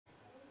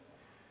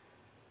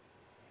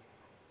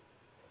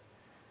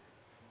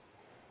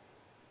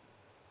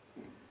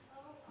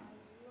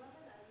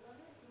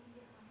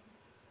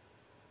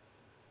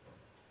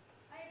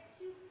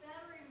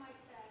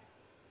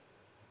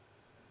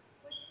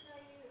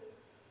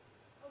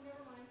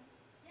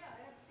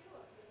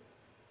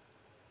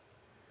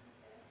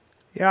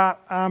Yeah,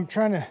 I'm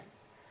trying to...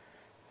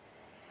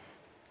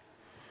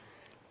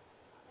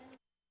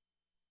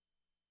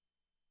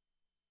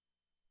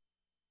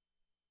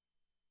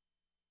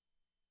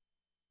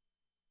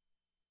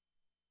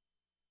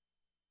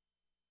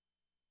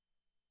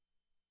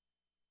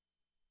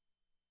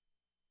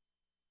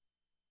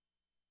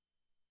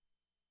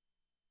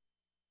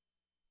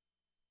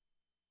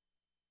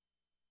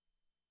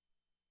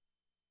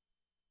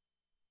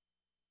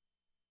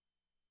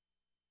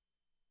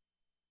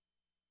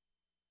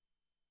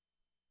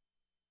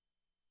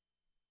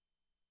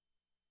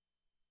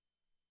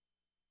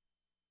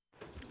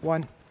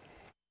 One.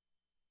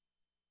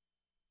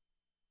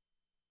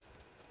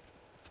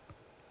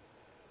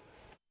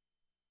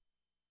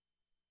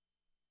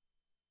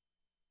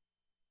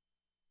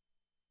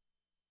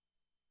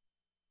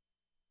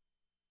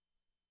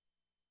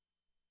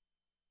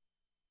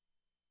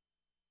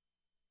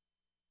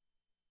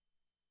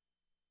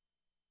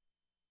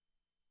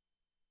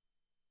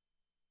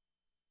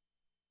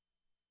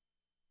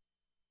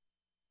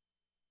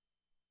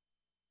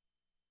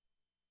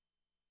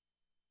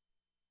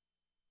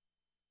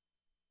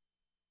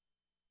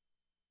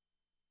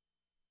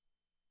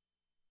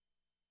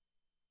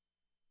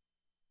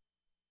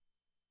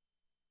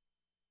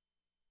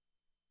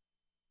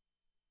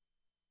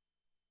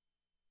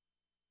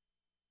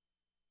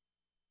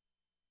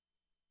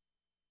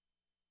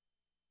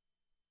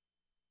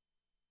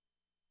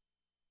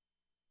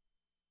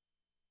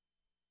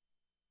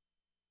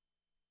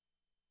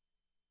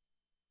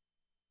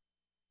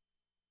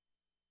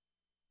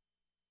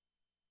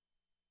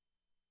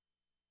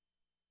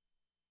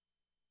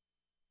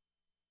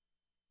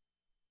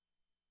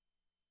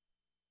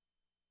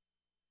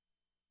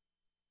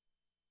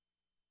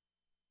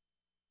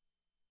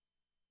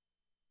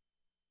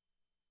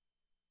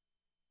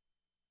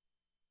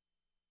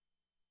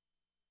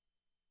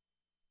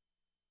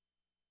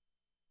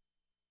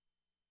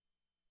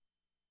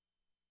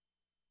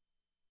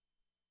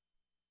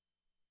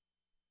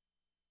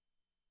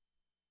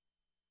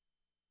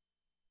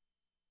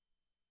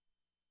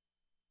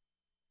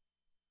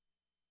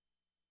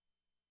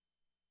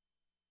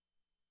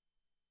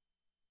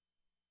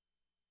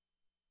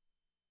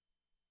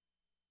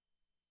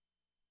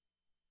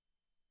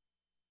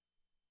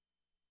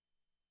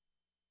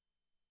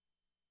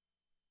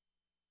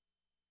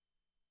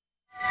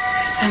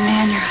 Some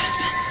man, your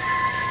husband.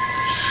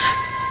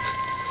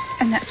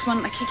 And that's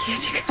one lucky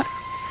kid you got.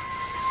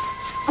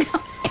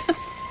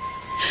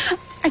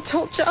 I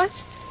told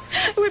Josh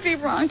it would be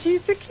wrong to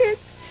use the kid,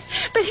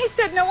 but he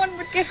said no one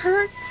would get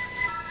hurt.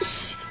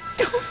 Shh,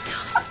 don't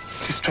talk.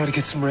 Just try to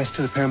get some rest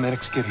till the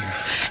paramedics get here.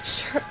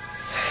 Sure.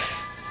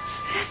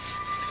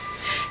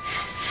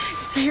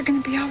 So you're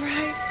gonna be all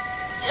right?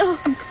 Oh,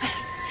 I'm glad.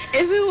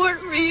 If it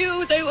weren't for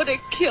you, they would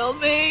have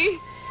killed me.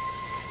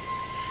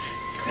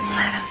 Couldn't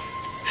let him.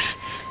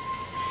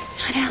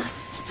 Not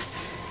Allison's mother.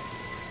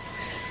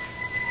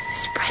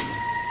 Miss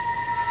Preston.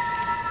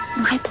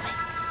 My Blake.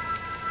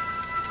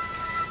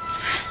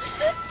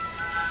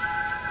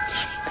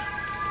 Teddy bear.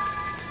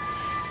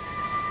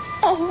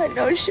 Oh, I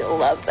know she'll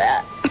love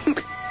that. You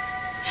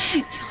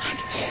like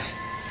it too.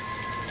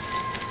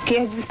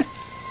 Kids.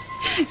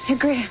 They're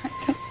great.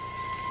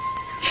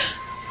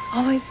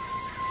 Always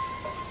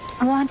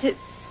wanted.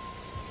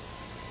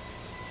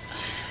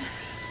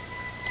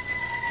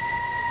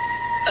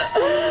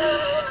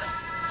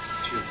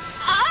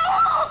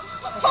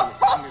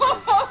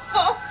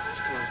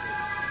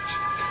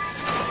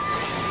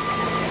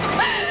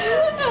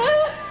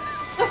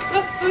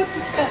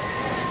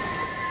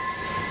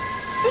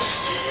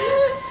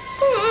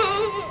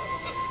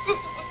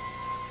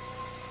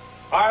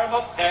 Fire 'em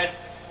up, Ted.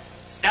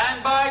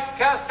 Stand by to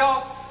cast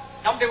off.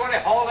 Somebody want to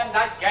haul in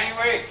that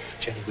gangway?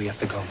 Jenny, we have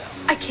to go now.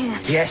 I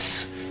can't.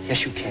 Yes,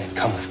 yes you can.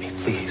 Come with me,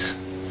 please.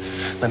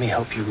 Let me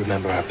help you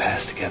remember our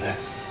past together.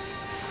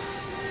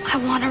 I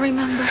want to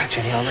remember.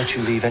 Jenny, I'll let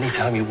you leave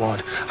anytime you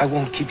want. I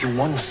won't keep you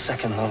 1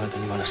 second longer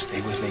than you want to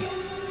stay with me.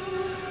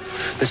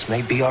 This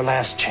may be our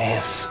last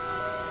chance.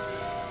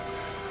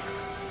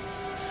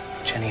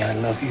 Jenny, I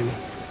love you.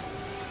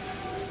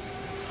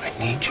 I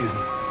need you.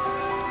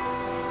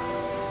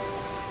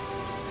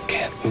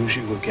 Can't lose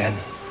you again.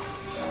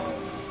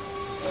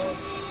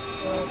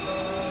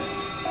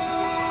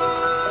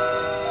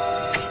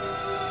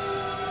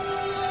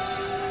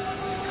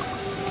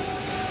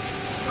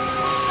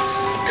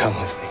 Come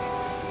with me,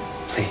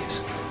 please.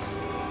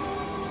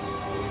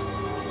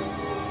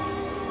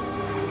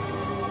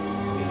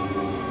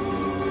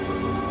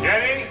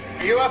 Jenny,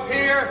 are you up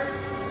here?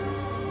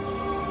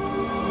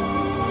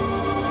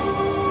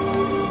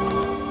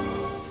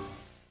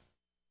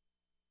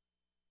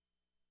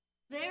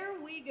 There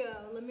we go.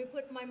 Let me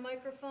put my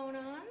microphone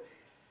on.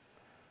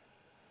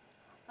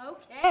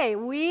 Okay,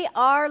 we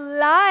are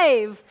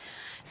live.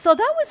 So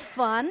that was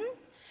fun.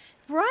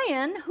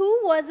 Ryan, who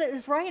was it?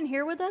 Is Ryan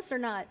here with us or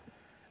not?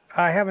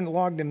 I haven't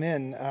logged him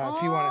in.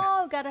 If you want to.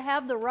 Oh, got to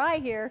have the Rye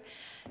here.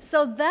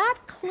 So that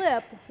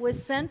clip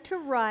was sent to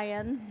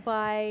Ryan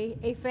by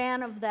a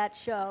fan of that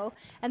show,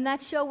 and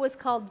that show was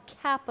called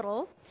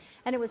Capital,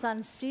 and it was on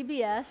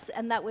CBS,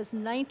 and that was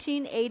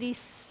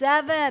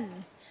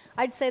 1987.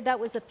 I'd say that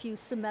was a few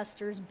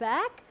semesters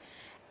back,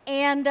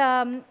 and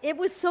it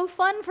was so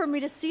fun for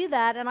me to see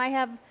that, and I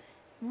have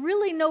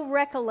really no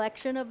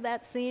recollection of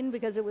that scene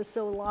because it was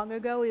so long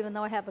ago, even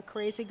though I have a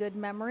crazy good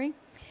memory.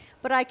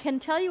 But I can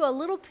tell you a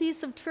little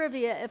piece of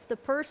trivia if the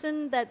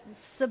person that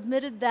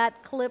submitted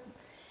that clip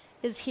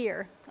is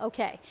here.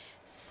 Okay,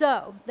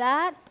 so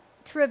that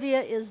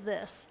trivia is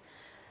this.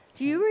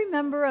 Do you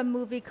remember a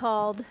movie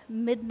called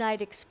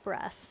Midnight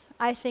Express?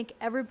 I think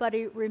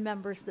everybody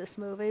remembers this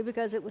movie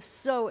because it was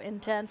so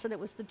intense, and it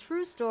was the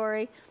true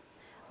story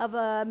of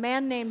a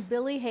man named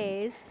Billy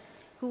Hayes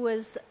who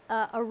was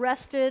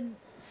arrested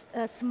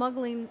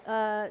smuggling,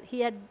 he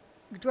had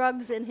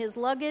drugs in his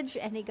luggage,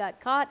 and he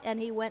got caught, and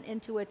he went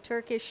into a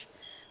Turkish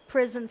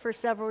prison for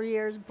several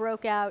years,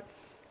 broke out.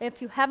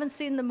 If you haven't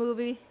seen the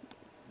movie,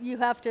 you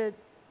have to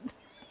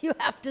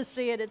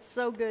see it. It's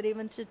so good.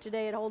 Even to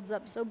today, it holds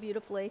up so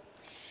beautifully.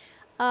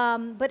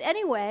 But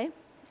anyway,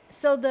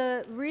 so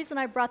the reason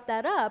I brought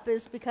that up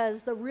is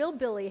because the real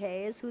Billy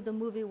Hayes, who the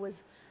movie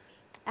was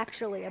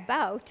actually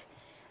about,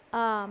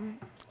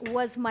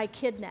 was my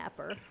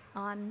kidnapper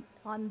on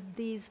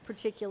these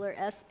particular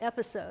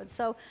episodes.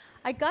 So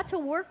I got to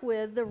work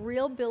with the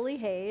real Billy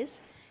Hayes,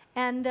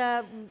 and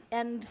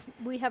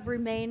we have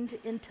remained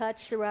in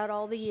touch throughout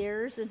all the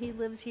years, and he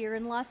lives here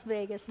in Las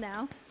Vegas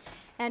now.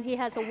 And he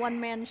has a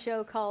one-man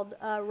show called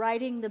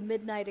Riding the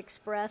Midnight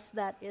Express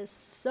that is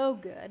so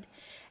good.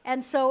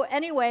 And so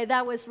anyway,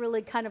 that was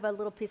really kind of a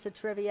little piece of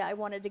trivia I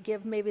wanted to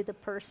give maybe the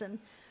person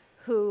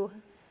who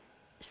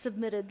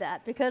submitted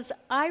that, because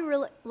I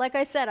really, like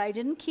I said, I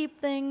didn't keep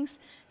things,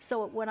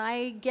 so when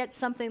I get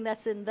something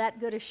that's in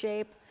that good a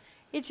shape,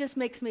 it just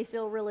makes me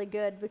feel really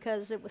good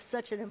because it was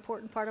such an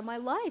important part of my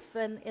life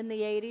and in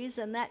the 80s,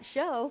 and that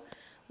show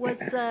was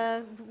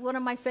one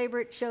of my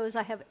favorite shows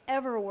I have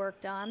ever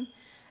worked on.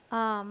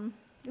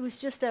 It was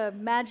just a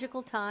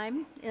magical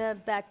time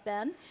back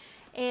then,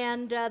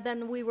 and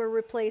then we were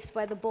replaced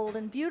by The Bold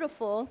and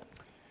Beautiful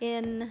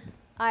in,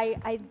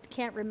 I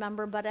can't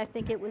remember, but I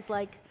think it was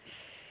like,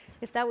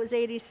 if that was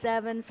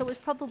 87, so it was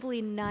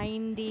probably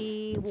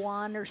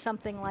 91 or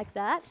something like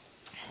that.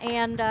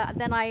 And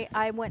then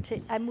I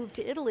moved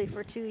to Italy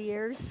for 2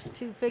 years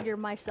to figure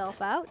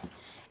myself out.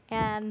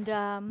 And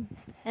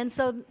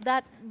so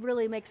that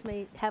really makes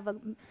me have a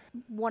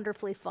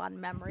wonderfully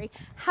fond memory.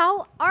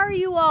 How are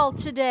you all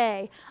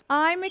today?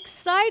 I'm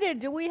excited.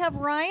 Do we have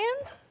Ryan?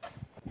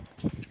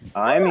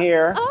 I'm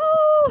here.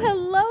 Oh,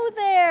 hello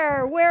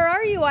there. Where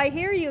are you? I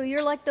hear you.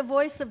 You're like the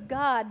voice of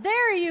God.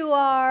 There you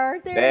are.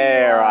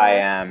 There I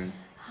am.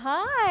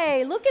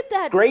 Hi. Look at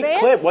that Great face.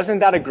 clip. Wasn't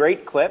that a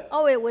great clip?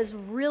 Oh, it was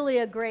really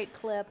a great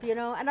clip, you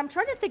know. And I'm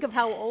trying to think of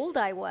how old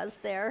I was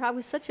there. I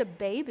was such a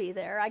baby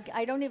there.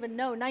 I don't even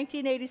know.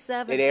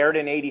 1987. It aired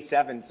in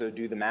 87, so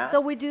do the math.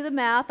 So we do the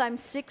math. I'm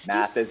 60.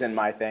 Math isn't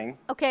my thing.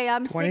 Okay,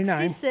 I'm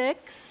 29.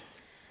 66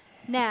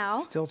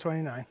 now. Still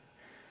 29.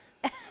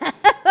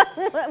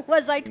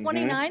 Was I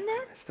 29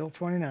 there? Still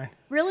 29.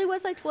 Really?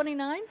 Was I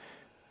 29?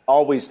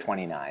 Always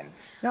 29.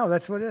 No,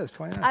 that's what it is,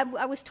 29.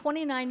 I was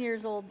 29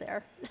 years old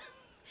there.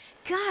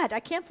 God, I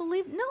can't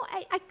believe. No,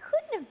 I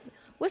couldn't have.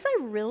 Was I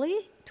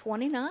really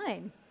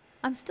 29?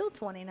 I'm still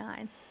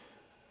 29.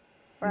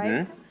 Right?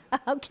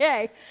 Mm-hmm.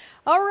 Okay.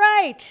 All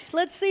right.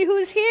 Let's see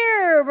who's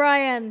here,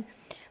 Brian.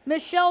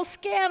 Michelle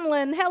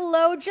Scanlon.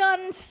 Hello,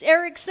 John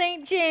Eric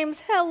St.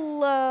 James.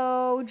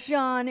 Hello,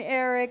 John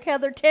Eric.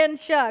 Heather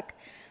Tenchuk.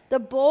 The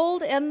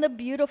Bold and the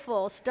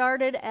Beautiful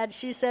started, as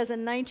she says,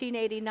 in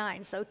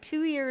 1989. So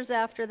 2 years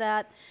after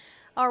that,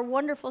 our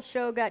wonderful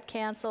show got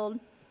canceled,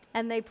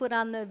 and they put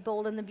on The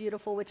Bold and the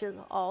Beautiful, which is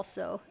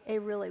also a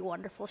really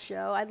wonderful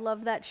show. I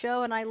love that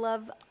show, and I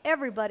love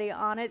everybody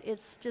on it.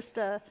 It's just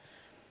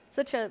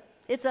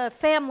it's a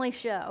family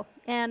show.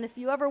 And if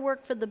you ever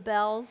work for the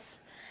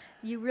Bells,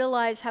 you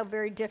realize how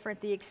very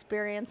different the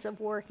experience of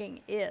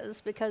working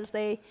is, because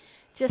they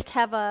just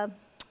have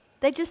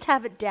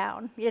it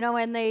down, you know,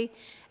 and they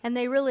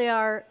really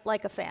are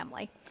like a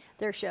family,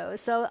 their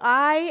shows. So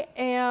I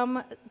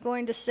am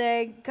going to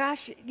say,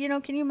 gosh, you know,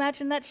 can you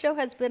imagine that show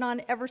has been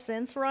on ever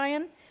since,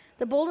 Ryan?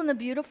 The Bold and the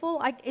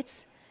Beautiful,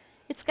 it's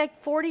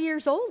like 40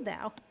 years old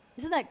now.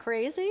 Isn't that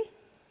crazy?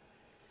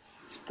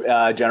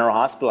 General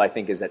Hospital, I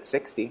think, is at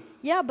 60.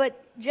 Yeah,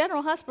 but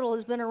General Hospital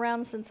has been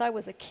around since I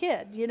was a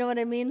kid. You know what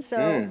I mean?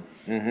 So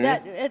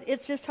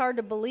it's just hard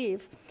to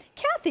believe.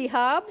 Kathy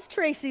Hobbs,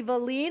 Tracy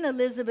Valine,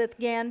 Elizabeth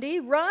Gandy,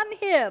 Ron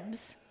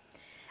Hibbs.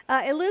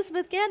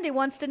 Elizabeth Gandy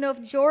wants to know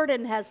if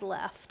Jordan has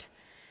left.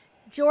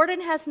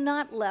 Jordan has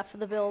not left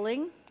the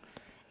building.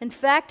 In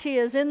fact, he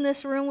is in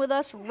this room with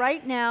us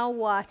right now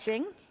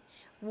watching,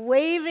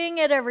 waving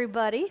at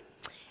everybody.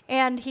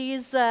 And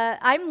he's,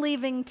 I'm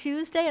leaving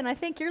Tuesday, and I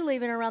think you're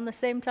leaving around the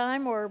same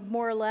time, or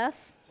more or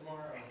less?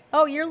 Tomorrow.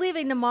 Oh, you're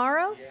leaving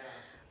tomorrow? Yeah.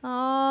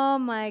 Oh,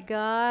 my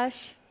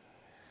gosh.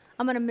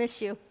 I'm going to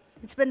miss you.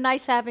 It's been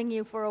nice having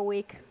you for a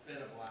week. It's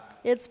been a blast.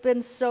 It's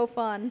been so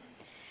fun.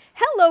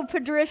 Hello,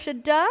 Patricia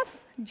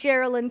Duff,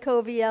 Geraldine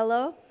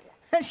Coviello.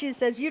 She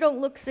says, you don't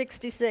look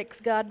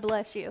 66. God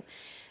bless you.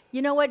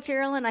 You know what,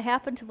 Geraldine? I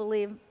happen to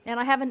believe, and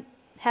I haven't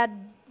had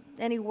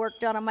any work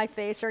done on my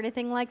face or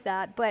anything like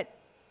that, but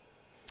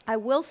I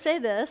will say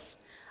this.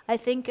 I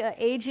think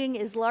aging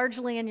is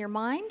largely in your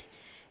mind,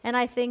 and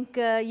I think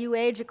you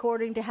age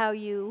according to how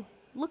you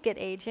look at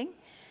aging.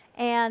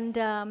 And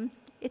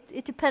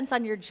it depends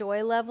on your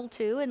joy level,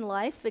 too, in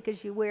life,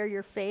 because you wear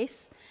your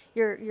face,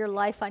 your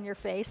life on your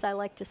face. I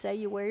like to say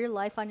you wear your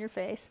life on your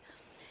face.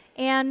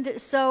 And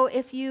so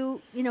if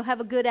you have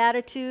a good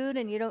attitude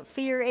and you don't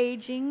fear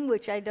aging,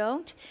 which I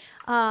don't,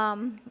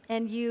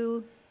 and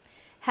you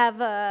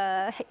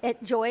have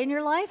joy in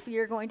your life,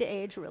 you're going to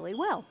age really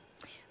well,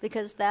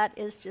 because that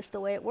is just the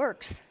way it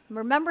works.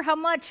 Remember how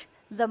much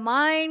the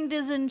mind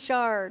is in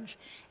charge,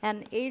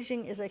 and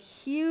aging is a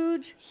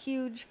huge,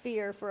 huge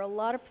fear for a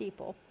lot of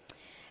people.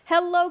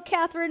 Hello,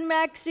 Catherine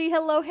Maxey.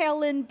 Hello,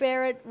 Helen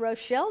Barrett.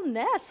 Rochelle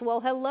Ness. Well,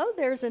 hello,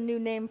 there's a new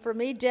name for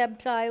me. Deb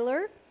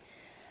Tyler.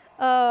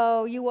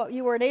 Oh, you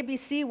were an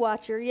ABC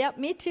watcher. Yep,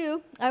 me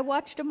too. I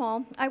watched them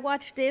all. I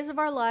watched Days of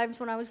Our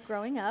Lives when I was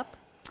growing up.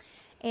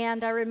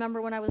 And I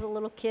remember when I was a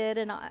little kid,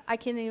 and I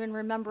can't even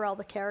remember all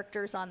the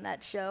characters on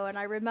that show. And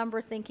I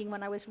remember thinking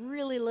when I was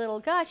really little,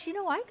 gosh,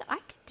 I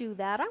could do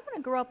that. I want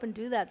to grow up and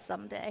do that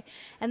someday.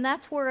 And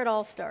that's where it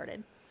all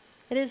started.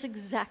 It is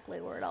exactly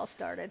where it all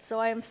started. So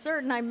I am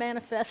certain I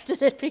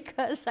manifested it,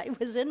 because it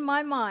was in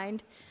my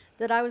mind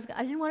that I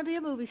didn't want to be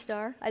a movie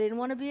star. I didn't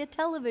want to be a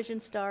television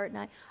star at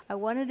night. I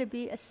wanted to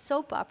be a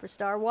soap opera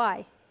star.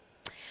 Why?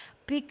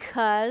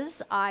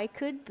 Because I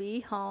could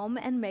be home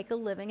and make a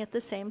living at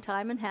the same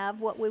time and have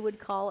what we would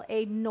call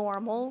a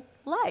normal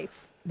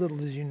life. Little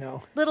did you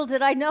know. Little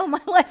did I know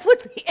my life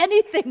would be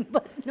anything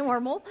but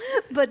normal.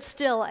 But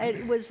still,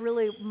 it was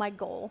really my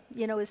goal,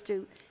 is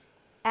to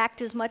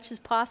act as much as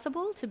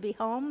possible, to be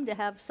home, to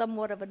have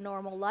somewhat of a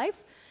normal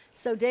life.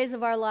 So Days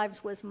of Our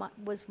Lives was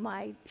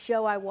my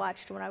show I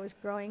watched when I was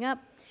growing up.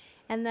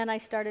 And then I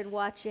started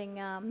watching,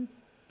 and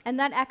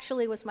that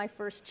actually was my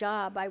first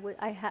job. I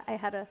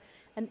had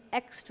an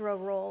extra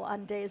role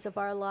on Days of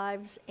Our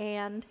Lives,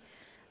 and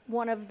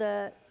one of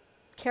the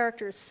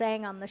characters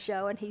sang on the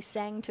show, and he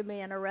sang to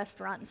me in a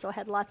restaurant, and so I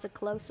had lots of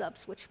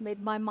close-ups, which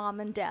made my mom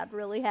and dad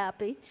really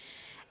happy.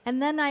 And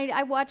then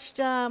I watched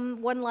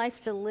One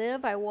Life to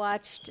Live. I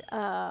watched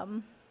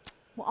All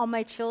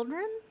My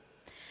Children.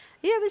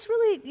 Yeah, it was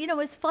really,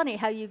 it's funny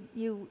how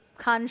you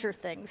conjure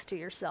things to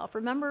yourself.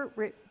 Remember,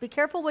 be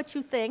careful what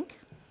you think,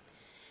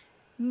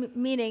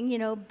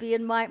 meaning,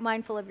 being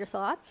mindful of your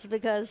thoughts,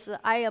 because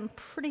I am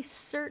pretty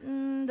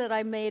certain that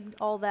I made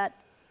all that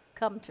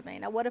come to me.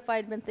 Now, what if I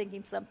had been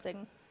thinking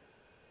something,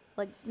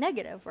 like,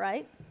 negative,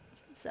 right?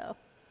 So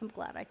I'm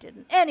glad I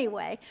didn't.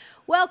 Anyway,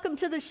 welcome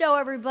to the show,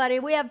 everybody.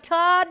 We have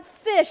Todd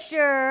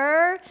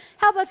Fisher.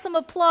 How about some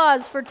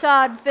applause for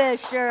Todd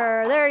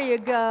Fisher? There you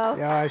go.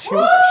 Yeah,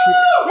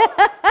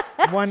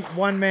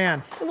 one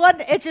man.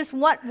 It's just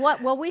what?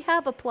 Well, we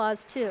have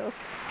applause too.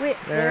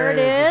 There it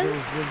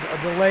is. A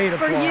delayed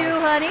applause. For you,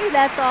 honey.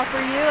 That's all for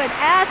you. And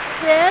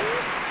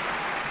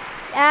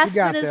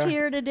Aspen is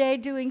here today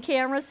doing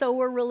camera, so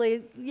we're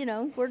really,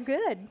 we're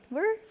good.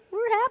 We're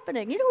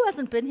happening. You know who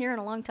hasn't been here in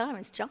a long time?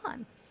 It's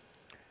John.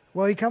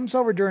 Well, he comes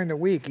over during the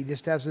week. He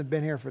just hasn't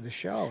been here for the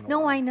show.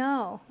 No, I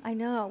know.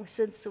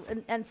 Since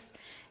and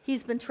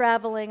he's been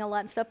traveling a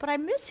lot and stuff, but I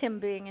miss him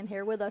being in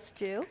here with us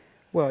too.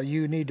 Well,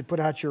 you need to put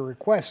out your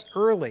request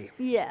early.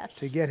 Yes.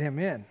 To get him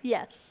in.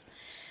 Yes.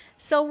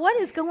 So what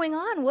is going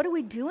on? What are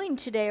we doing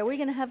today? Are we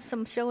going to have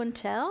some show and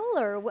tell,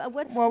 or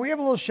what's? Well, we have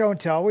a little show and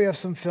tell. We have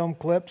some film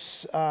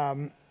clips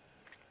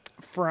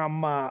from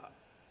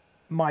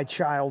my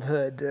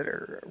childhood that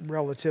are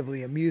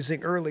relatively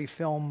amusing, early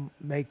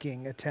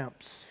film-making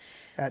attempts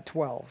at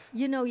 12.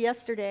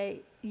 Yesterday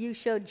you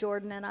showed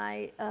Jordan and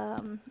I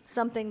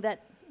something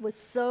that was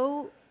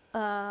so,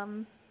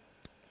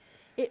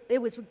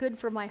 it was good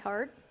for my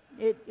heart.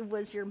 It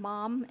was your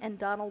mom and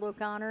Donald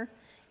O'Connor.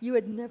 You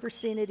had never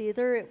seen it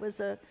either. It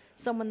was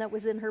someone that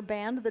was in her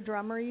band, the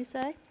drummer, you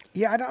say?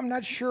 Yeah, I'm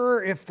not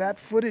sure if that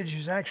footage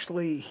is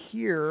actually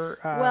here.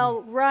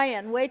 Well,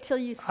 Ryan, wait till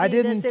you see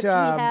this if he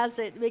has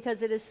it,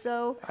 because it is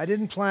so... I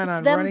didn't plan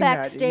on them running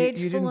backstage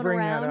that. You didn't fooling bring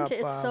around. that up.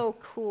 It's so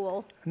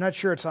cool. I'm not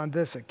sure it's on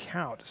this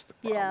account. Is the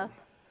problem. Yeah.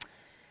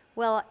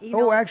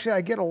 Well, actually,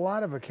 I get a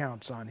lot of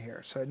accounts on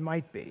here, so it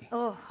might be.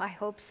 Oh, I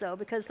hope so,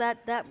 because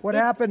what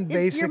happened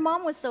basically... Your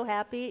mom was so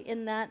happy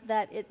in that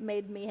it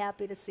made me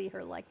happy to see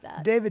her like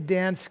that. David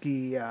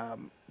Dansky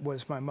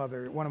was one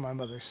of my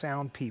mother's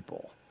sound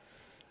people,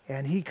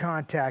 and he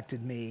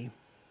contacted me,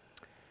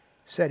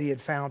 said he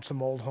had found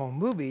some old home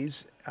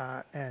movies,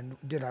 and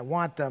did I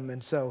want them,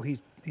 and so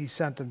he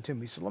sent them to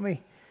me. So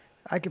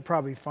I could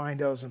probably find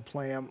those and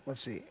play them.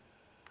 Let's see,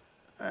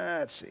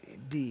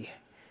 D.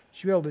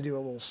 Should be able to do a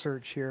little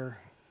search here.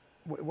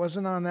 It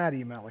wasn't on that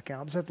email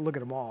account. Just have to look at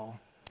them all.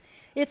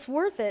 It's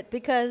worth it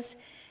because,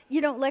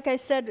 like I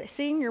said,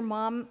 seeing your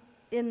mom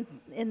in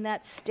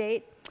that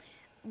state,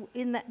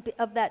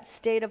 of that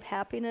state of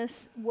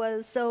happiness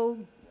was so.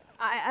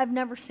 I've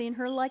never seen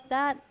her like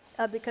that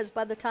because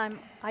by the time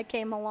I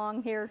came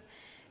along here,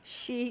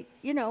 she,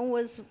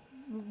 was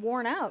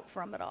worn out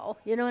from it all.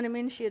 You know what I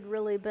mean? She had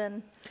really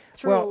been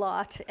through a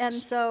lot, and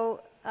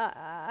so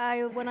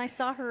when I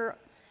saw her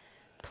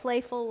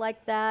playful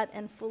like that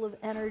and full of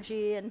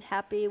energy and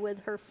happy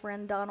with her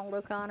friend Donald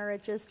O'Connor,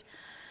 it just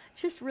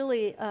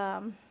really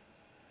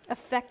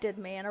affected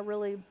me in a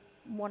really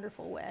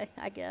wonderful way,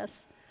 I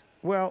guess.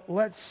 Well,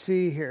 let's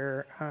see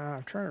here.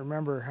 I'm trying to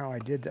remember how I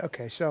did that.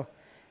 Okay, so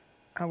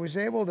I was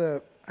able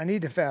to. I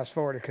need to fast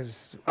forward it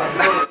because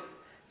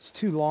it's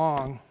too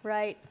long.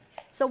 Right.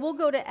 So we'll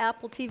go to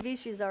Apple TV.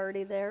 She's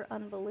already there.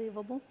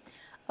 Unbelievable.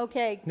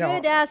 Okay. No,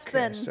 Good,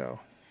 Aspen.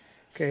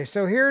 Okay,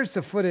 so here's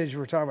the footage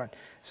we're talking about.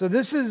 So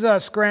this is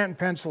Scranton,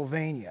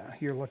 Pennsylvania.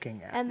 You're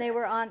looking at. And they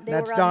were on.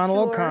 That's on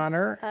Donald tour,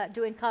 O'Connor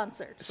doing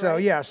concerts. So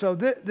right? yeah, so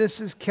this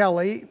is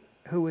Kelly,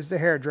 who was the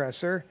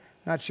hairdresser.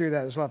 Not sure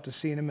that, we'll have to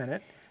see in a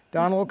minute.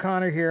 Donald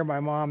O'Connor here, my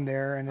mom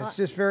there, and it's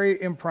just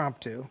very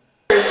impromptu.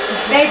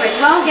 Vapors,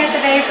 won't get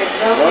the vapors,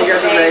 won't get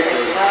the vapors,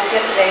 won't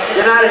get the vapors.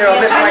 Get out of here, I'll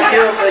miss my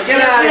cue.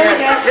 Get out of here.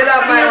 Get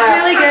off my lap.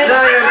 Really good.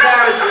 No, you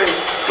embarrass me.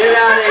 Get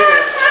out of here.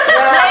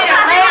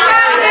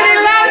 He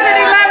loves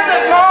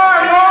it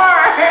more and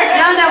more.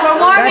 No, we're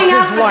warming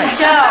up for the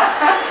show.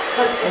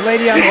 The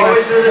lady on the You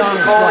always do this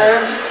with cold air?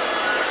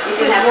 You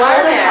can have cold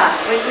or hot.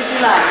 Which would you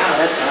like?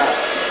 Oh, that's hot.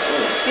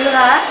 Too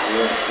hot?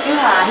 Too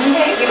hot.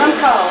 Give him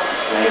cold.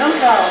 Give him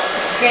cold.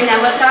 Okay,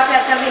 now we'll talk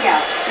about something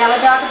else. Now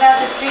we'll talk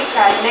about the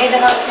streetcar. Maybe the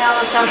hotel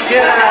or something.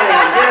 Get out of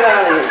here. Get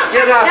out of here.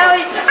 Get up. No,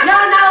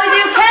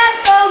 you can't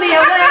throw me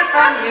away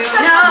from you.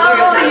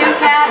 No, you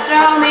can't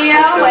throw me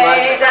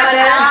away, but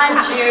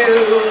not you.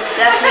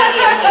 That's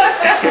medium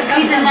here.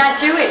 He's not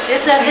Jewish.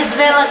 This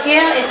fella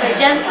here is a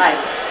Gentile.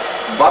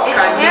 What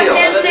kind of deal?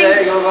 Let a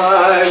day go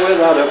by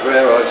without a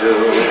prayer or two.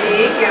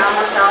 See, you're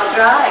almost all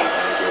dry.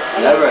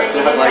 Never. And you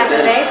didn't Like have the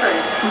this.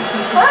 vapors.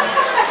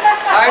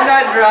 I'm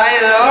not dry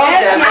at all,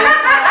 Debbie.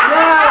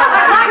 No.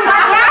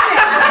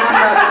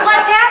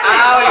 What's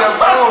happening? Ow, your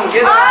bone.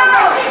 Get out.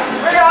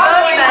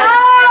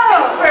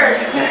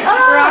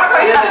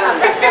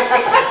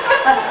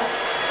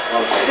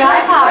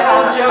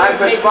 I'm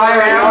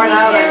perspiring more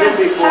now than I did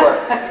before.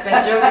 Ben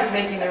Jovi's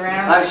making the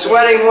rounds. I'm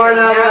sweating more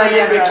now than I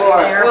did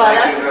before. Well,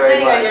 that's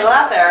sitting on your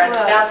lap there and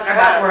bouncing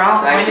around. We're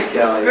all Thank going you, to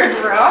Kelly.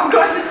 Pittsburgh. We're all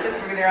going to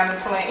Pittsburgh. They're on the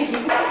plane.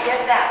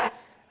 Get that.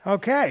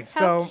 Okay,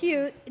 How so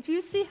cute. Do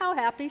you see how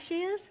happy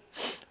she is?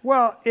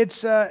 well,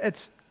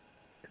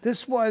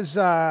 this was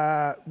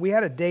we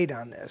had a date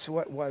on this.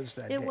 What was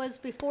that? It date? was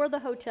before the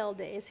hotel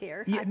days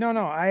here. Yeah, no,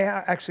 I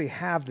actually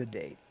have the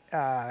date.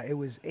 It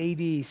was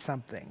 80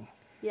 something.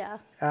 Yeah.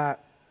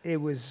 It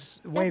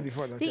was way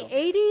before the hotel. The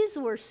 80s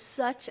were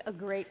such a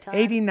great time.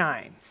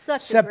 89.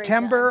 Such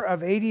September a great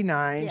time. of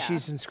 89. Yeah.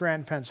 She's in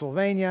Scranton,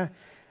 Pennsylvania.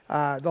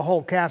 The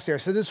whole cast there.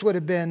 So this would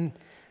have been,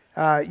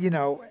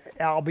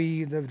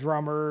 Albie, the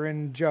drummer,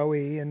 and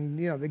Joey, and,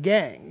 the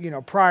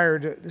gang, prior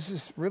to, this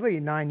is really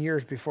 9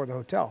 years before the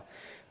hotel.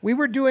 We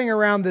were doing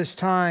around this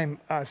time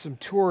some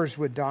tours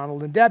with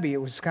Donald and Debbie.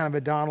 It was kind of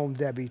a Donald and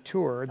Debbie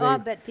tour. I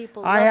bet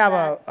people I love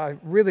have that. a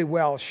really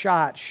well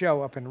shot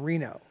show up in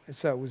Reno.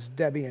 So it was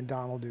Debbie and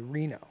Donald do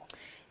Reno.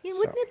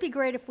 Wouldn't it be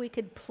great if we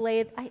could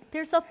play?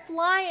 There's a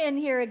fly in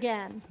here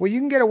again. Well, you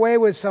can get away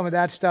with some of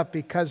that stuff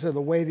because of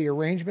the way the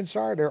arrangements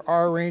are. There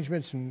are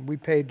arrangements, and we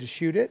paid to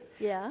shoot it.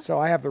 Yeah. So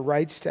I have the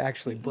rights to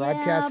actually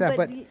broadcast that.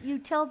 But you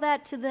tell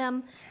that to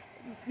them.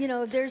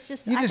 There's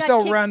just You I just got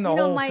don't kicked- run the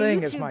whole my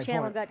thing, YouTube is my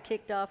channel point. got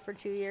kicked off for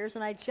 2 years,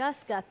 and I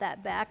just got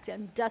that back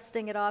and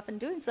dusting it off and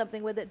doing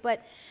something with it.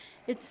 But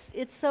it's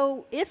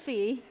so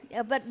iffy.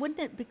 But wouldn't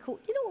it be cool?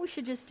 You know what we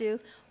should just do?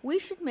 We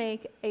should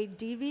make a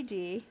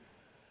DVD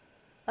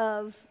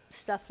of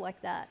stuff like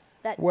that.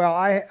 Well,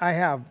 I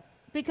have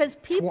Because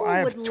people I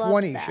have would love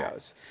 20 that.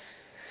 shows.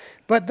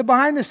 But the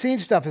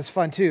behind-the-scenes stuff is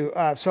fun, too.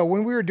 So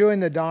when we were doing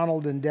the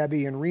Donald and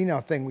Debbie and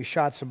Reno thing, we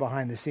shot some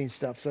behind-the-scenes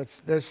stuff. So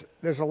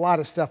there's a lot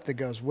of stuff that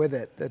goes with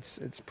it.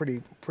 It's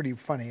pretty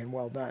funny and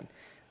well done.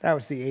 That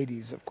was the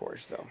 80s, of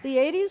course, though. The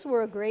 80s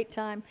were a great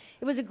time.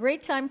 It was a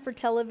great time for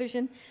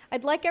television.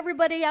 I'd like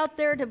everybody out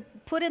there to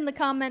put in the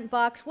comment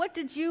box, what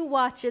did you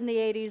watch in the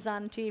 80s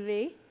on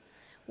TV?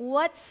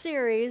 What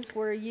series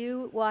were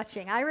you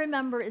watching? I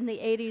remember in the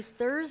 80s,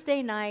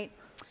 Thursday night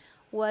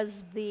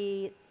was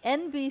the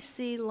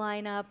NBC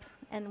lineup,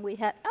 and we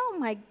had, oh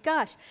my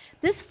gosh,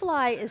 this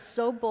fly is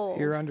so bold.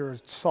 You're under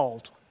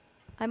assault.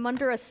 I'm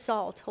under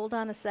assault. Hold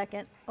on a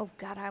second. Oh,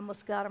 God, I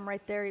almost got him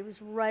right there. He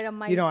was right on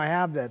my... I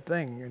have that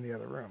thing in the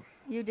other room.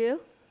 You do?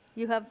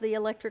 You have the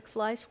electric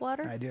fly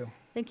swatter? I do.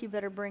 I think you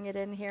better bring it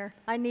in here.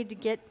 I need to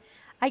get...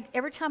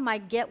 every time I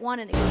get one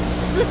and it goes...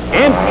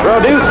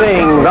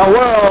 Introducing the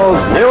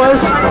world's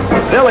newest,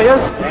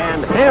 silliest,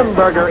 and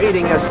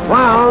hamburger-eatingest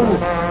clown,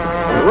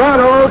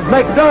 Ronald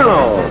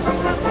McDonald.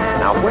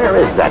 Now, where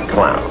is that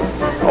clown?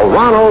 Oh,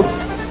 Ronald!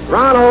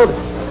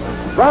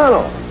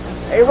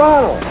 Hey,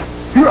 Ronald!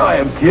 Sure I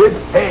am, kid.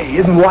 Hey,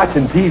 isn't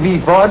watching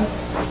TV fun?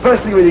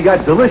 Especially when you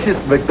got delicious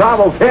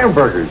McDonald's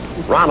hamburgers.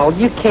 Ronald,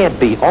 you can't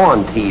be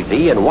on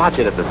TV and watch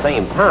it at the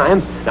same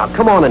time. Now,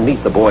 come on and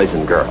meet the boys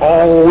and girls.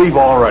 Oh, we've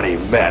already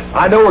met.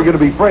 I know we're going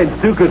to be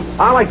friends, too, because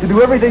I like to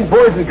do everything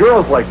boys and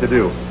girls like to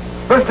do.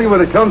 Especially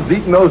when it comes to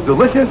eating those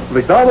delicious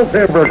McDonald's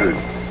hamburgers.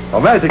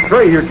 A magic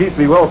tray here keeps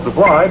me well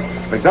supplied.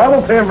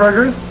 McDonald's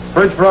hamburgers,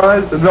 French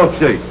fries, and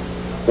milkshakes.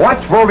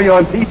 Watch for me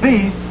on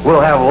TV.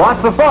 We'll have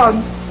lots of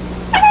fun.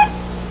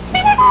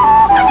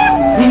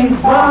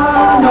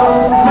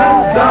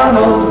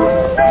 McDonald's,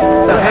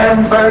 the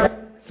hamburger.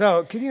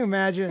 So, can you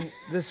imagine?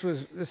 This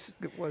was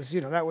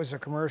that was a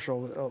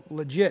commercial, a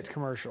legit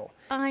commercial.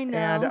 I know.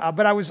 And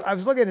but I was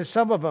looking at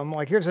some of them.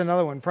 Like, here's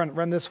another one.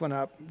 Run this one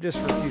up just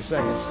for a few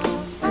seconds.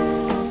 These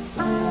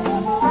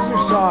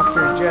are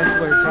softer,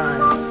 gentler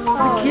times.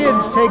 The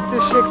kids take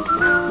the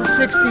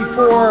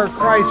 64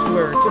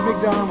 Chrysler to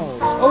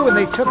McDonald's. Oh, and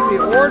they took the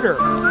order.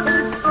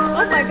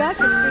 Oh my gosh,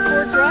 it's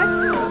before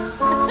drive-thru.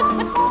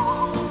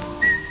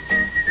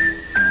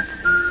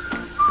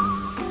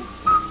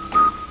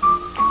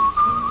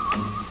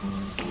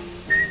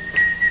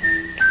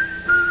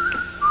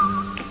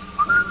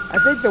 I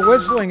think the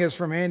whistling is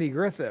from Andy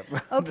Griffith,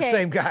 Okay. the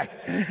same guy.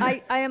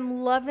 I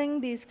am loving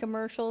these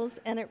commercials,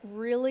 and it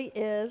really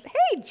is.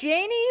 Hey,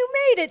 Janie, you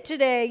made it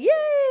today.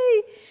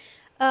 Yay!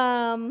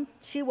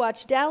 She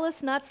watched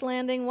Dallas, Knots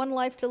Landing, One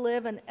Life to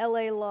Live, and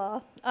L.A.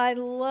 Law. I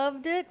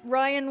loved it.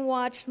 Ryan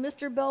watched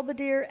Mr.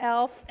 Belvedere,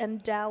 Alf,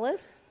 and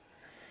Dallas.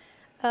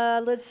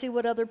 Let's see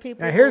what other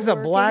people Now, here's were a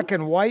working. black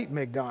and white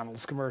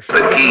McDonald's commercial.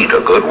 The key to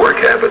good work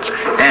habits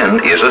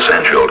and is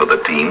essential to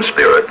the team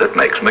spirit that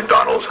makes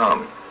McDonald's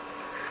hum.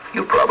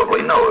 You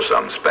probably know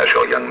some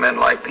special young men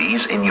like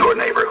these in your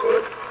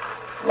neighborhood.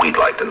 We'd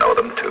like to know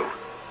them too.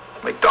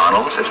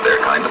 McDonald's is their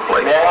kind of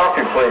place.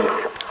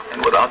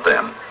 And without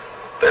them,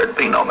 there'd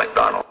be no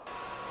McDonald's.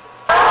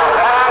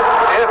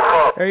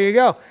 There you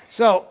go.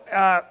 So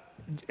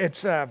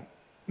it's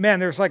man,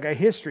 there's like a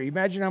history.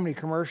 Imagine how many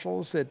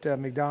commercials that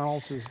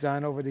McDonald's has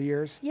done over the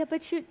years. Yeah,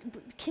 but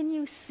can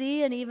you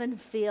see and even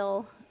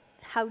feel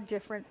how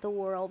different the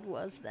world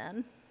was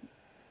then?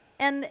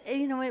 And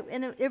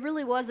it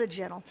really was a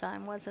gentle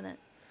time, wasn't it?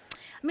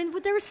 I mean,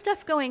 there was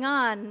stuff going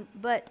on,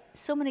 but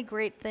so many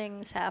great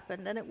things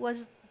happened, and it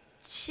was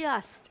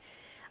just.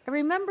 I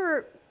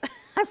remember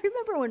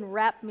when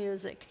rap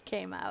music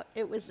came out.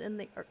 It was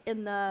in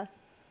the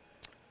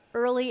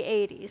early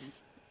 '80s,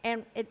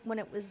 and when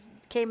it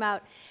came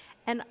out,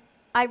 and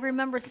I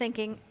remember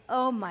thinking,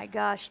 "Oh my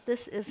gosh,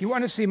 this is." You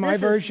want to see my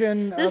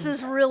version? This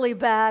is really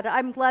bad.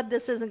 I'm glad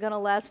this isn't going to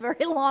last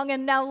very long.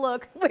 And now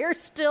look,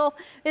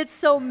 it's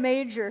so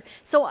major.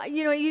 So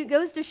it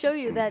goes to show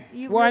you that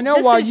Well, I know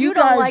just while because you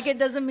don't guys like it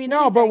doesn't mean no,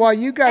 anything. but while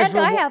you guys and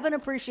I have an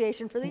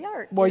appreciation for the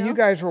art. While you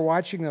guys were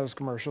watching those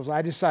commercials,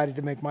 I decided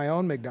to make my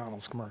own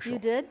McDonald's commercial. You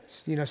did?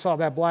 Saw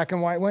that black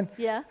and white one?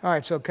 Yeah. All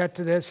right, so cut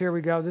to this. Here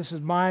we go. This is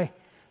my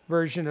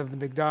version of the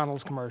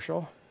McDonald's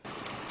commercial.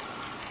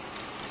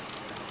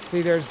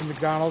 See, there's the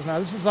McDonald's. Now,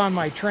 this is on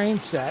my train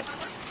set.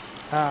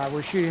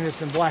 We're shooting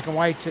this in black and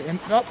white.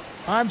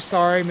 I'm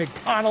sorry,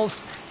 McDonald's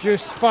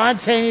just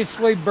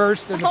spontaneously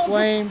burst into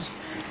flames.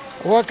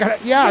 What kind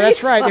of, yeah,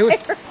 that's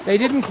right. They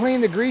didn't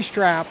clean the grease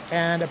trap,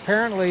 and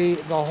apparently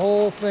the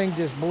whole thing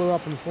just blew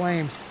up in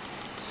flames.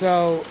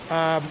 So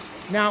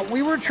now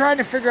we were trying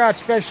to figure out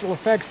special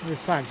effects at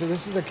this time. So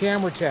this is a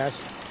camera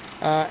test,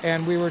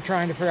 and we were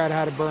trying to figure out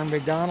how to burn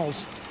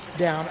McDonald's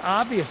down.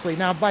 Obviously,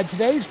 now by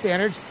today's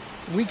standards,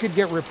 we could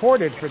get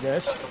reported for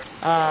this,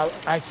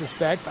 I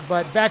suspect.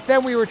 But back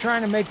then, we were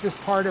trying to make this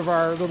part of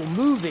our little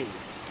movie.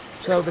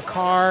 So the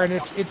car, and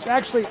it's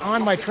actually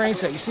on my train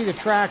set. You see the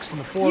tracks in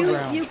the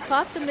foreground. You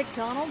caught the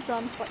McDonald's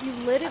on fire. You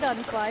lit it on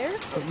fire.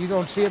 But you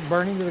don't see it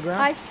burning to the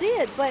ground. I see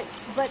it, but.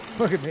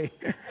 Look at me.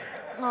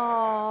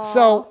 Oh.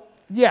 So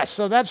yes,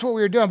 so that's what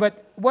we were doing.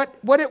 But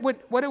what it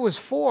was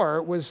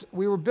for was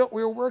we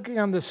were working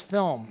on this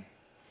film,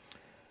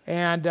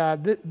 and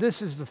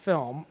this is the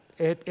film.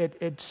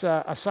 It's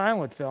a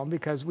silent film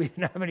because we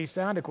didn't have any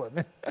sound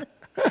equipment.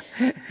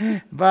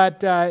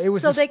 But it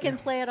was. So they can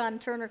play it on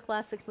Turner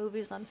Classic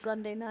Movies on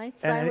Sunday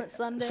nights, Silent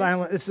Sundays.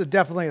 This is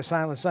definitely a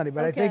silent Sunday,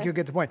 but I think you'll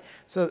get the point.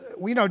 So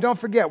don't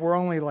forget we're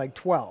only like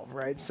 12,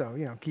 right? So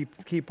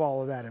keep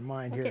all of that in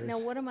mind here. Okay, now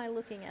what am I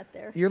looking at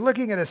there? You're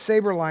looking at a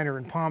Saberliner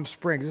in Palm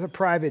Springs. It's a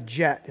private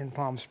jet in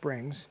Palm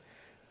Springs,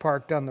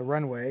 parked on the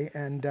runway,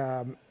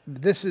 and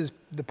this is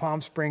the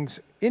Palm Springs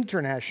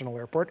International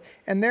Airport,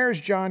 and there's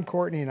John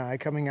Courtney and I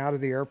coming out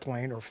of the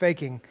airplane, or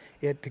faking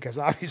it, because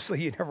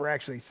obviously you never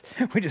actually,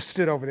 we just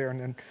stood over there and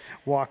then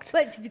walked.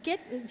 But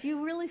do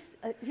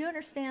you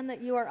understand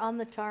that you are on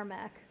the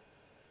tarmac?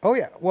 Oh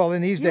yeah, well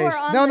in these days,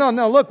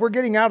 no, look, we're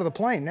getting out of the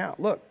plane now,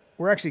 look.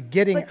 We're actually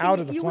getting out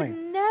of the plane.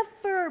 You would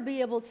never be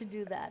able to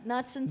do that.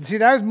 Not since. See,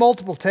 that was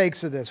multiple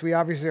takes of this. We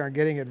obviously aren't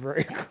getting it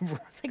very.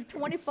 It's like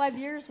 25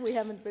 years we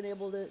haven't been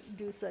able to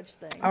do such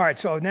things. All right,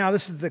 so now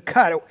this is the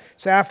cut.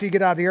 So after you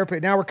get out of the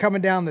airplane, now we're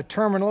coming down the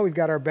terminal. We've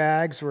got our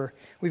bags.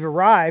 We've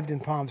arrived in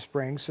Palm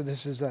Springs. So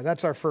this is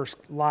that's our first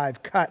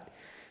live cut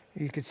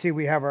You can see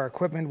we have our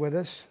equipment with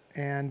us.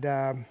 And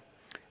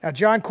now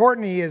John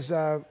Courtney is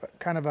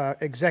kind of an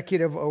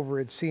executive over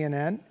at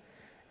CNN.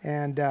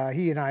 And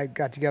he and I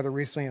got together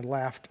recently and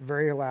laughed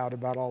very loud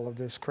about all of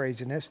this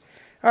craziness.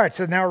 All right,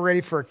 so now we're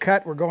ready for a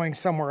cut. We're going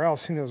somewhere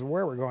else. Who knows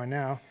where we're going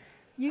now?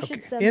 You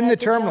should send in that the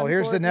to terminal. John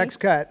Here's the Courtney. next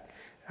cut.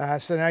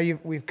 So now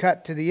we've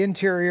cut to the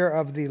interior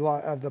of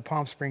the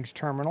Palm Springs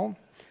terminal.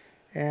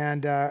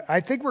 And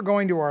I think we're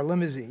going to our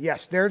limousine.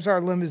 Yes, there's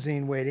our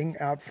limousine waiting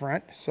out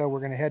front. So we're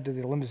going to head to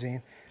the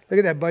limousine. Look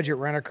at that budget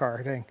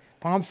rent-a-car thing.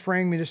 Palm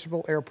Springs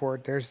Municipal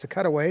Airport. There's the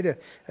cutaway to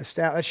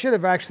establish. It should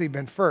have actually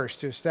been first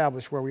to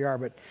establish where we are,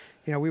 but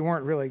you know we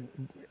weren't really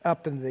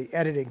up in the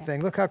editing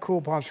thing. Look how cool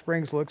Palm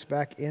Springs looks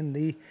back in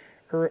the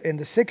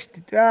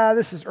 60s.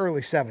 This is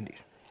early 70s.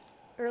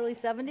 Early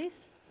 70s?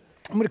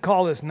 I'm going to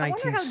call this I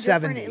wonder how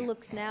 1970. different it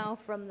looks now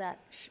from that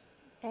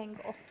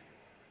angle.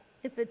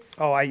 If it's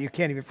Oh, you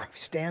can't even probably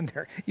stand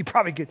there. You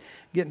probably could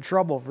get in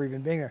trouble for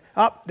even being there.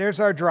 Oh,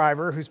 there's our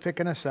driver who's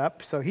picking us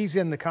up. So he's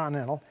in the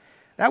Continental.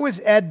 That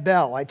was Ed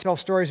Bell. I tell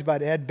stories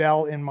about Ed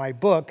Bell in my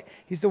book.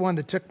 He's the one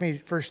that took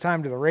me first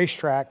time to the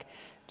racetrack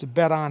to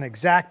bet on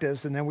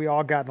exactas, and then we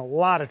all got in a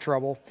lot of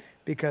trouble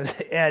because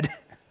Ed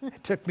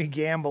took me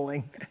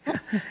gambling,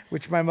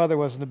 which my mother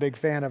wasn't a big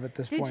fan of at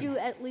this point. Did you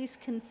at least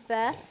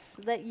confess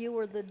that you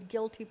were the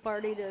guilty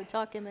party to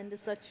talk him into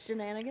such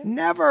shenanigans?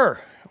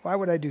 Never. Why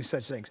would I do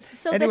such things?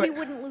 So Anyway, that he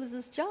wouldn't lose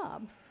his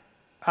job.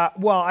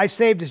 well, I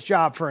saved his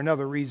job for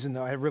another reason,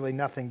 though. It had really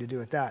nothing to do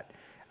with that.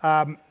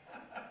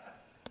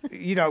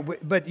 You know,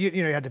 but you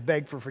know, you had to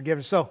beg for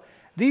forgiveness. So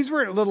these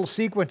were little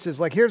sequences.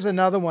 Like here's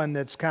another one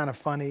that's kind of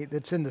funny.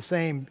 That's in the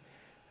same,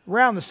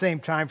 around the same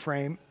time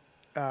frame.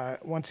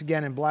 Once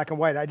again in black and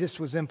white. I just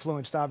was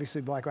influenced, obviously,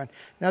 black and white.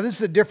 Now this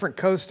is a different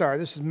co-star.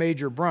 This is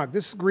Major Brunk.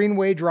 This is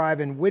Greenway Drive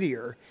in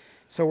Whittier.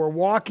 So we're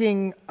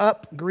walking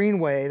up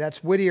Greenway.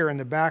 That's Whittier in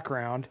the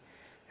background.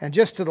 And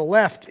just to the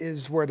left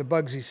is where the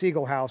Bugsy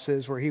Siegel house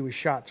is, where he was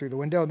shot through the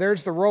window.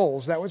 There's the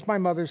Rolls. That was my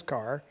mother's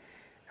car.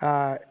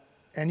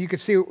 And you can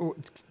see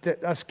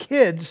that us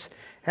kids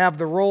have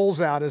the Rolls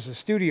out as a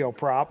studio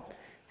prop.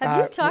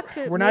 Have you talked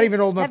to? We're not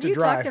even old enough to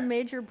drive. Have you talked to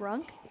Major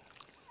Brunk?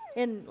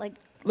 In like.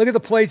 Look at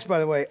the plates, by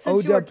the way.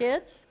 Since you were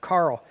kids?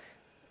 Carl.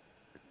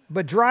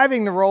 But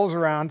driving the Rolls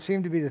around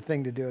seemed to be the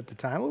thing to do at the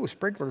time. Ooh,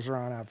 sprinklers are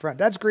on out front.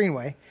 That's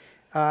Greenway.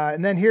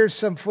 And then here's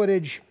some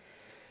footage.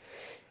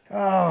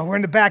 Oh, we're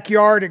in the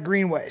backyard at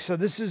Greenway. So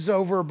this is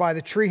over by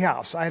the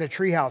treehouse. I had a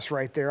treehouse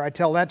right there. I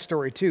tell that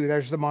story too.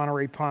 There's the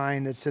Monterey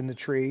pine that's in the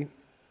tree.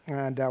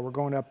 And we're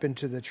going up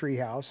into the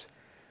treehouse.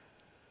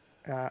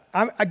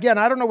 Again,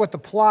 I don't know what the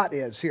plot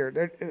is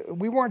here.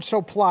 We weren't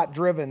so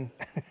plot-driven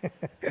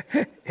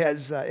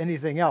as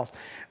anything else,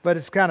 but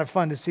it's kind of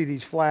fun to see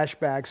these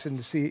flashbacks and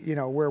to see, you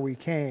know, where we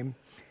came.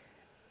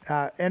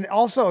 And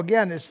also,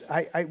 again,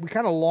 we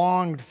kind of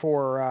longed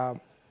for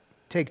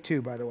take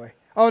two, by the way.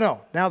 Oh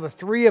no, now the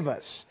three of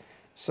us.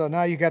 So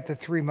now you got the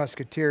Three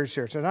Musketeers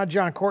here. So now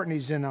John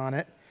Courtney's in on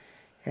it,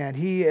 and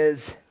he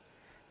is.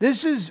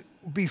 This is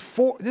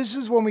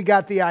when we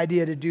got the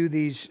idea to do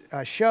these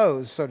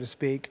shows, so to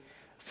speak,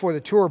 for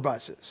the tour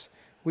buses.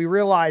 We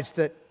realized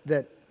that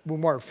when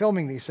we were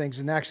filming these things,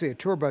 and actually a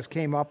tour bus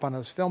came up on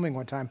us filming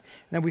one time, and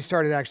then we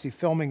started actually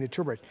filming the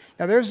tour bus.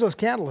 Now there's those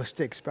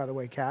candlesticks, by the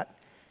way, Kat.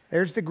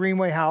 There's the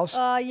Greenway house.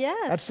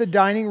 Yes. That's the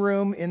dining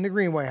room in the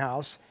Greenway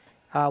house,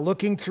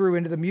 looking through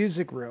into the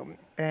music room.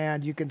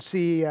 And you can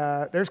see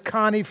there's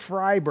Connie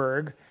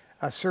Freiberg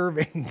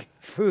serving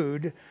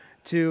food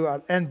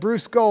to, and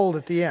Bruce Gold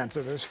at the end.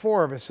 So there's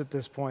four of us at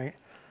this point.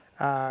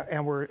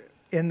 And we're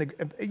in the,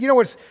 you know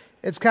what's,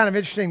 it's kind of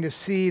interesting to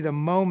see the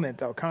moment,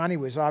 though. Connie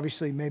was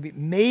obviously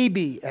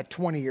maybe at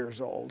 20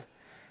 years old.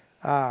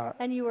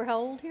 And you were how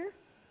old here?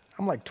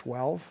 I'm like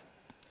 12.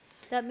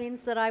 That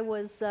means that I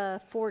was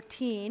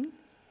 14.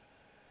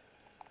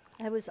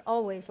 I was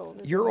always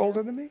older. You're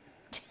older than me?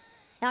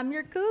 I'm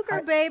your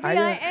cougar, baby.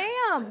 I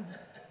am.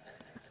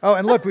 Oh,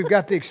 and look, we've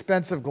got the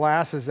expensive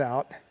glasses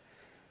out.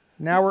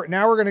 Now we're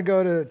going to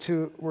go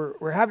to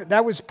we're having,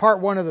 that was part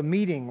one of the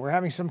meeting. We're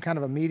having some kind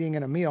of a meeting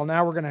and a meal.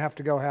 Now we're going to have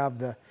to go have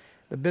the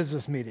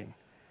business meeting.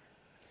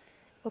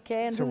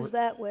 Okay, and so who's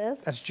that with?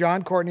 That's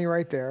John Courtney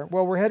right there.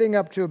 Well, we're heading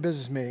up to a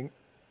business meeting.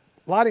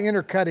 A lot of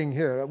intercutting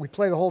here. We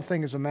play the whole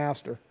thing as a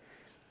master.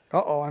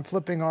 Uh-oh, I'm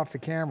flipping off the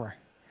camera.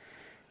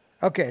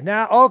 Okay,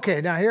 now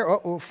here,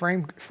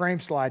 frame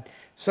slide.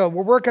 So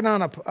we're working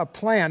on a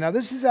plan. Now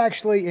this is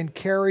actually in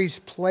Carrie's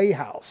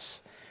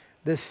Playhouse,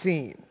 this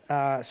scene.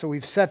 So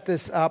we've set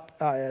this up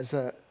as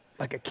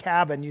like a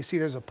cabin. You see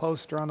there's a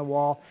poster on the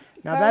wall.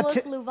 Now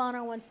Carlos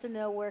Luvano wants to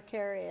know where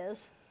Carrie is.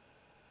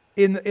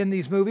 In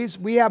these movies,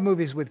 we have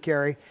movies with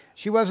Carrie.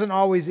 She wasn't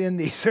always in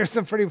these. There's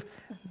some pretty.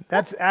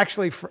 That's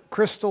actually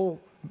crystal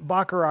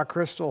Baccarat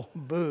crystal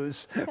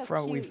booze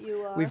from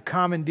we've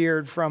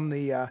commandeered from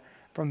the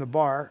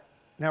bar.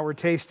 Now we're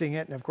tasting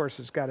it, and of course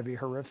it's got to be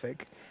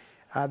horrific.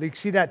 You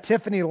see that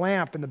Tiffany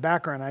lamp in the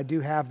background? I do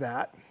have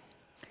that.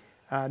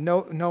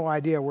 No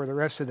idea where the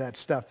rest of that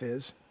stuff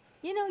is.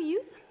 You know,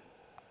 you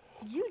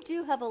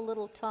do have a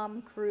little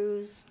Tom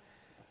Cruise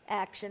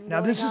action.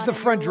 Now, going this is on the in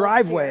your front looks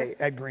driveway here,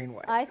 at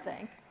Greenway. I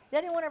think. Did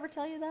anyone ever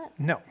tell you that?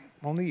 No,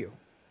 only you.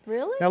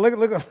 Really? Now,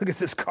 look at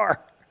this car.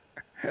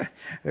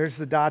 There's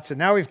the Datsun.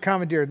 Now we've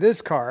commandeered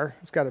this car.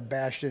 It's got a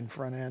bashed in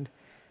front end.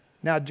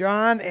 Now,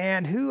 John,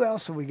 and who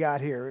else have we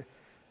got here?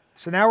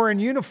 So now we're in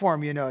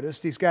uniform, you notice.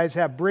 These guys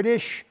have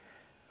British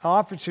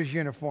officers'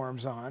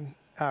 uniforms on,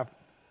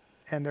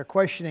 and they're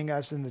questioning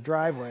us in the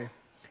driveway.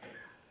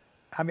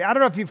 I mean, I don't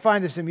know if you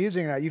find this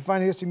amusing or not. You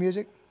find this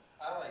amusing?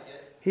 I like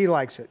it. He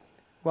likes it.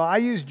 Well, I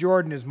use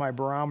Jordan as my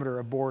barometer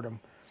of boredom.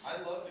 I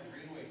love the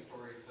Greenway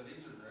stories, so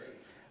these are great.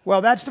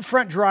 Well, that's the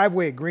front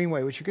driveway at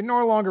Greenway, which you can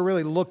no longer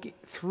really look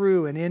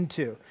through and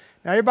into.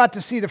 Now you're about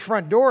to see the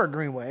front door at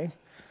Greenway.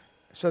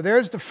 So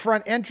there's the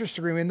front entrance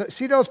to Greenway.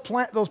 See those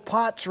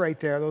pots right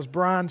there, those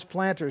bronze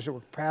planters that we're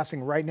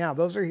passing right now?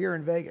 Those are here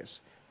in Vegas.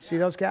 See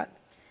those, Kat?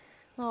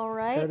 All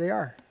right. There they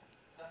are.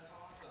 That's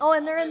awesome. Oh,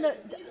 and they're in the,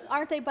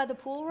 aren't they by the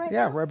pool right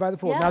now? Yeah, right by the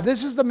pool. Yeah. Now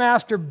this is the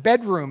master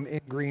bedroom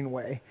in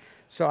Greenway.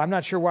 So I'm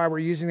not sure why we're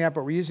using that,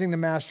 but we're using the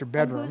master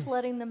bedroom. And who's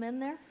letting them in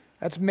there?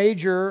 That's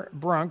Major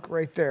Brunk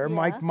right there. Yeah.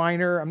 Mike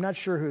Miner. I'm not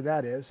sure who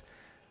that is.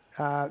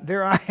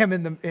 There I am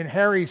in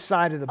Harry's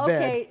side of the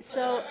bed. Okay,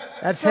 so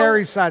That's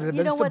Harry's side of the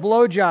bed. It's the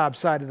blowjob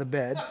side of the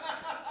bed.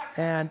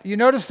 And you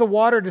notice the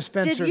water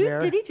dispenser there.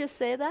 Did he just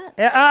say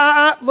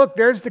that? Look,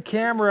 there's the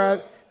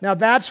camera. Now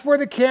that's where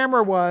the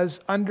camera was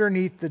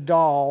underneath the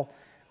doll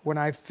when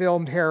I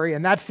filmed Harry,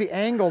 and that's the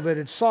angle that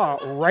it saw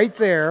right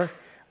there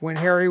when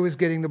Harry was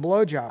getting the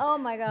blowjob. Oh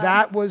my God.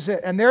 That was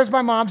it. And there's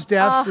my mom's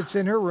desk that's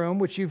in her room,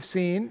 which you've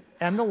seen,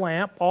 and the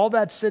lamp. All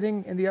that's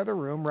sitting in the other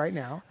room right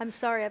now. I'm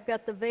sorry, I've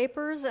got the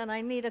vapors and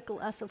I need a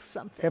glass of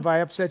something. Have I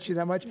upset you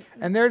that much?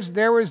 And there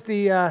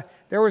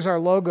was our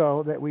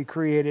logo that we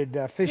created,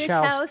 Fish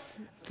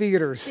House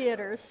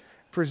Theaters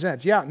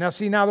Presents. Yeah.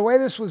 Now the way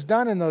this was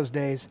done in those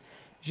days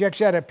is you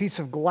actually had a piece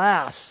of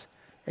glass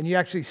and you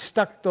actually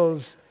stuck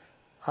those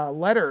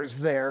letters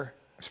there.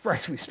 I'm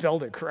surprised we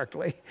spelled it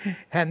correctly.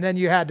 And then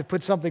you had to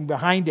put something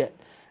behind it.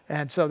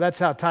 And so that's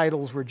how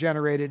titles were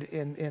generated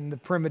in the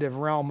primitive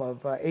realm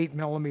of 8mm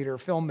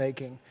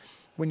filmmaking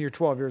when you're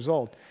 12 years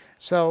old.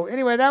 So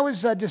anyway, that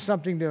was just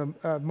something to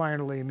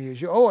minorly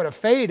amuse you. Oh, and a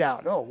fade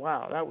out. Oh,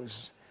 wow, that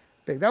was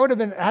big.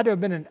 That had to have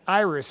been an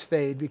iris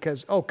fade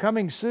because,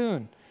 coming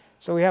soon.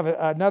 So we have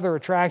another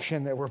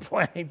attraction that we're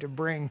planning to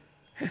bring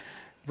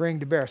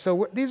to bear.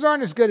 So these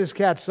aren't as good as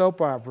Cat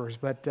soap operas,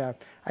 but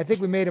I think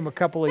we made them a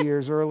couple of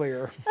years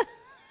earlier.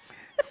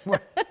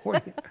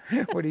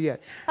 What do you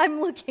get?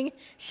 I'm looking,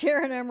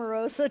 Sharon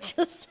Amorosa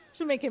just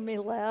making me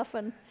laugh.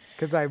 And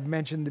because I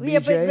mentioned the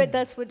BJ? Yeah, but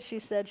that's what she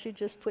said. She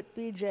just put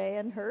BJ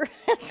in her.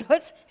 So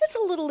it's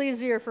a little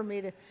easier for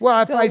me to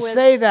Well, if go I with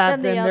say that,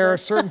 than then the there other. are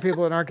certain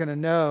people that aren't going to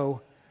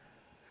know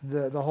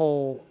the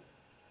whole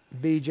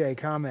BJ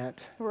comment.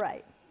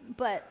 Right.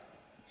 But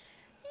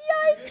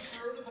yikes.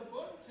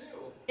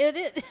 It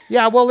is.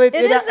 Yeah, well, it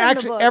is in the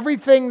actually, book.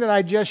 everything that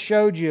I just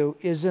showed you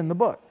is in the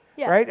book,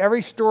 Yeah. right?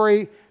 Every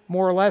story,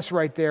 more or less,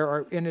 right there,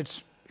 or in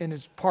its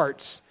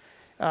parts,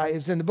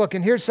 is in the book.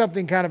 And here's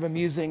something kind of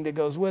amusing that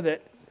goes with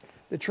it.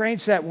 The train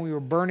set when we were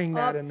burning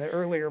that in the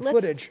earlier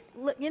footage.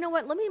 You know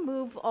what? Let me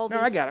move all these.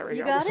 No, I got it right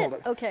You here. got Just hold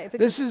it? it. Okay.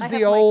 This because is I the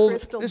have my old.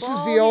 crystal This is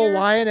ball the old here.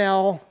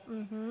 Lionel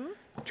Mm-hmm.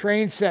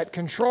 train set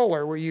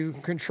controller, where you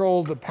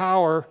controlled the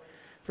power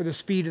for the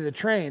speed of the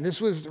train. This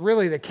was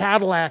really the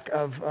Cadillac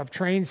of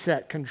train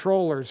set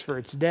controllers for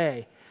its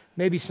day.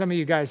 Maybe some of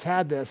you guys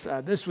had this.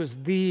 This was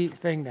the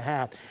thing to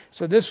have.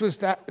 So this was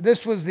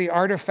the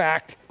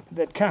artifact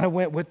that kind of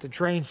went with the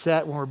train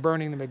set when we're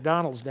burning the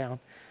McDonald's down.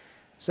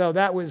 So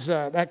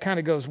that kind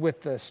of goes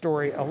with the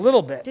story a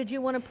little bit. Did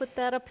you want to put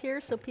that up here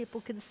so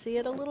people could see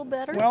it a little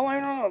better? Well, I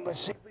don't know.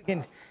 Let's see if we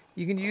can.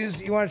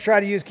 You want to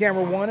try to use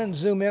camera 1 and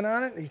zoom in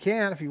on it? You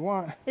can if you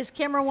want. Is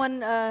camera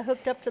 1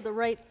 hooked up to the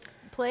right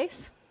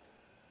place?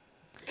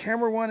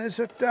 Camera 1 is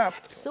hooked up.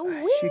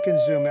 Sweet. She can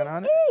zoom in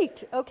on it.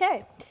 Sweet.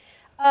 Okay.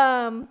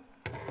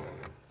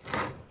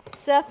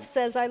 Seth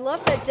says, I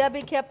love that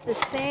Debbie kept the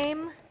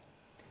same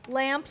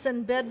lamps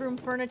and bedroom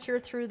furniture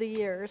through the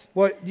years.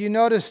 Well, you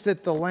notice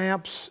that the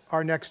lamps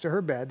are next to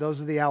her bed.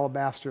 Those are the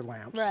alabaster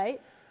lamps.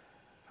 Right.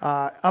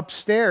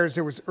 Upstairs,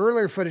 there was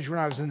earlier footage when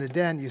I was in the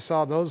den. You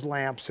saw those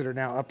lamps that are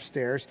now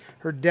upstairs.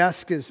 Her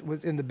desk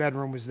was in the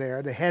bedroom was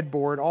there. The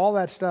headboard, all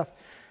that stuff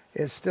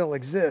still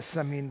exists.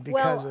 I mean,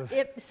 because of...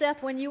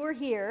 Seth, when you were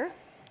here,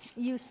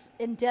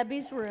 in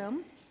Debbie's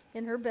room,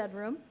 in her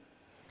bedroom,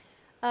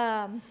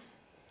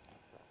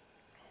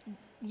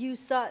 you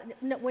saw,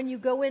 when you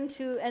go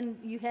into and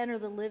you enter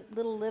the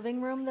little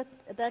living room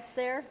that's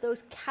there,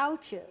 those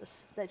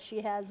couches that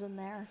she has in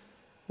there.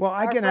 Well,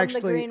 I can from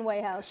actually. the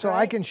Greenway house, so right?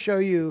 I can show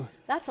you.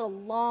 That's a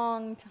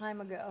long time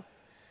ago,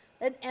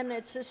 and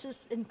it's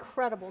just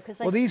incredible because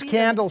Well, these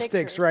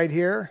candlesticks right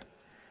here,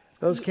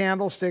 those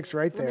candlesticks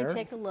right there. Let me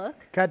take a look.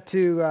 Cut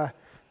to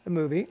the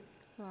movie.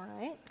 All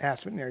right.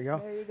 Aspen, there you go.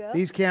 There you go.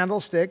 These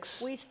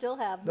candlesticks. We still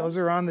have them. Those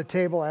are on the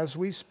table as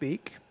we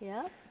speak.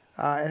 Yeah.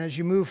 And as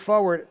you move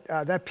forward,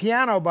 that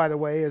piano, by the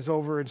way, is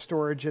over in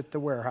storage at the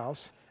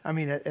warehouse. I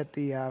mean, at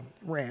the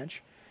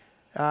ranch.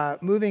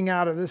 Moving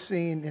out of this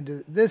scene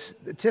into this,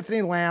 the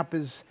Tiffany lamp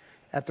is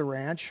at the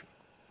ranch.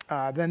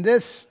 Then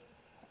this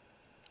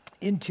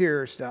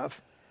interior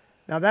stuff.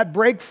 Now that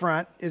break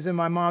front is in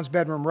my mom's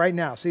bedroom right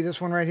now. See this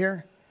one right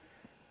here?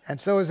 And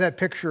so is that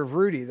picture of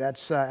Rudy.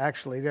 That's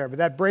actually there. But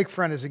that break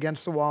front is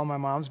against the wall in my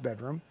mom's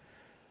bedroom.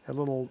 That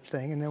little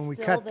thing. And then we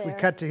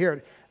cut to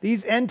here.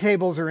 These end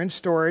tables are in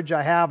storage.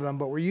 I have them,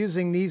 but we're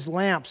using these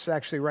lamps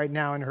actually right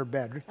now in her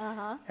bed.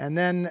 And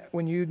then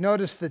when you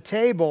notice the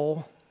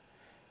table,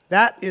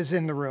 that is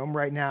in the room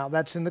right now.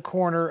 That's in the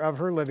corner of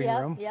her living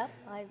room. Yep,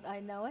 I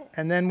know it.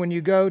 And then when you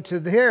go to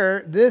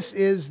here, this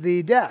is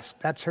the desk.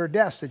 That's her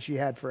desk that she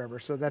had forever.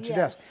 So that's your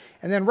desk.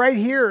 And then right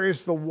here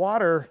is the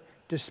water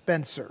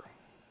dispenser,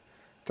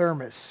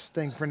 thermos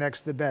thing for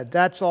next to the bed.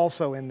 That's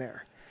also in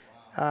there.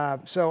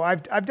 So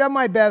I've done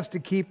my best to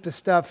keep the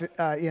stuff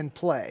in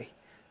play,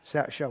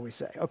 shall we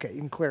say. Okay, you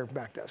can clear it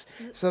back to us.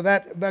 So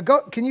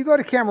can you go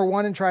to camera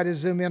 1 and try to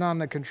zoom in on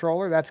the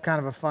controller? That's kind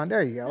of a fun.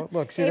 There you go.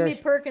 Look, see, Amy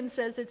Perkins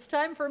says, it's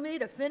time for me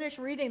to finish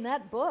reading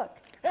that book.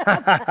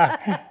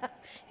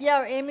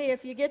 Yeah, Amy,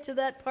 if you get to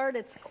that part,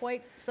 it's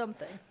quite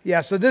something.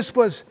 Yeah, so this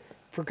was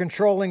for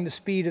controlling the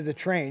speed of the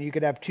train. You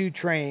could have 2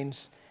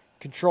 trains,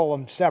 control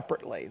them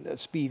separately, the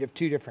speed of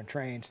 2 different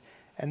trains.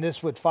 And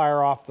this would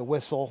fire off the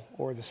whistle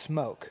or the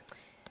smoke.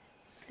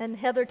 And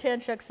Heather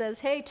Tanchuk says,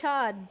 hey,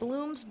 Todd,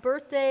 Blum's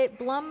birthday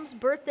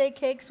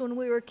cakes when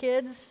we were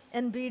kids,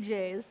 and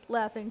BJ's,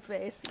 laughing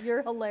face.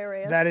 You're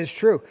hilarious. That is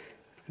true.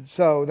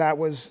 So that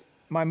was,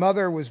 my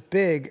mother was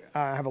big.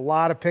 I have a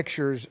lot of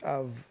pictures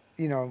of,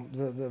 you know,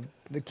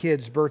 the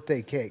kids'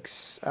 birthday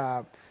cakes,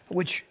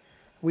 which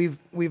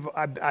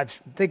I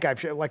think I've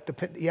shared, like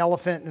the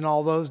elephant in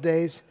all those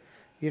days.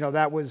 You know,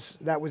 that was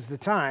the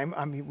time.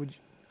 I mean,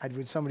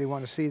 would somebody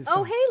want to see this?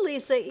 Oh, hey,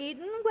 Lisa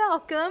Eaton.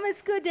 Welcome.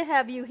 It's good to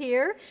have you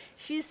here.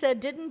 She said,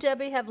 didn't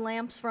Debbie have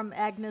lamps from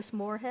Agnes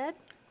Moorehead?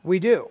 We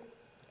do.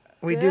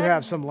 We do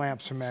have some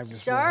lamps from Agnes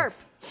Moorehead. Sharp.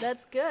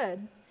 That's good.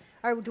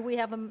 Do we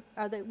have them?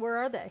 Where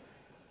are they?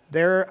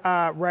 They're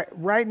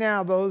right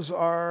now. Those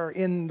are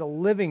in the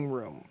living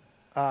room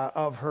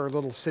of her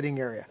little sitting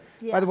area.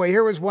 Yeah. By the way,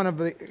 here was one of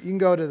the. You can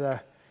go to the.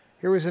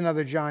 Here was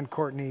another John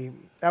Courtney.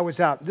 That was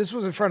out. This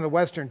was in front of the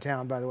Western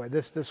Town, by the way.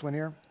 This one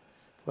here.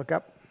 Look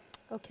up.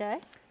 Okay.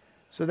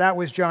 So that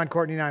was John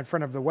Courtney and I in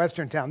front of the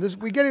Western Town.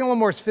 We're getting a little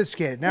more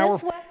sophisticated now.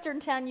 This Western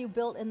Town you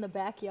built in the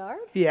backyard?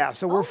 Yeah.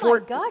 So we're oh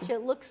my gosh,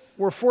 it looks.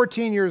 We're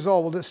 14 years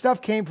old. Well, the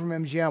stuff came from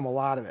MGM, a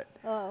lot of it.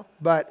 Oh.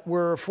 But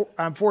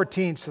I'm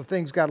 14, so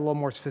things got a little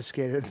more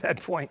sophisticated at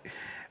that point.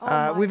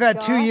 Oh we've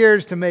had 2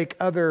 years to make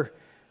other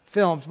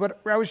films, but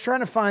I was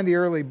trying to find the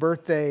early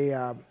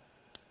birthday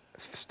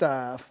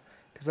stuff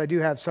because I do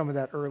have some of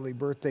that early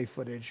birthday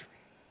footage.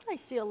 I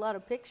see a lot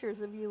of pictures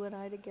of you and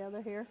I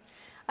together here.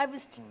 I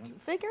was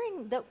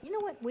figuring that, you know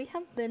what, we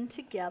have been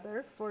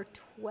together for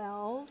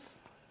 12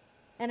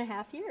 and a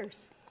half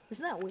years.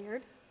 Isn't that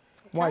weird?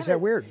 Why is that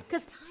weird?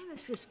 Because time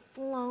has just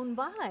flown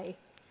by.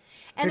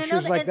 And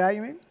pictures like that,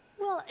 you mean?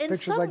 Well, in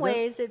some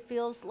ways it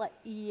feels like,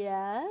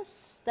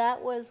 yes, that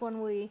was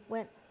when we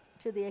went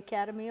to the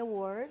Academy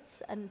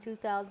Awards in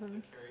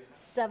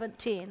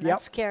 2017.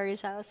 That's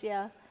Carrie's house,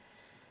 yeah.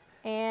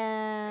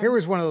 And here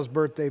was one of those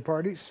birthday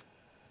parties.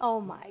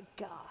 Oh my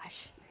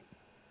gosh.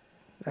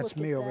 That's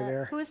me over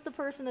there. Who's the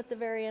person at the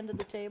very end of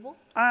the table?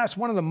 It's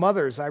one of the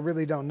mothers. I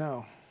really don't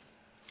know.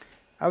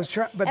 I was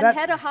trying, but and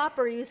Hedda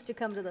Hopper used to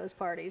come to those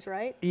parties,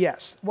 right?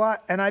 Yes. Well,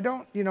 and I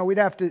don't. You know,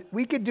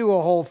 we could do a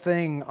whole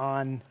thing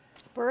on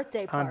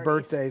birthday parties. On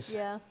birthdays.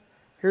 Yeah.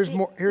 Here's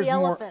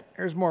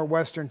more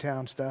Western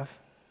Town stuff.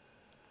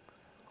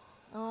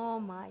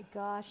 Oh my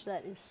gosh,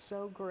 that is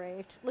so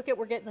great! Look at,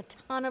 we're getting a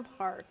ton of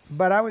hearts.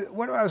 But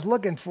what I was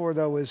looking for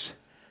though was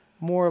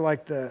more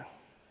like the.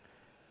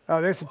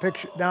 Oh, there's a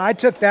picture. Now, I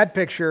took that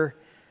picture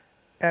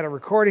at a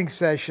recording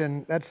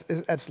session.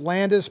 That's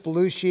Landis,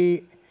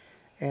 Belushi,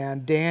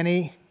 and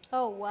Danny.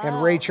 Oh, wow.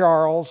 And Ray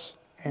Charles.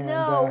 And,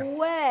 no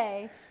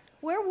way.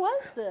 Where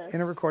was this?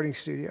 In a recording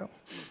studio.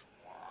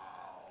 Wow.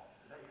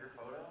 Is that your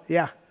photo?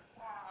 Yeah.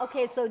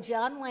 Okay, so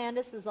John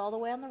Landis is all the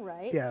way on the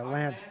right. Yeah,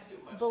 Landis.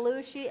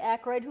 Belushi,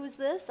 Aykroyd. Who's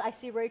this? I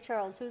see Ray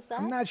Charles. Who's that?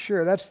 I'm not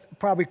sure. That's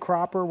probably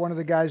Cropper, one of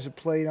the guys that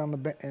played on the,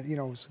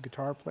 was a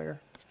guitar player.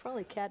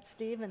 Probably Cat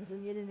Stevens,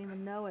 and you didn't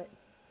even know it.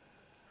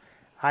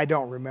 I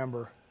don't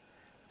remember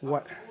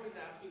what. People always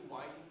ask me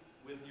why,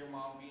 with your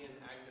mom being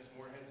Agnes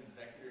Moorehead's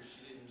executor,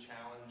 she didn't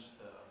challenge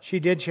the.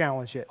 She did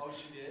challenge it. Oh,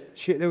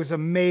 she did? There was a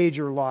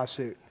major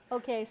lawsuit.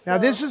 Okay, so. Now,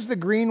 this is the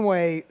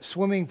Greenway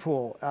swimming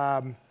pool.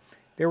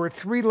 There were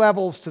 3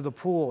 levels to the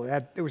pool.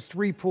 There was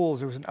 3 pools.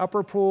 There was an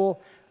upper pool,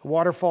 a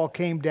waterfall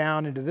came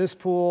down into this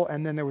pool,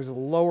 and then there was a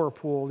lower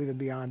pool even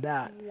beyond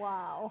that.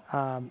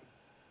 Wow.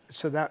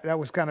 So that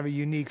was kind of a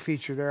unique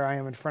feature. There I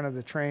am in front of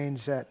the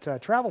trains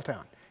at Travel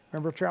Town.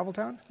 Remember Travel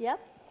Town? Yep.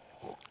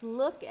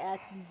 Look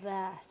at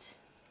that.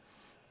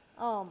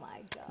 Oh my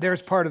God.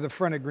 There's part of the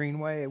front of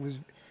Greenway. It was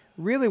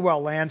really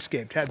well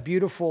landscaped. Had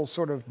beautiful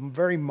sort of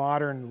very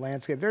modern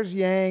landscape. There's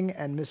Yang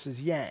and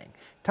Mrs. Yang.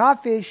 Todd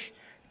Fish,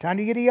 time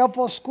to get you up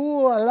for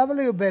school. I love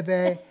you,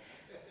 baby.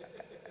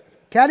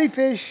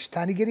 Cattyfish,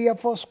 tiny giddy up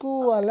for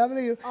school, I love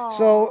you.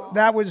 So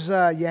that was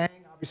Yang,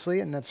 obviously,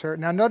 and that's her.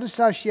 Now notice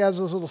how she has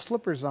those little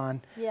slippers on.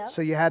 Yeah.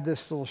 So you had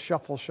this little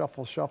shuffle,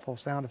 shuffle, shuffle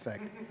sound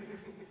effect.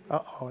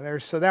 Uh-oh,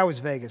 so that was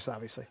Vegas,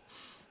 obviously.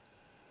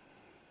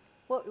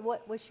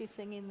 What was she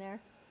singing there?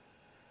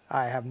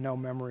 I have no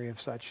memory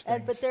of such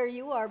things. But there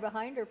you are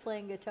behind her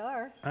playing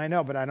guitar. I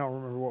know, but I don't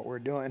remember what we're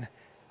doing.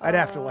 I'd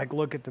have to like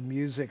look at the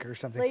music or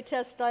something.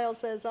 Latest Style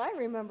says, I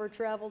remember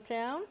Travel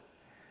Town.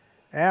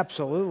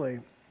 Absolutely.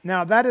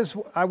 Now that is,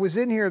 I was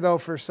in here though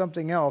for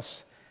something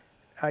else.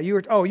 You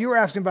were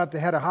asking about the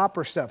Hedda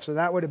Hopper stuff. So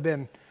that would have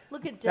been,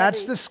 look at Debbie.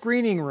 That's the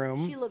screening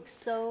room. She looks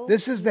so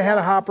This is the young.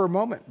 Hedda Hopper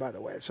moment, by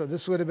the way. So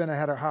this would have been a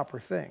Hedda Hopper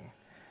thing.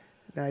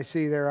 And I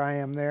see there I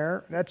am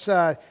there. That's,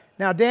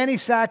 now Danny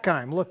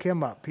Sackheim, look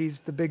him up. He's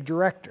the big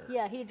director.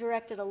 Yeah, he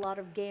directed a lot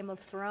of Game of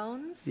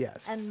Thrones.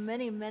 Yes. And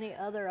many, many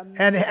other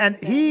amazing And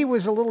things. he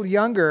was a little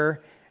younger,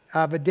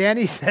 but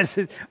Danny says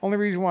the only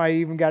reason why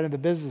he even got into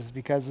business is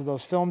because of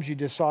those films you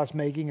just saw us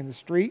making in the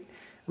street.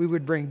 We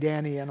would bring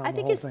Danny in on the whole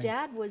thing. I think his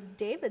dad was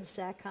David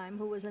Sackheim,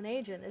 who was an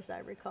agent, as I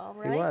recall,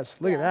 right? He was.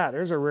 Look at that.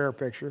 There's a rare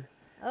picture.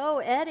 Oh,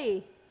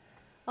 Eddie.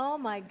 Oh,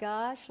 my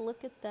gosh.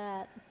 Look at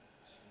that.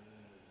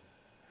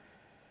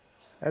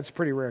 That's a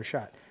pretty rare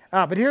shot.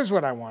 But here's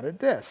what I wanted,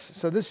 this.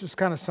 So this was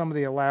kind of some of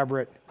the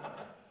elaborate.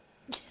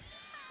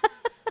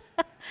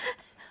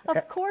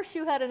 Of course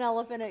you had an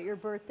elephant at your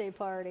birthday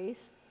parties.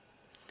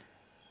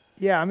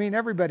 Yeah, I mean,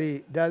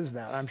 everybody does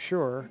that, I'm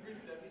sure.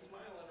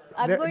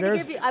 I'm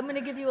going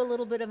to give you a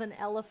little bit of an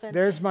elephant.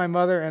 There's my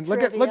mother, and look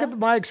trivia. at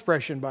my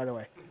expression, by the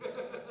way.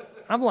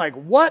 I'm like,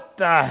 what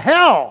the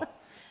hell?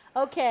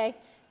 Okay,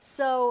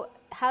 so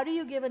how do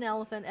you give an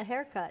elephant a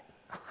haircut?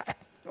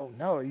 Oh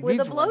no, he With a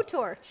needs one.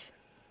 blowtorch.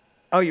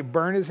 Oh, you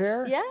burn his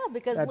hair? Yeah,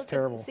 because That's look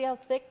terrible. see how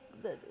thick.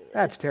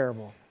 That's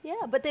terrible. Yeah,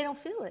 but they don't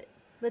feel it.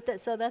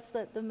 But so that's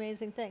the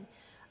amazing thing.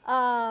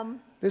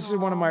 This is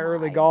one of my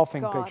early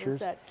golfing God, is pictures.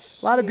 that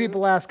A lot of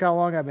people ask how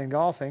long I've been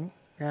golfing,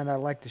 and I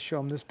like to show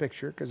them this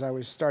picture because I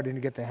was starting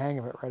to get the hang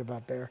of it right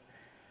about there.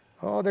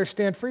 Oh, there's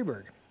Stan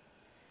Freberg.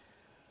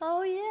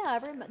 Oh yeah, I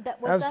remember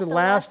that. Was that the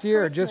last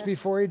year, Christmas? just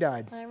before he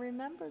died. I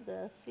remember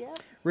this. Yeah.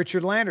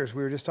 Richard Landers,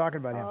 we were just talking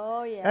about him.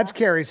 Oh yeah. That's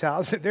Carrie's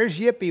house. There's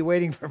Yippee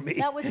waiting for me.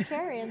 That was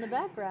Carrie in the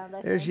background.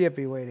 I There's think.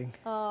 Yippee waiting.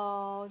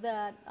 Oh,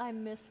 I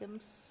miss him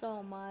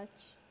so much.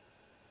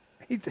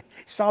 He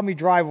saw me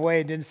drive away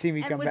and didn't see me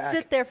And come would back.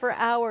 sit there for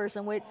hours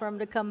and wait for him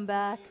to come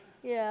back.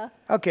 Yeah.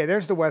 Okay,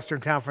 there's the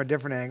Western town from a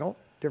different angle,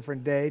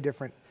 different day,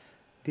 different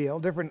deal,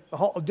 different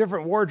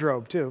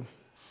wardrobe too.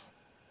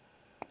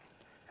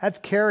 That's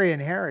Carrie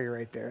and Harry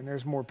right there, and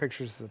there's more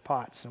pictures of the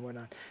pots and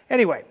whatnot.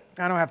 Anyway,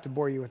 I don't have to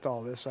bore you with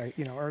all this, or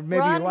maybe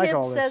Ron you like Hibb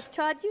all this. says,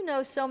 Todd, you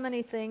know so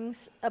many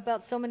things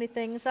about so many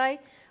things. I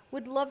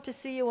would love to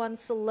see you on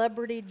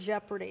Celebrity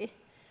Jeopardy.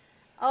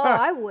 Oh,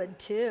 I would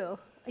too.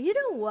 You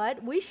know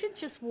what? We should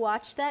just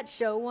watch that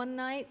show one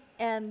night,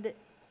 and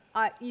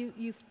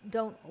you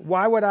don't.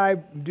 Why would I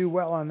do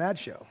well on that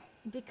show?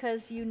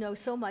 Because you know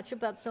so much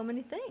about so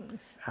many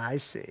things. I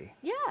see.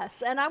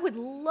 Yes, and I would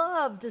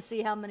love to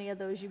see how many of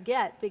those you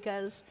get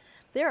because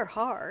they're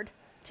hard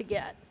to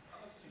get.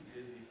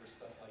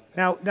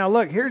 Now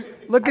look,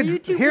 Are you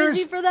too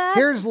busy for that?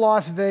 Here's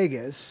Las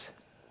Vegas.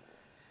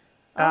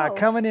 Oh.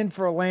 Coming in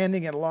for a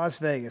landing at Las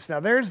Vegas. Now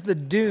there's the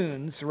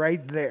dunes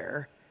right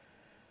there.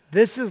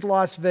 This is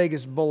Las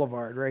Vegas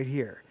Boulevard right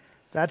here.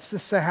 That's the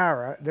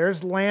Sahara.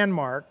 There's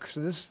Landmark. So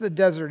this is the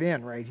Desert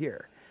Inn right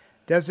here.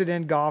 Desert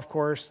Inn golf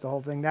course, the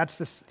whole thing. That's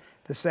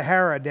the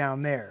Sahara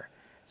down there.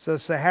 So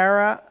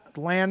Sahara,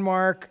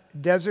 Landmark,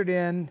 Desert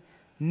Inn,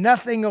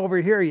 nothing over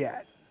here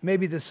yet.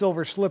 Maybe the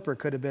Silver Slipper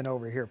could have been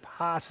over here,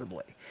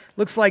 possibly.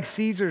 Looks like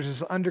Caesars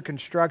is under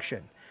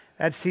construction.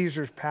 That's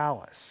Caesar's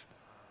Palace.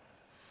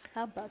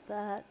 How about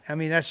that? I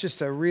mean, that's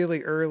just a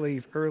really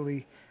early.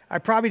 I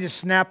probably just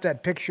snapped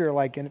that picture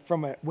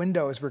from a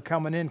window as we're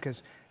coming in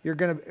because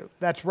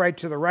that's right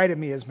to the right of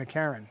me is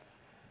McCarran.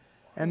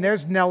 And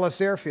there's Nellis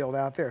Airfield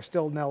out there,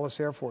 still Nellis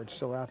Airport,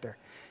 still out there.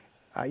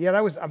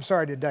 I'm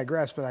sorry to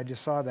digress, but I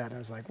just saw that and I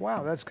was like,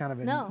 wow, that's kind of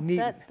a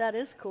neat. that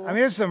is cool. I mean,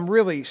 there's some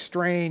really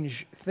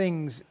strange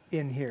things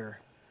in here.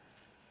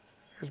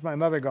 There's my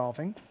mother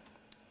golfing.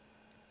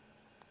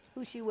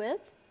 Who's she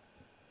with?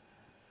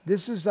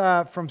 This is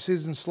from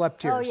Susan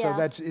Slept Here. Oh,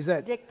 yeah. So is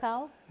that Dick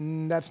Powell?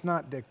 That's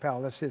not Dick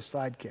Powell. That's his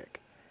sidekick.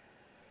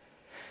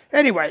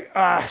 Anyway,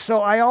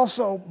 so I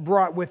also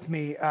brought with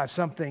me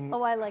something.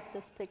 Oh, I like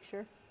this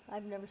picture.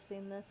 I've never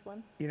seen this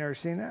one. You never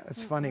seen that?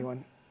 That's a funny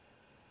one.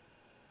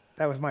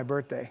 That was my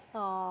birthday.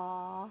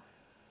 Aw.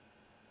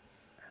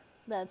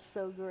 That's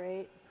so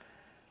great.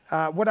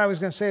 What I was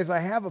going to say is I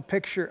have a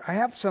picture. I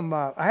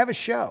have a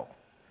show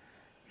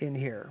in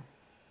here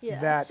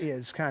that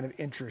is kind of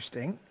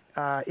interesting.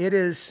 It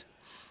is,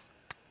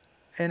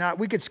 and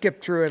we could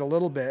skip through it a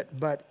little bit,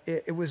 but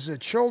it was a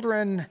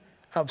Children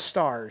of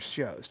Stars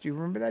shows. Do you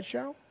remember that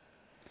show?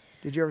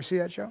 Did you ever see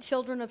that show?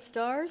 Children of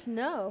Stars?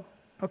 No.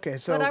 Okay,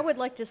 so. But I would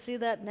like to see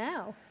that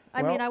now.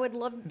 I Well, mean, I would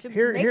love to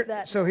Here, make here,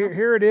 that. so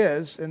here it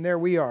is, and there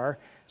we are.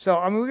 So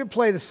I mean, we could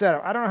play the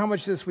setup. I don't know how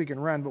much this we can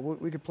run, but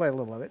we could play a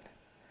little of it.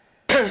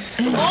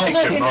 He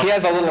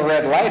has a little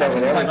red light over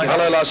there.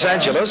 Hello, Los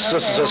Angeles.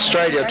 This is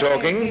Australia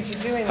talking.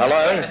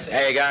 Hello.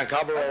 How you going,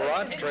 Cobber? All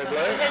right? True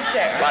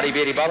Blue? Bloody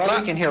Beauty Butler? Well,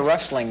 you can hear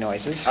rustling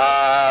noises.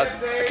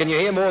 Can you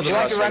hear more Would than you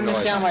like to rustling run this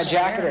noises? down my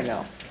jacket or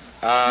no?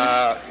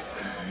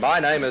 My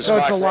name is So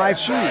it's Mike a live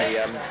Ross. feed.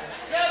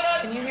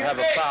 I have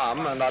a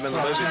farm, and I'm in the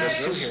movie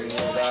business.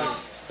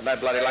 And no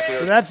bloody lucky.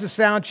 So that's the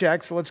sound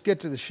check. So let's get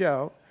to the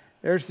show.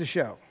 There's the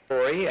show.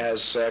 Rory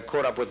has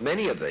caught up with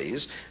many of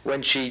these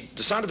when she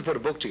decided to put a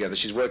book together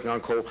she's working on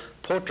called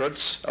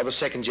Portraits of a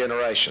Second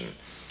Generation.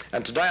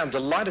 And today I'm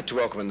delighted to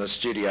welcome in the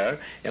studio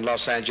in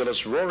Los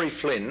Angeles Rory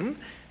Flynn,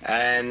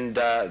 and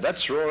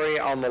that's Rory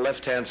on the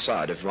left-hand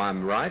side, if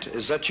I'm right.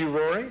 Is that you,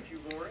 Rory?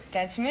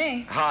 That's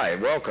me. Hi,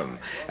 welcome.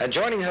 And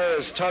joining her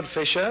is Todd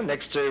Fisher.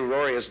 Next to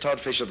Rory is Todd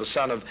Fisher, the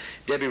son of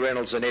Debbie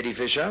Reynolds and Eddie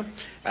Fisher.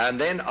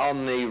 And then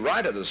on the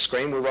right of the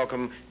screen, we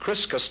welcome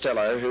Chris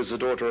Costello, who's the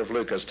daughter of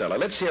Lou Costello.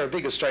 Let's hear a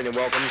big Australian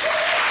welcome to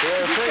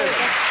all three of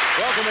them.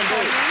 Welcome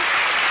indeed.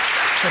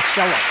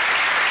 Costello.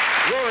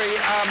 Rory,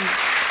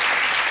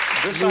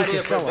 this Lou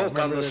idea for a Costello, book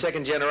on the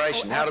second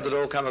generation, how did it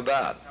all come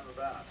about?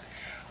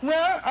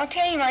 Well, I'll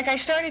tell you, Mike, I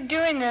started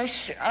doing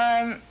this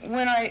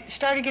when I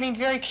started getting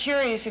very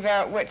curious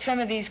about what some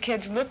of these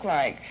kids look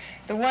like.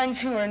 The ones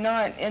who are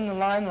not in the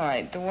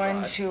limelight, the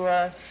ones who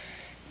are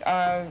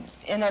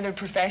in other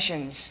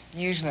professions,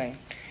 usually.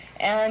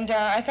 And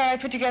I thought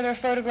I'd put together a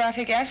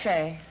photographic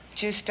essay,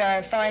 just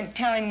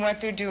telling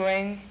what they're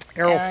doing.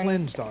 Errol and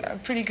Flynn's daughter. A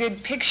pretty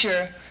good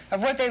picture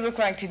of what they look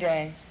like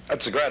today.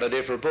 That's a great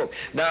idea for a book.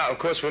 Now, of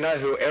course, we know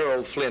who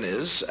Errol Flynn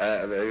is.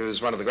 He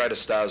was one of the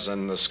greatest stars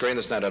on the screen.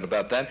 There's no doubt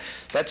about that.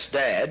 That's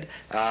Dad.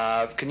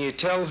 Can you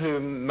tell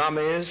who Mum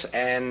is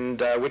and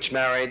which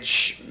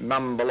marriage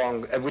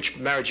which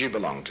marriage you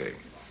belong to?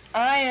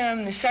 I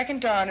am the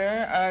second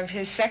daughter of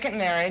his second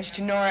marriage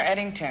to Nora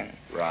Eddington.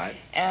 Right.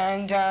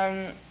 And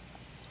I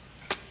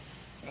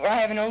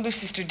have an older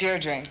sister,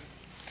 Deirdre.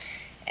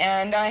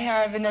 And I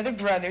have another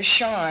brother,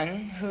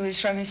 Sean, who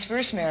is from his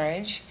first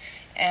marriage,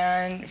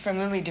 and from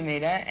Lily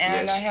Demita,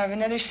 and Yes. I have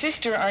another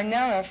sister,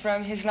 Arnella,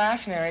 from his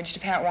last marriage to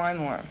Pat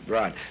Wymore.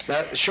 Right.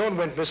 Now, Sean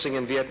went missing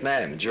in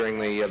Vietnam during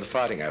the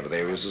fighting over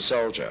there. He was a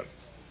soldier.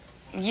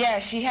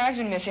 Yes, he has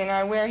been missing.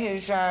 I wear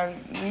his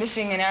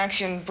missing in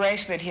action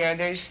bracelet here.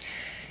 There's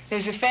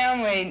a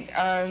family,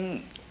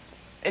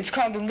 it's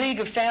called the League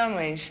of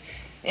Families,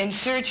 in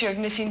search of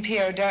missing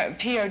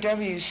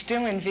POWs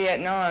still in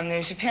Vietnam.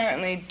 There's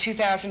apparently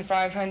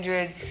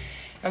 2,500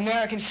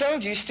 American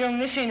soldiers still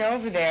missing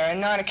over there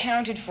and not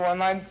accounted for,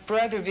 my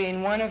brother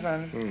being one of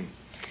them.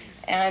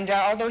 And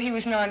although he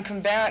was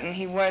non-combatant,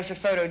 he was a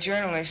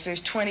photojournalist. There's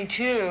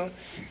 22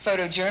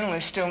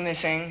 photojournalists still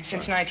missing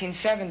since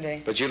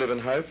 1970. But you live in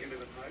Hope?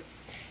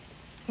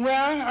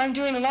 Well, I'm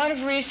doing a lot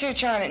of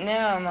research on it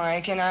now,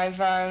 Mike, and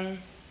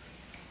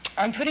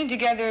I'm putting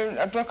together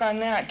a book on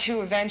that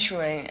too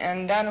eventually,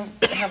 and that'll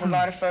have a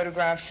lot of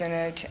photographs in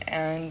it,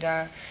 and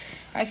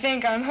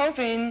I'm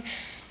hoping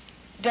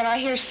that I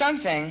hear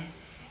something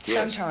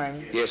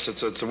sometime. Yes,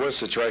 it's the worst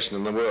situation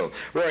in the world.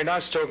 Rory,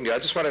 nice talking to you. I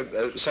just want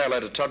to say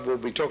hello to Todd. We'll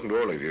be talking to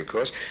all of you, of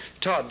course.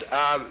 Todd,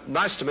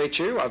 nice to meet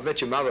you. I've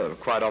met your mother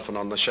quite often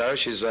on the show.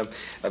 She's a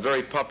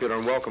very popular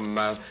and welcome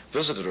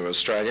visitor to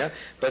Australia.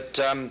 But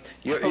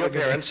your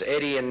parents,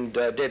 Eddie and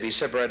Debbie,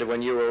 separated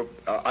when you were,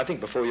 I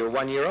think, before you were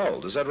 1 year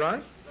old. Is that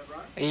right?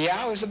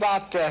 Yeah, it was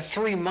about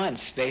 3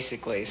 months,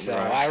 basically, so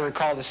I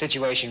recall the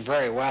situation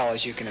very well,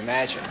 as you can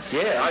imagine.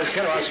 Yeah, I was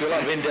going to ask you a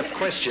lot of in-depth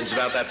questions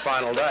about that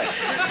final day.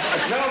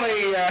 Tell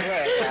me,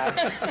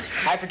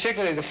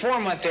 particularly the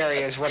 4-month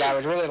area is what I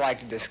would really like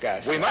to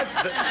discuss.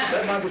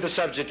 That might be the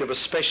subject of a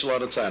special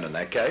on its own in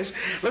that case.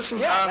 Listen,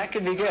 yeah, that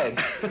could be good.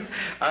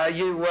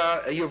 You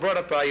were brought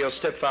up by your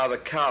stepfather,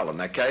 Carl, in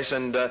that case,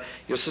 and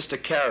your sister,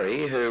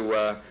 Carrie,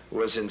 who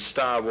was in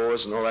Star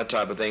Wars and all that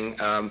type of thing.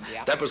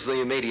 That was the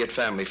immediate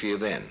family for you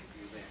then?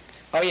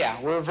 Oh, yeah.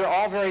 We were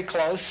all very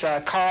close.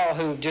 Carl,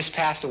 who just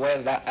passed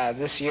away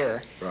this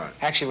year,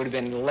 actually would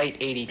have been late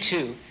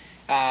 '82.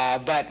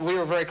 But we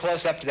were very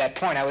close up to that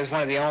point. I was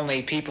one of the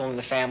only people in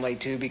the family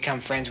to become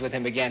friends with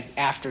him again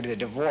after the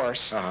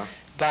divorce.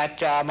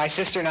 But my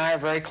sister and I are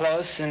very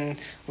close, and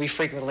we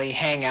frequently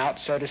hang out,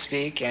 so to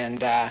speak,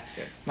 and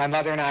my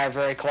mother and I are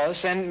very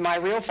close, and my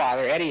real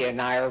father, Eddie,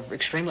 and I are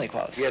extremely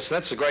close. Yes,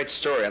 that's a great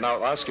story, and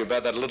I'll ask you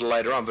about that a little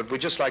later on, but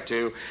we'd just like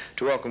to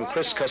welcome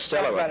Chris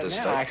Costello at this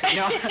stage.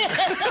 No.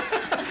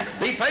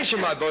 Be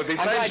patient, my boy, be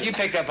patient. I'm glad you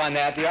picked up on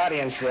that, the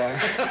audience there.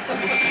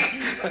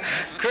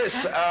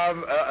 Chris,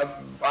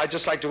 I'd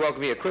just like to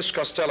welcome you. Chris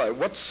Costello,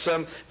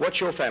 what's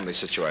your family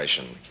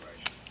situation?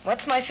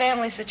 What's my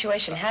family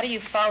situation? How do you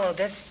follow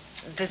this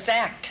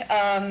act?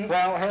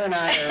 Well, her and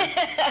I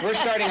we're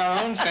starting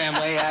our own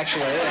family,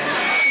 actually.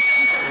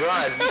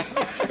 Right.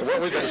 Well,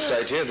 we better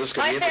stay here. This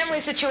could be My interesting. family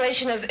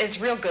situation is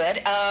real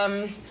good.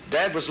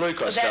 Dad was Lou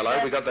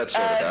Costello. We got that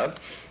sorted out.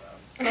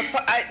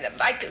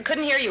 I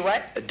couldn't hear you.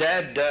 What?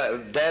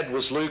 Dad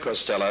was Lou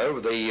Costello,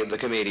 the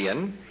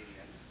comedian.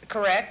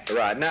 Correct.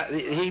 Right. Now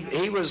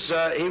he was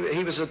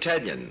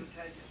Italian.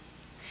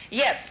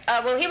 Yes.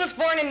 Well, he was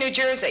born in New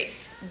Jersey,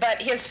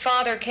 but his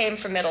father came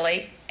from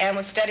Italy and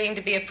was studying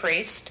to be a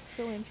priest.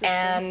 So interesting.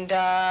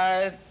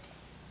 And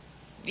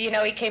you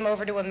know, he came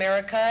over to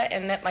America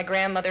and met my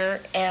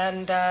grandmother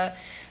and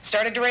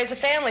started to raise a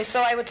family.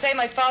 So I would say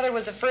my father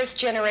was a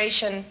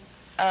first-generation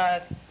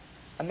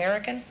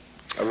American.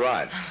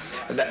 Right.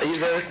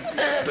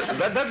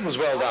 That was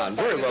well done.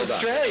 Very well done.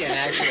 Australian,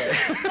 actually.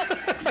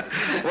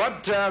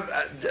 What?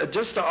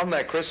 Just on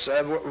that, Chris.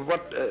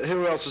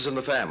 Who else is in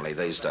the family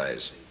these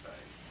days?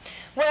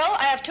 Well,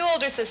 I have two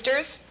older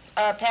sisters,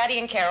 Patty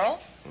and Carol.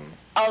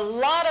 A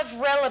lot of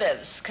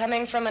relatives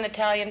coming from an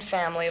Italian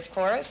family, of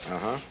course.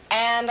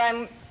 And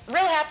I'm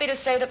real happy to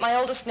say that my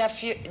oldest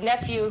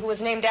nephew, who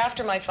was named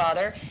after my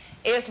father,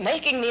 is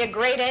making me a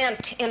great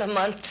aunt in a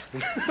month.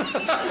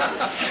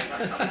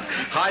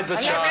 Hide the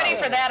child. I'm not ready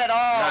for that at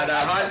all. No,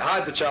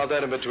 hide the child.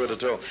 Don't admit to it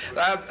at all.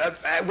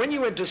 When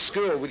you went to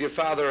school with your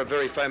father, a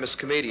very famous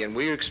comedian,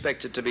 were you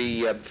expected to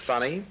be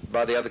funny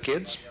by the other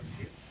kids?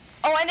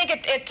 Oh, I think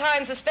at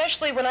times,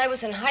 especially when I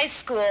was in high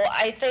school,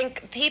 I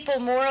think people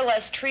more or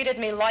less treated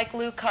me like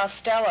Lou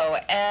Costello.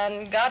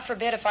 And God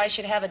forbid if I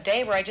should have a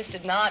day where I just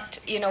did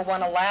not, you know,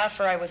 want to laugh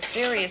or I was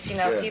serious, you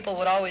know, people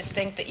would always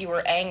think that you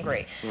were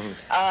angry.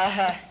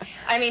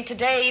 I mean,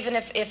 today, even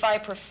if I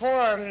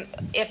perform,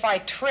 if I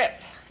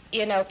trip,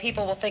 you know,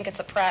 people will think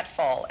it's a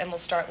pratfall and will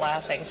start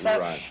laughing.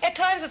 So at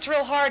times it's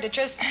real hard to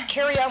just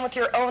carry on with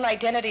your own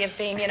identity of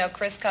being, you know,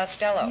 Chris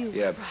Costello.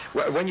 Yeah.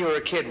 When you were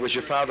a kid, was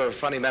your father a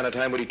funny man at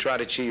home? Would he try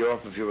to cheer you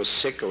up if you were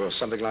sick or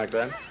something like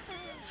that?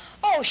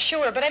 Oh,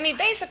 sure. But I mean,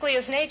 basically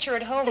his nature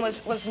at home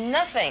was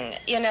nothing,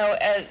 you know,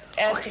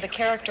 as to the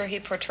character he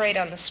portrayed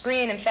on the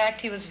screen. In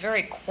fact, he was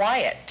very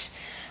quiet.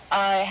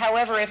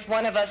 However, if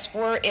one of us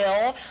were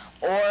ill,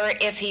 or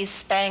if he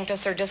spanked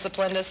us or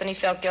disciplined us and he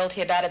felt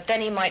guilty about it,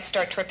 then he might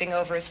start tripping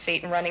over his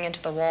feet and running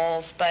into the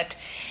walls. But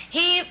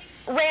he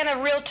ran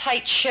a real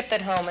tight ship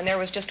at home, and there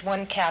was just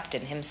one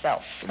captain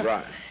himself.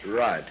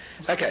 Right.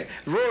 Okay.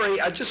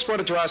 Rory, I just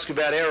wanted to ask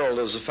about Errol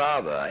as a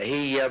father.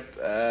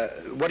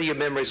 What are your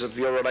memories of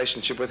your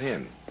relationship with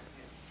him?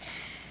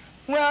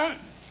 Well,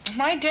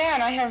 my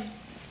dad, I have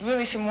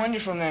really some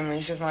wonderful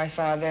memories of my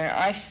father.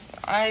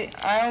 I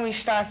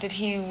always thought that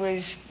he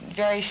was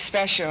very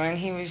special, and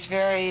he was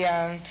very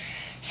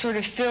sort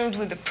of filled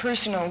with a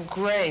personal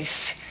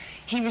grace.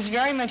 He was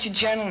very much a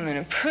gentleman,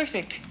 a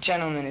perfect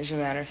gentleman, as a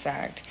matter of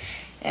fact.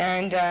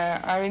 And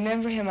I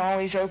remember him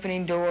always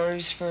opening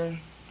doors for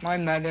my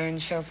mother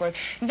and so forth.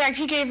 In fact,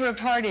 he gave her a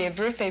party, a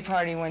birthday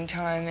party one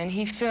time, and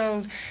he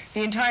filled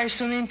the entire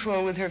swimming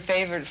pool with her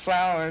favorite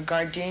flower,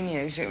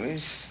 gardenias. It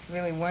was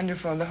really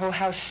wonderful. The whole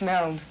house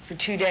smelled for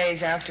 2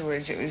 days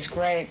afterwards. It was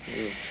great.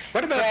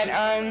 What about...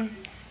 But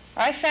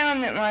I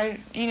found that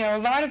a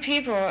lot of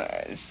people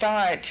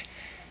thought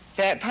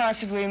that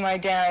possibly my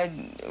dad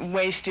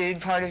wasted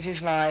part of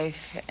his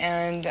life,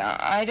 and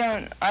I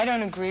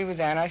don't agree with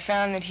that. I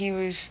found that he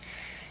was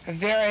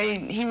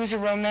a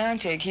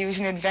romantic. He was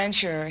an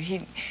adventurer.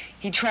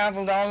 He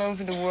traveled all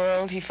over the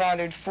world. He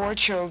fathered 4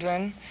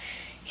 children.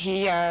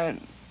 He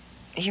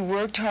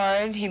worked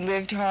hard. He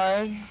lived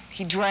hard.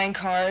 He drank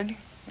hard,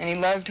 and he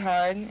loved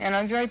hard. And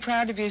I'm very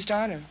proud to be his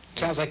daughter.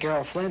 Sounds like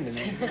Errol Flynn to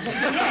me.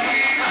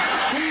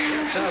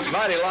 Sounds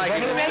mighty like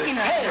him.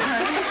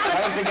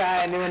 That was the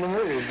guy I knew in the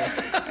movie.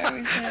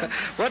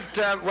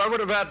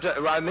 What about,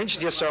 I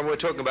mentioned yesterday when we were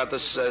talking about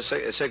this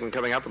segment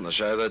coming up on the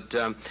show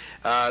that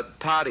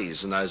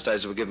parties in those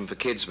days that were given for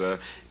kids were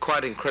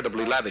quite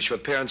incredibly lavish,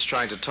 with parents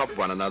trying to top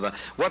one another.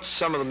 What's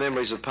some of the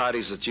memories of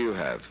parties that you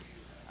have?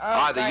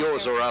 Either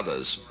yours or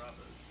others.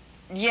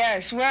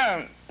 Yes,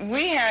 well,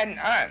 we had...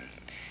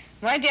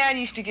 my dad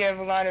used to give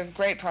a lot of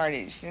great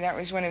parties, and that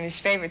was one of his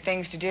favorite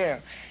things to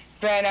do.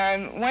 But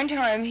one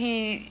time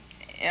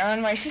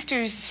on my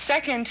sister's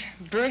 2nd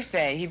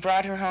birthday, he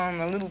brought her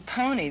home a little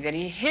pony that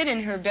he hid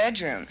in her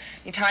bedroom.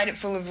 He tied it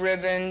full of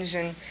ribbons,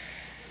 and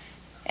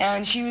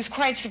she was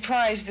quite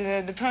surprised.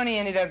 The pony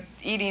ended up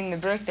eating the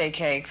birthday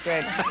cake.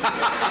 But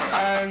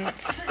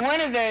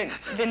one of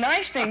the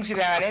nice things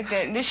about it,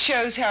 that this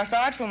shows how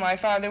thoughtful my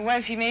father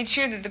was, he made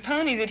sure that the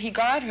pony that he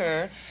got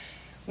her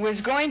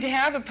was going to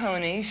have a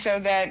pony, so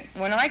that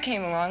when I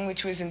came along,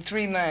 which was in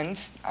 3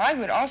 months, I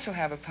would also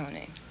have a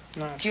pony.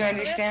 Do you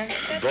understand?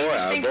 He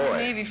was thinking of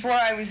me before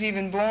I was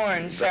even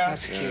born. So.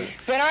 That's cute.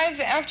 But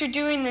after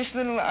doing this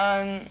little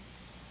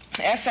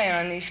essay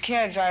on these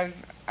kids,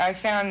 I've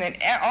found that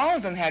all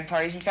of them had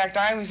parties. In fact,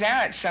 I was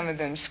at some of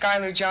them.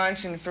 Skylar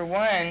Johnson, for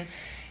one,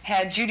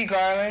 had Judy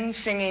Garland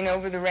singing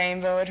Over the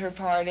Rainbow at her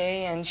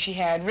party, and she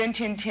had Rin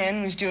Tin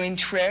Tin was doing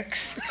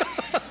tricks,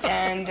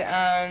 and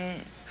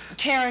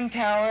Taryn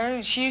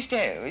Power,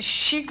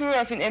 she grew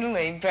up in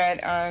Italy, but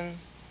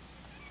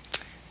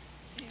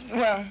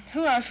Well,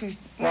 who else was...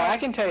 Well, I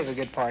can tell you of a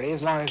good party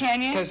as long as...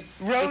 Can you?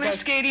 Roller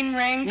skating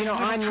rinks, you know,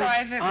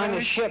 on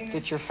the ship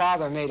that your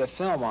father made a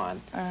film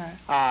on,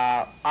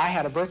 I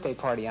had a birthday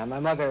party on. My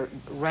mother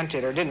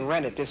rented, or didn't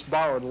rent it, just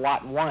borrowed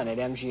Lot 1 at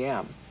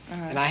MGM.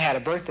 And I had a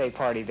birthday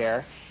party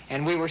there,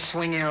 and we were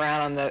swinging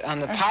around on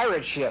the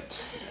pirate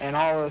ships and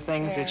all the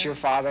things that your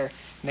father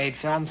made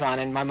films on,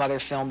 and my mother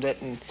filmed it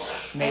and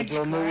made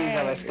little movies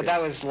of us. But that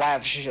was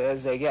lavish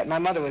as they get. My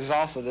mother was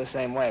also the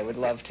same way, would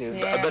love to.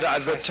 But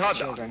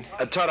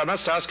Todd, I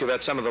must ask you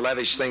about some of the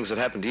lavish things that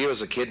happened to you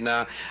as a kid.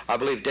 Now, I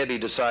believe Debbie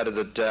decided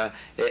that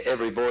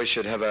every boy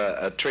should have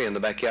a tree in the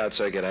backyard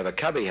so he could have a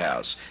cubby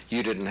house.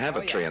 You didn't have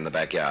a tree in the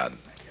backyard.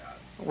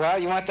 Well,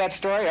 you want that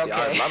story? Okay.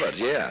 Yeah, I love it,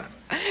 yeah.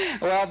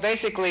 Well,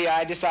 basically,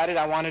 I decided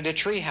I wanted a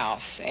tree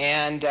house,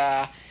 and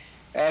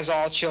as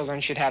all children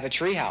should have a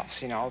tree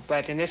house, you know.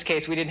 But in this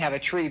case, we didn't have a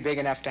tree big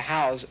enough to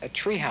house a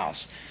tree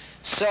house.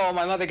 So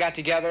my mother got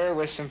together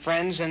with some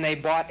friends, and they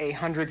bought a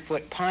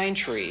 100-foot pine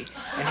tree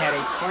and had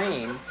a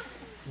crane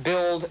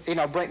build, you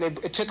know,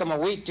 it took them a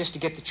week just to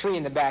get the tree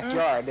in the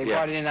backyard. They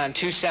brought it in on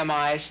 2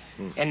 semis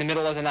in the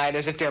middle of the night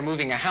as if they were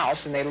moving a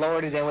house, and they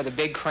lowered it in with a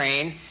big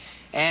crane.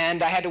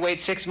 And I had to wait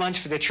 6 months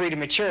for the tree to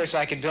mature so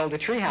I could build a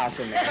tree house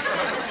in there.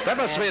 That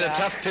must have been a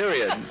tough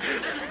period.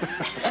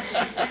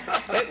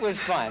 It was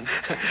fun.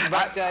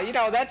 But, you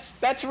know,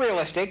 that's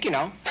realistic, you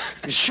know.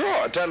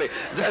 Sure, totally.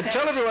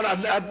 Tell everyone,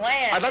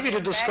 I'd love you to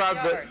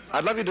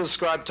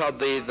describe Todd,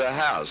 the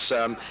house.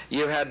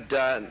 You had,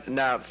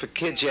 now for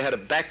kids, you had a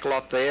back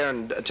lot there,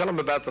 and tell them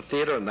about the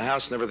theater and the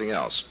house and everything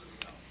else.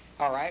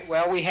 All right.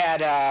 Well, we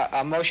had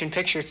a motion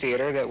picture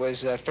theater that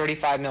was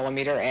 35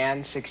 millimeter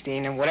and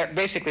 16, and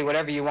basically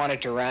whatever you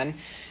wanted to run.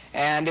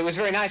 And it was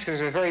very nice because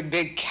there was a very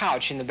big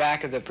couch in the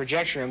back of the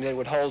projection room that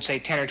would hold, say,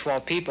 10 or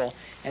 12 people,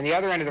 and the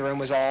other end of the room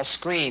was all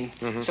screen.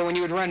 So when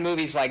you would run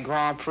movies like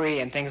Grand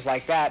Prix and things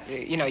like that,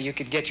 you know, you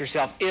could get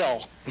yourself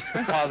ill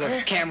while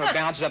the camera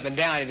bounced up and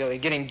down, you'd be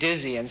getting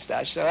dizzy and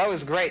stuff. So that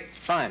was great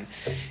fun.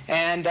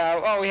 And,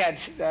 we had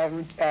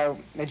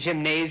a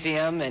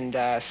gymnasium and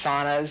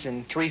saunas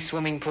and 3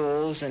 swimming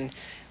pools, and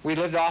we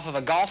lived off of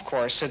a golf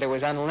course, so there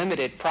was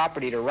unlimited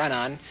property to run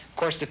on. Of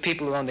course, the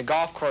people who owned the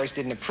golf course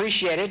didn't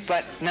appreciate it,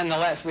 but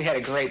nonetheless, we had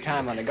a great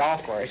time on the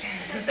golf course.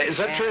 Is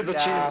that true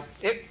that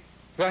you...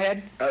 Go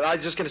ahead. I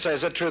was just going to say,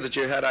 is that true that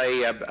you had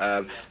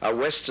a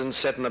Western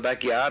set in the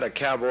backyard, a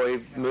cowboy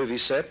movie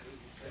set?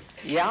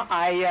 Yeah,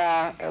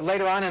 I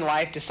later on in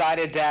life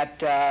decided that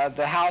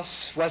the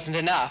house wasn't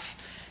enough,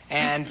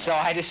 and so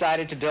I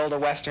decided to build a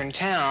Western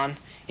town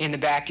in the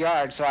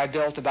backyard. So I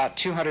built about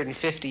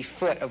 250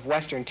 foot of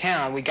Western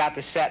town. We got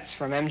the sets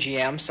from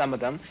MGM, some of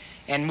them,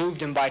 and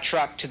moved them by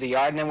truck to the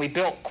yard, and then we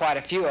built quite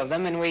a few of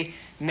them, and we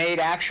made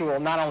actual,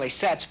 not only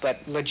sets,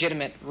 but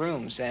legitimate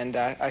rooms, and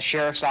a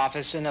sheriff's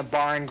office, and a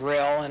bar and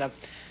grill, and a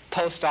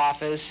post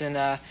office, and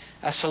a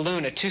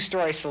saloon, a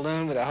 2-story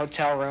saloon with a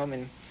hotel room,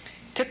 and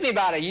it took me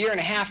about 1.5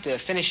 years to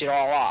finish it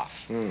all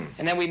off.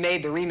 And then we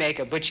made the remake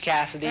of Butch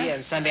Cassidy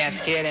and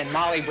Sundance Kid and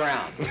Molly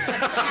Brown.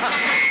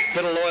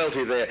 Bit of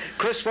loyalty there.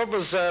 Chris, what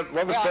was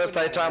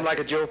birthday time like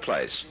at your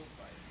place?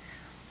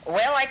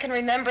 Well, I can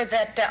remember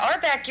that our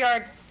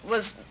backyard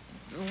was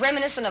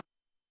reminiscent of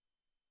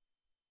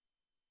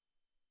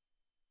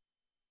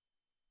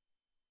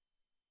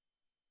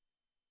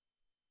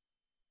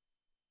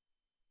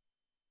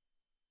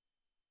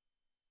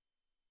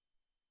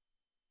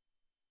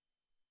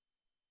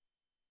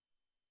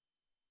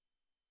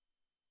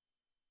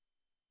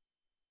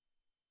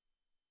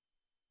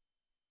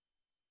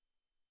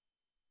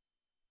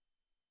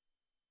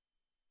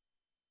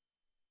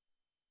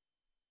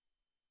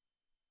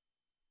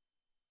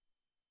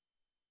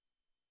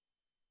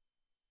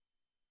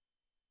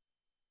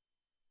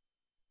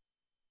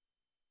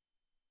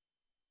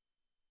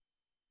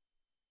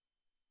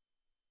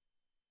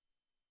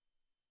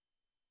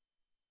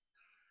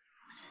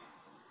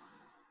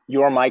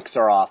Your mics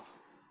are off.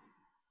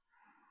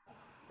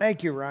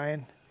 Thank you,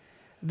 Ryan.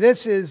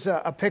 This is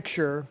a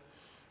picture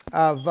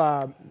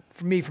of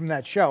me from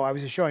that show I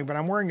was just showing, but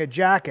I'm wearing a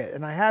jacket,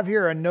 and I have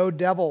here a No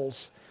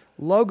Devils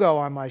logo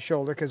on my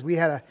shoulder because we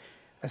had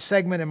a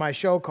segment in my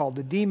show called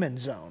The Demon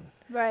Zone.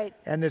 Right.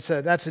 And that's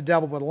a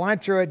devil with a line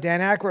through it.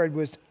 Dan Aykroyd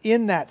was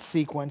in that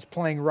sequence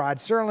playing Rod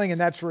Serling, and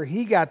that's where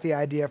he got the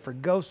idea for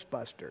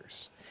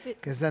Ghostbusters.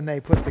 Because then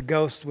they put the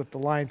ghost with the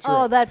line through.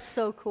 Oh, that's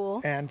so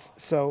cool. And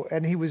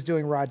he was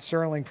doing Rod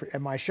Serling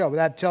in my show. But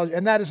that tells you,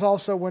 and that is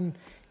also when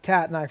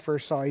Kat and I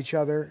first saw each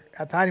other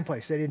at the hiding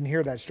place. They didn't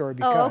hear that story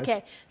because. Oh,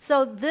 okay.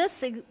 So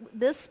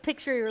this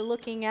picture you're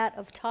looking at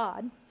of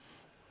Todd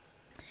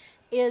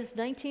is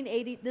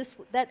 1980.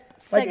 That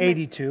segment like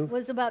 82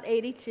 was about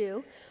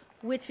 82,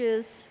 which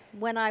is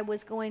when I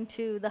was going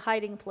to the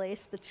hiding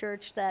place, the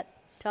church that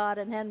Todd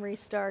and Henry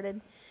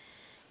started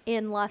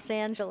in Los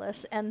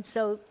Angeles. And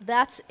so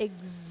that's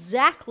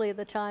exactly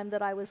the time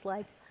that I was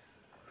like,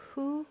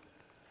 who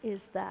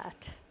is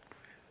that?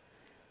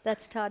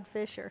 That's Todd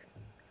Fisher.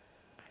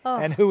 Oh.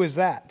 And who is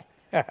that?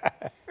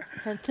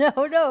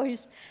 No,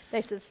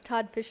 they said, it's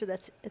Todd Fisher,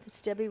 it's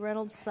Debbie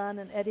Reynolds' son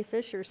and Eddie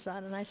Fisher's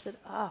son. And I said,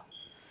 oh.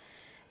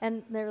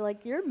 And they're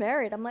like, you're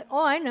married. I'm like,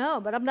 oh, I know,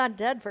 but I'm not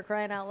dead, for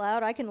crying out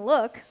loud. I can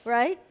look,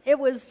 right? It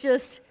was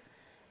just,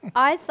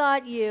 I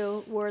thought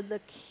you were the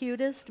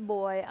cutest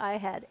boy I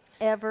had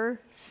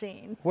ever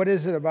seen. What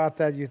is it about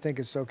that you think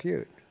is so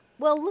cute?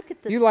 Well, look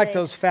at this. You like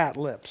those fat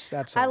lips.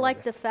 That's all I it like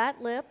is. the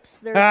fat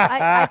lips.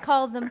 I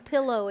call them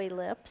pillowy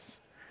lips.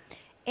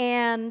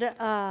 And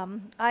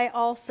I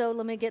also,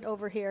 let me get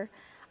over here.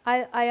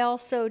 I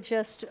also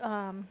just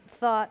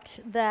thought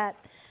that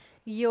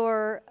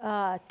your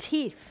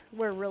teeth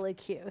were really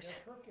cute.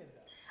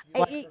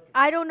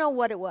 I don't know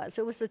what it was.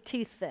 It was a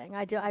teeth thing.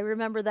 I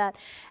remember that.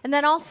 And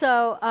then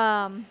also,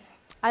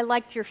 I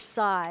liked your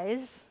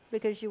size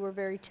because you were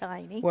very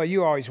tiny. Well,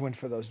 you always went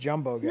for those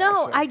jumbo guys.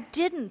 No, so I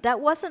didn't. That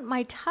wasn't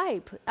my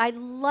type. I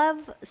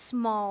love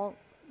small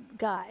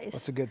guys.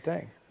 that's a good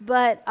thing.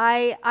 But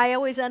I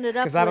always ended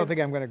up 'Cause I don't with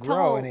think I'm gonna grow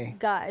tall any.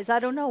 guys. I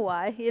don't know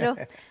why, you know.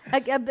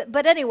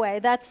 But anyway,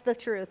 that's the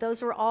truth.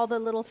 Those were all the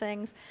little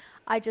things.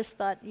 I just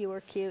thought you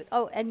were cute.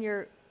 Oh, and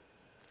your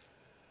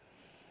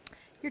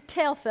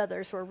tail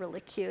feathers were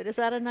really cute. Is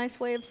that a nice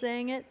way of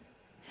saying it?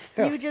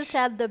 You just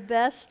had the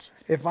best.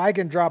 If I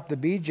can drop the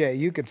BJ,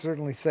 you could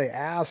certainly say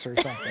ass or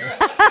something.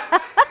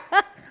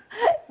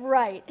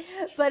 Right.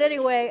 But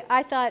anyway,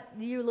 I thought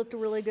you looked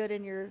really good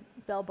in your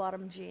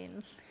bell-bottom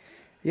jeans.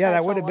 Yeah,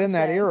 That's that would have all been I'm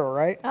that saying. era,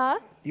 right? Huh?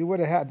 You would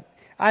have had.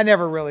 I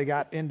never really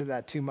got into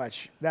that too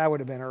much. That would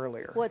have been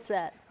earlier. What's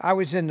that? I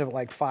was into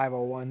like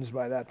 501s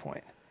by that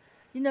point.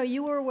 You know,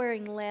 you were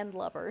wearing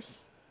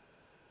landlubbers.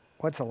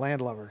 What's a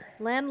landlubber?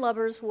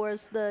 Landlubbers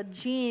was the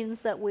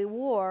jeans that we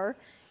wore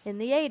in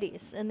the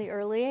 80s, in the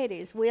early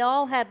 80s. We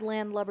all had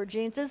landlubber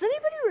jeans. Does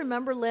anybody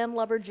remember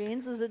landlubber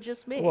jeans? Is it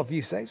just me? Well, if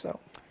you say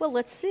so. Well,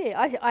 let's see.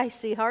 I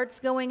see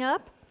hearts going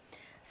up.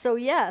 So,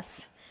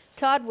 yes,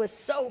 Todd was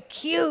so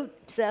cute,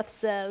 Seth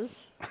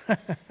says.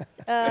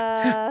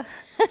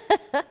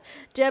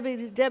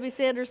 Debbie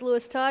Sanders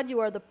Lewis, Todd,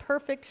 you are the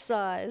perfect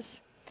size.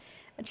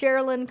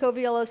 Sherilyn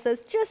Coviello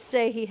says, just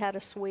say he had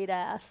a sweet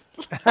ass.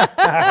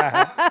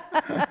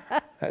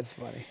 That's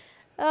funny.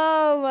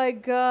 Oh, my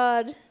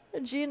God.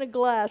 Gina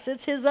Glass,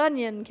 it's his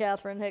onion,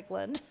 Catherine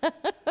Hickland.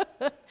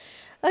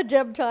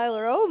 Deb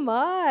Tyler, oh,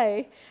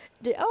 my.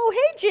 Oh,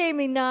 hey,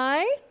 Jamie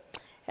Nye.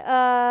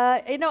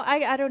 You know,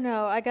 I don't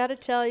know. I got to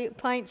tell you,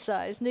 pint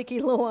size,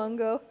 Nikki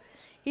Luongo.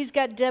 He's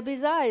got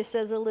Debbie's eyes,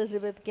 says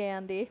Elizabeth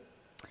Gandy.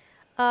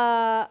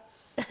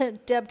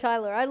 Deb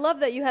Tyler, I love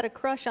that you had a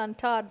crush on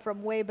Todd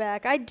from way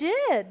back. I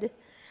did.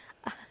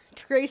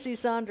 Tracy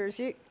Saunders,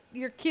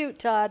 you're cute,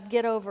 Todd.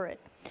 Get over it.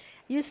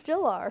 You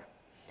still are.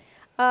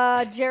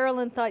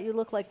 Geraldine thought you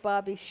looked like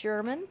Bobby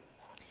Sherman.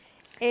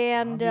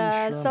 And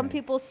some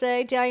people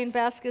say, Diane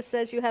Vasquez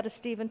says you had a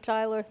Steven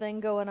Tyler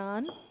thing going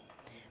on.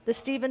 The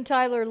Steven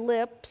Tyler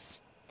lips.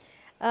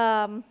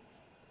 So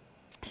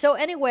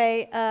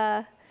anyway,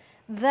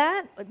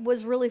 that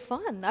was really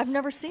fun. I've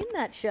never seen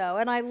that show.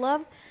 And I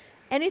love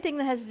anything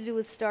that has to do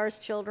with Star's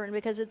children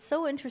because it's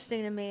so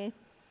interesting to me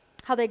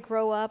how they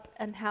grow up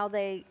and how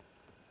they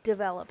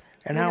develop.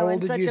 And how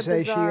old did you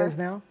say she is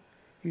now?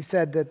 You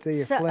said that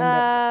the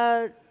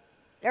Flynn...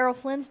 Errol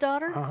Flynn's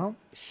daughter? Uh-huh.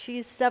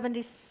 She's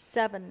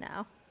 77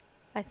 now,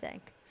 I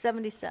think.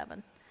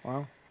 77.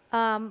 Wow.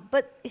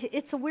 But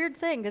it's a weird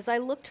thing because I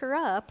looked her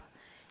up,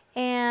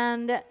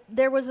 and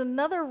there was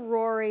another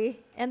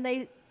Rory,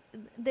 and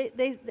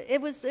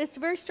it's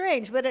very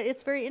strange, but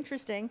it's very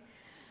interesting.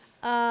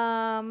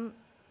 So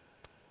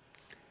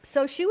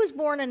she was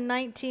born in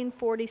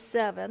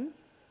 1947,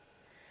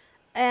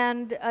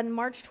 and on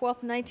March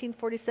 12th,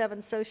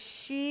 1947. So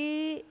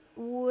she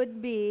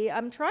would be.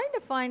 I'm trying to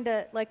find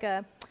a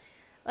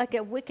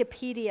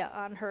Wikipedia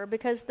on her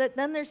because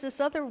then there's this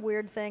other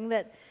weird thing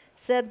that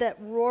said that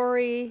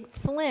Rory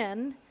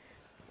Flynn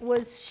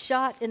was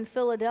shot in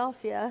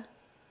Philadelphia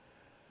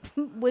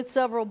with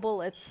several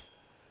bullets,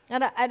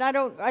 and I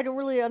don't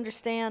really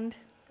understand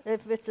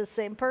if it's the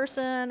same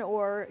person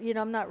or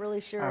I'm not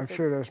really sure. I'm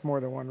sure there's more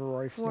than one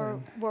Rory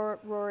Flynn.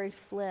 Rory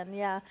Flynn,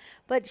 yeah,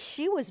 but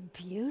she was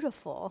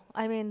beautiful.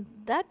 I mean,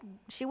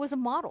 she was a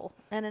model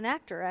and an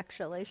actor.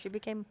 Actually, she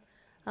became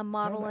a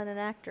model and an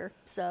actor.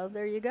 So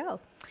there you go.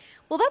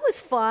 Well, that was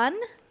fun.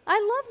 I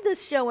love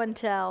this show and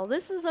tell.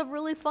 This is a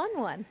really fun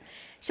one.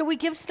 Shall we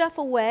give stuff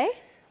away?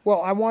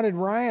 Well, I wanted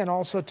Ryan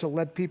also to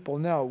let people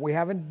know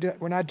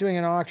we're not doing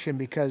an auction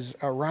because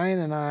Ryan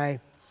and I.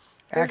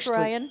 There's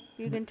Ryan.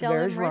 You can tell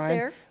him right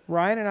there.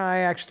 Ryan and I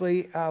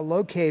actually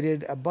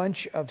located a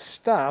bunch of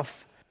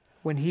stuff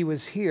when he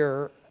was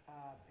here.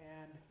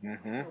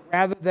 And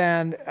rather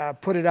than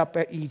put it up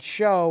at each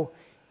show,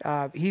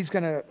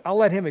 I'll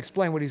let him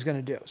explain what he's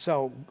going to do.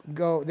 So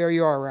there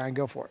you are, Ryan.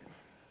 Go for it.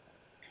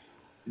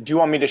 Do you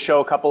want me to show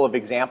a couple of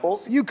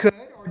examples? You could,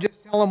 or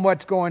just tell them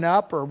what's going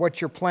up or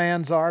what your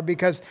plans are,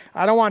 because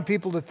I don't want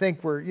people to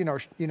think we're,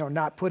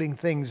 not putting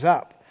things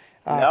up.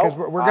 Because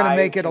we're going to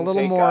make it a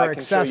little more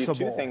accessible. I can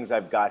show you two things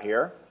I've got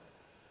here.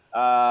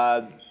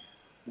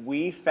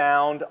 We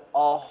found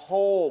a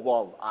whole,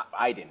 well,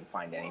 I didn't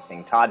find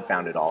anything. Todd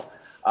found it all.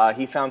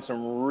 He found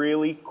some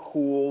really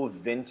cool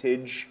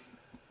vintage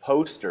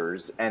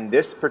posters, and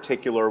this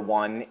particular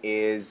one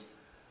is,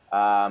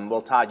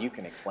 well, Todd, you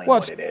can explain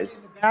what it is.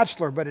 The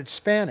Bachelor, but it's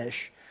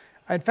Spanish.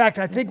 In fact,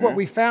 I think what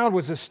we found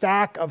was a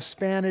stack of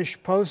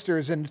Spanish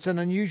posters, and it's an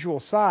unusual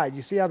size.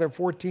 You see how they're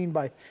 14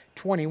 by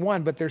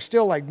 21, but they're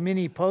still like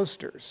mini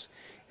posters.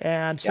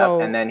 And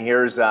so, and then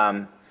here's,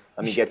 let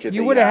me get you.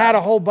 You would have had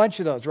a whole bunch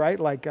of those, right?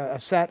 Like a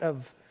set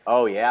of.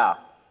 Oh yeah.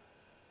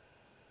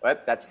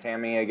 What? That's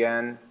Tammy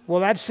again. Well,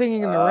 that's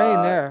Singing in the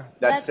Rain there.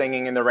 That's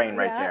Singing in the Rain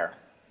right there.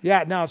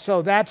 Yeah, no,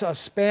 so that's a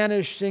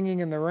Spanish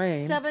Singing in the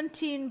Rain.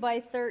 17 by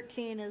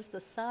 13 is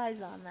the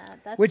size on that.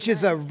 That's which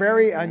is a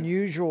very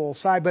unusual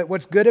size, but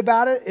what's good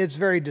about it, it's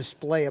very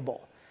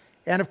displayable.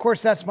 And of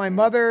course, that's my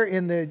mother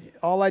in the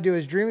All I Do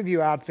Is Dream of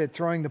You outfit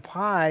throwing the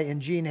pie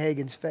in Gene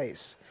Hagen's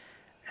face.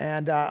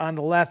 And on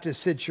the left is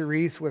Sid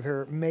Charisse with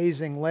her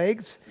amazing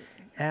legs.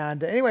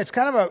 And anyway, it's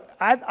kind of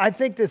I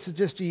think this is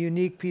just a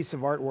unique piece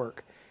of artwork.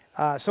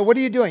 So what are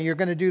you doing? You're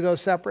going to do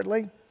those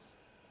separately?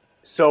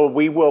 So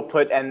we will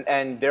put,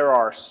 and there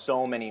are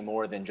so many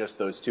more than just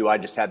those two. I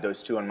just had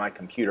those two on my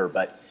computer,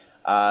 but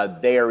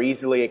they are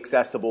easily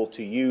accessible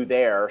to you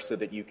there so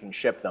that you can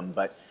ship them.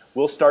 But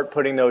we'll start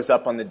putting those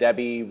up on the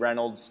Debbie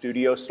Reynolds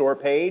Studio Store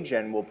page,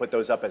 and we'll put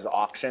those up as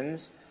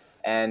auctions.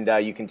 And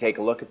you can take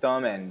a look at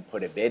them and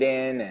put a bid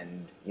in,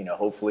 and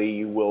hopefully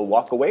you will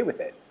walk away with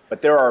it.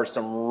 But there are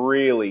some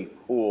really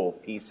cool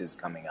pieces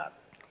coming up.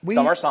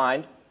 Some are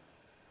signed.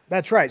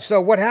 That's right. So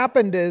what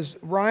happened is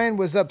Ryan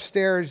was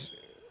upstairs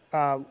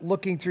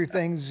looking through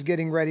things,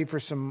 getting ready for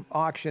some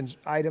auctions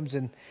items,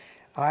 and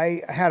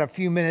I had a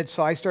few minutes,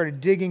 so I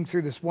started digging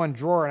through this one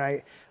drawer, and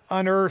I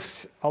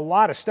unearthed a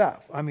lot of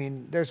stuff. I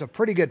mean, there's a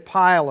pretty good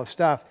pile of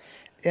stuff,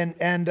 and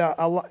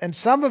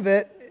some of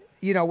it,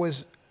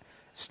 was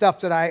stuff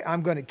that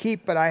I'm going to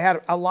keep, but I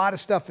had a lot of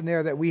stuff in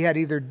there that we had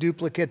either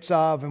duplicates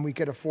of and we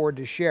could afford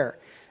to share.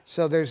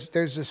 So there's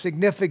a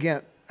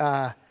significant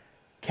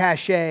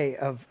cachet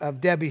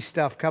of Debbie's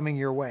stuff coming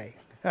your way.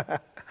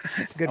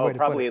 Good way to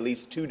probably put it. at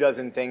least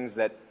 24 things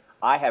that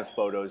I have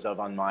photos of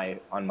on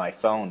my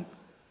phone.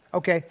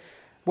 Okay.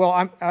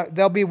 Well,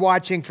 they'll be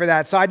watching for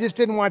that. So I just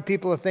didn't want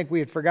people to think we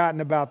had forgotten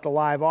about the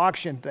live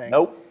auction thing.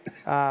 Nope.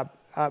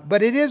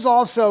 But it is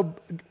also,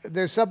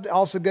 there's something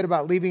also good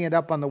about leaving it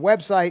up on the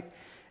website.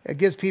 It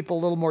gives people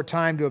a little more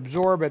time to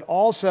absorb it.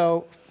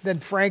 Also, then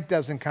Frank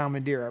doesn't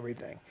commandeer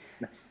everything.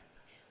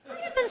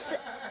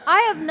 I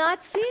have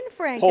not seen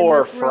Frank Poor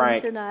in this room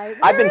Frank. tonight.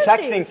 I've been Where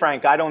is texting he?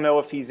 Frank. I don't know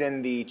if he's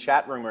in the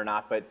chat room or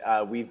not,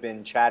 but we've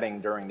been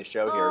chatting during the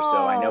show here,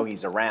 so I know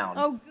he's around.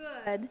 Oh,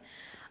 good.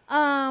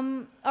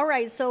 All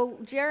right, so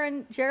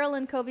Geraldine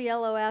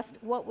Coviello asked,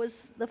 what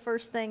was the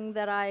first thing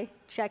that I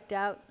checked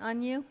out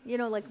on you?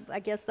 Like, I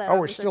guess that I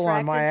we're was still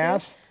on my attracted to.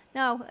 ass?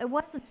 No, it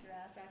wasn't your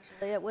ass,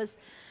 actually. It was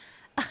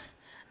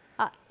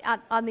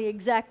on the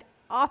exact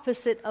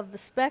opposite of the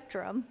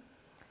spectrum.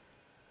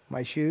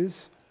 My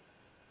shoes?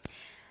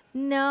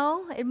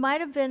 No, it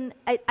might have been.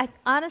 I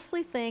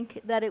honestly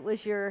think that it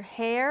was your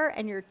hair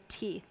and your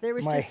teeth. There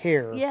was My just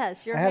hair.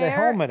 Yes, your I had a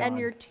hair helmet and on.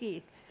 your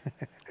teeth.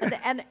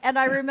 and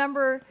I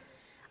remember,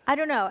 I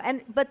don't know.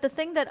 But the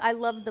thing that I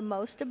loved the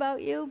most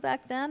about you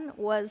back then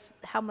was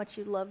how much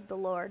you loved the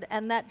Lord,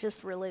 and that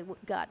just really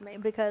got me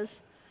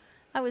because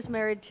I was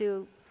married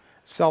to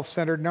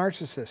Self-centered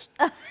narcissist.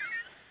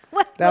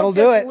 Well, That'll we'll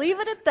do just it. Leave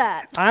it at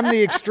that.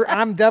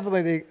 I'm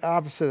definitely the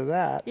opposite of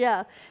that.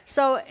 Yeah.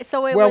 So it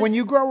was. Well, when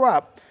you grow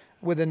up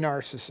with a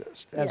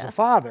narcissist as a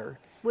father,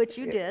 which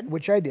you did,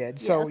 which I did,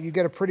 so Yes. you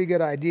get a pretty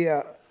good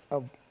idea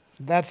of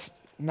that's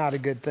not a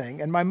good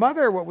thing. And my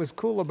mother, what was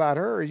cool about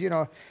her,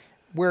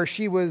 where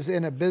she was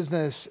in a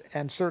business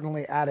and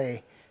certainly at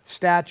a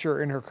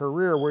stature in her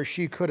career where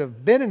she could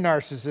have been a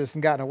narcissist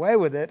and gotten away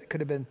with it,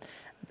 could have been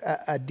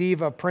a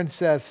diva,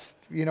 princess,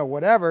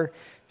 whatever.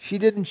 She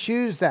didn't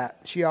choose that.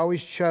 She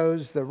always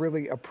chose the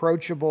really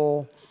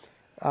approachable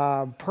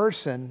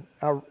person,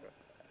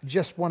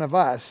 just one of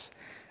us,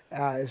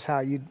 is how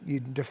you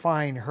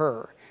define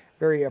her.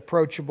 Very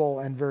approachable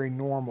and very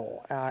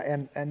normal.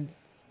 And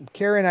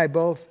Carrie and I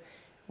both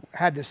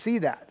had to see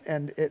that,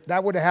 and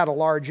that would have had a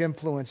large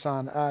influence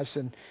on us.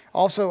 And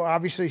also,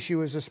 obviously, she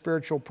was a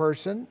spiritual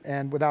person,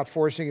 and without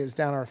forcing it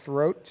down our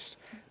throats,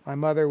 my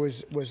mother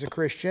was a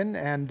Christian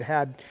and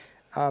had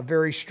a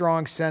very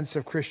strong sense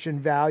of Christian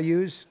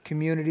values,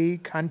 community,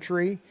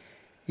 country.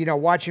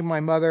 Watching my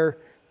mother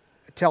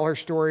tell her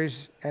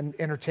stories and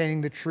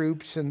entertaining the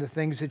troops and the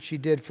things that she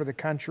did for the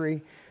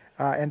country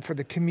and for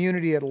the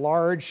community at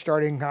large,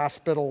 starting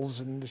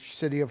hospitals and the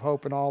City of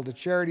Hope and all the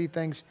charity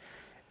things.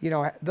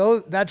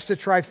 That's the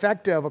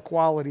trifecta of a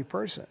quality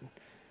person,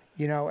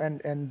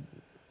 and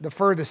the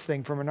furthest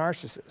thing from a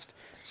narcissist.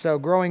 So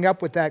growing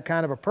up with that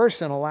kind of a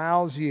person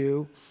allows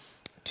you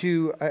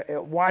to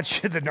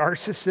watch the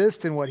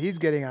narcissist and what he's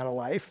getting out of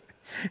life.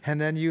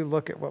 And then you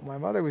look at what my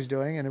mother was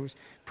doing, and it was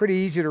pretty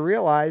easy to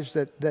realize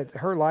that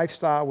her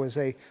lifestyle was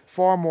a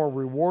far more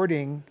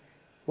rewarding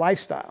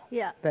lifestyle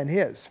than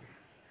his.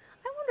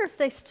 I wonder if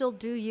they still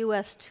do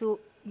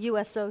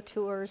USO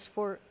tours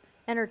for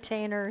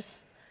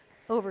entertainers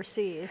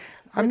overseas.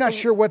 I'm not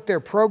sure what their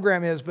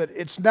program is, but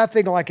it's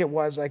nothing like it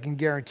was, I can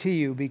guarantee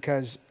you,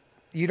 because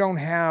you don't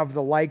have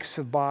the likes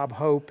of Bob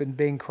Hope and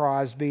Bing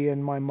Crosby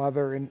and my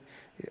mother. And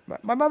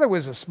my mother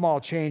was a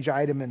small change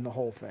item in the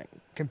whole thing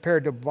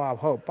compared to Bob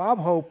Hope. Bob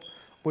Hope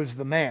was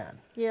the man.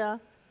 Yeah.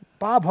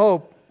 Bob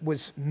Hope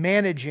was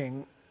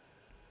managing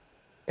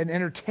an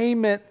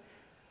entertainment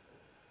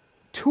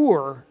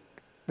tour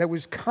that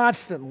was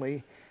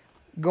constantly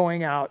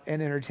going out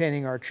and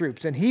entertaining our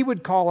troops. And he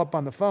would call up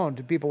on the phone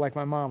to people like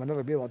my mom and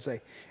other people and say,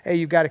 hey,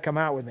 you've got to come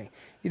out with me.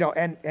 You know,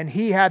 and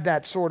he had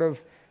that sort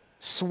of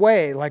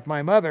sway like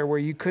my mother where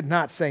you could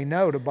not say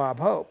no to Bob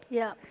Hope.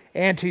 Yeah.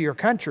 And to your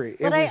country.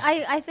 But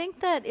I think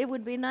that it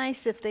would be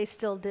nice if they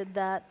still did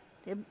that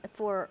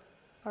for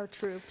our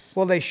troops.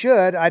 Well, they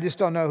should. I just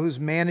don't know who's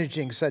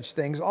managing such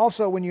things.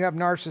 Also, when you have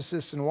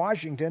narcissists in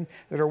Washington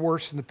that are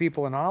worse than the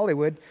people in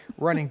Hollywood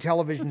running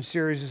television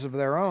series of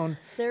their own,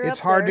 it's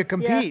hard to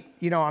compete. Yeah.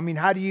 You know, I mean,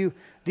 how do you,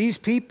 these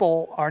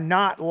people are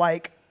not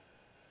like,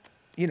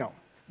 you know,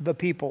 the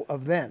people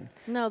of then.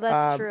 No,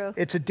 that's true.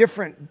 It's a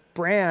different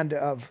brand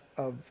of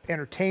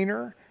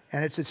entertainer,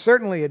 and it's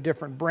certainly a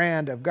different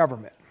brand of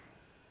government.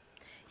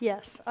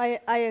 Yes, I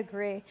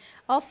agree.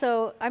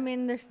 Also, I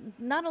mean, there's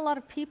not a lot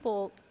of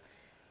people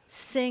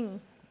sing.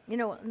 You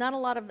know, not a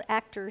lot of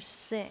actors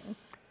sing.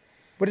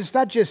 But it's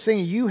not just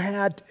singing.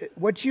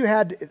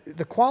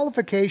 The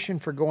qualification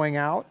for going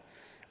out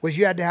was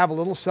you had to have a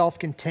little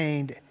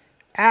self-contained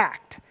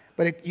act.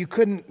 But you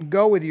couldn't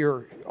go with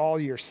all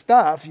your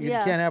stuff. You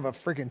can't have a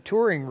freaking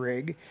touring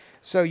rig.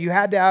 So you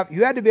had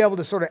to be able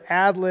to sort of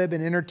ad-lib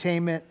and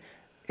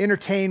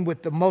entertain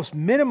with the most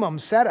minimum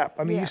setup.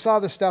 I mean, you saw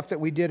the stuff that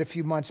we did a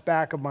few months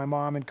back of my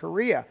mom in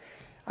Korea.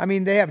 I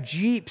mean, they have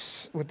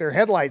Jeeps with their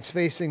headlights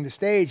facing the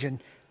stage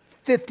and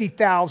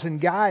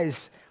 50,000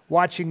 guys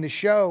watching the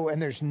show,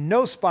 and there's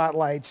no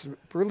spotlights,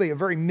 really a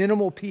very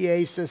minimal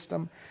PA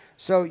system.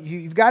 So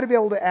you've got to be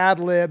able to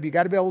ad-lib, you've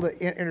got to be able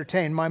to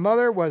entertain. My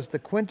mother was the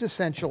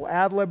quintessential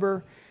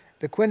ad-libber,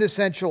 the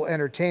quintessential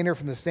entertainer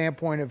from the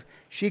standpoint of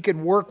she could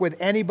work with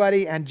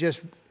anybody and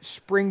just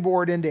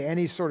springboard into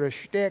any sort of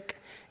shtick,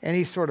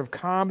 any sort of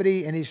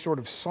comedy, any sort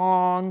of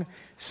song,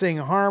 sing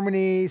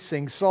harmony,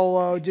 sing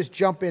solo, just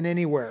jump in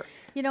anywhere.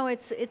 You know,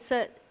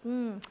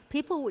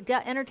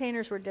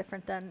 entertainers were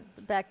different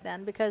back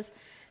then because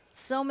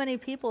so many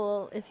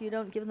people, if you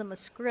don't give them a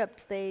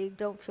script, they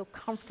don't feel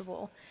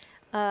comfortable.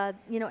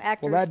 You know,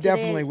 actors. Well, that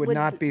definitely would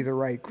not be the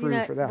right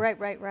crew for that.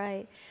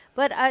 Right.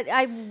 But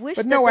I wish.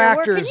 But that no there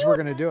actors were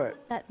going to do it.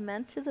 What that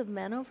meant to the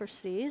men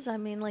overseas. I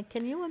mean, like,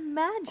 can you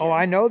imagine? Oh,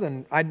 I know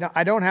them.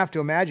 I don't have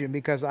to imagine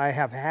because I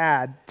have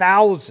had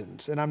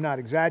thousands, and I'm not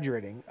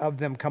exaggerating, of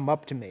them come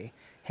up to me,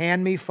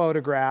 hand me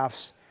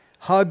photographs,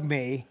 hug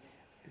me,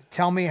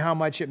 tell me how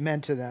much it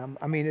meant to them.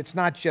 I mean, it's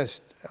not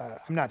just.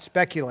 I'm not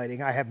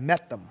speculating. I have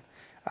met them,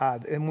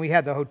 and we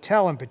had the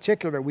hotel in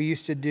particular. We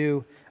used to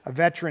do a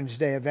Veterans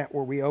Day event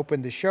where we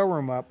opened the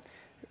showroom up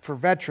for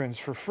veterans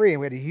for free, and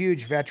we had a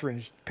huge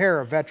pair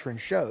of veteran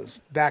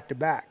shows back to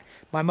back.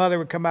 My mother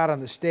would come out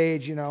on the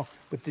stage, you know,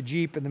 with the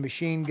Jeep and the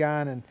machine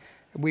gun, and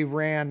we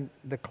ran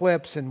the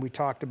clips, and we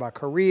talked about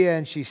Korea,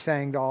 and she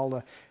sang all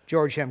the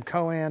George M.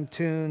 Cohan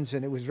tunes,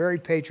 and it was very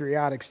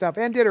patriotic stuff,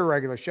 and did a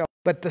regular show.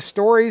 But the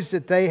stories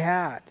that they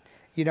had,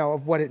 you know,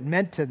 of what it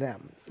meant to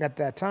them at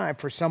that time,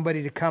 for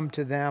somebody to come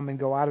to them and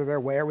go out of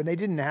their way, or when they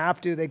didn't have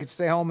to, they could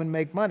stay home and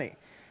make money.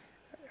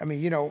 I mean,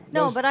 you know.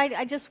 No, but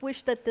I just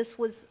wish that this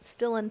was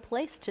still in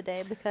place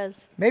today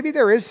because. Maybe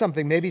there is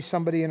something. Maybe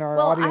somebody in our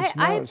audience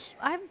knows.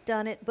 I've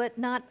done it, but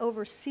not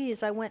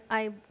overseas.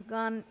 I've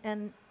gone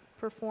and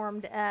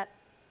performed at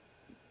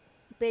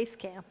base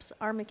camps,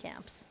 army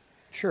camps.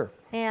 Sure.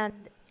 And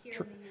here in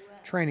the U.S.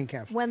 Training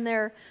camps.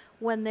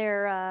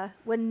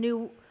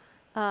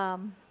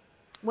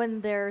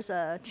 When there's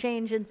a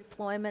change in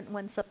deployment,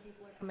 when some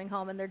people are coming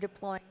home and they're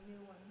deploying new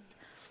ones.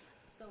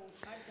 So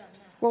I've done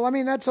that. Well, I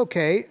mean, that's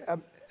okay.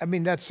 I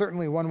mean, that's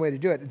certainly one way to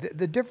do it.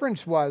 The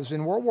difference was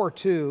in World War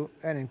II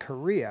and in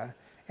Korea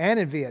and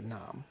in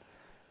Vietnam,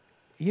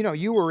 you know,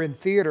 you were in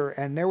theater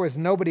and there was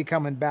nobody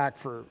coming back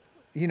for,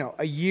 you know,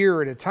 a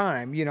year at a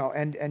time, you know,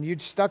 and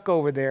you'd stuck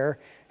over there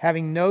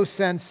having no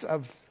sense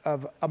of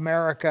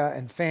America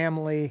and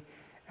family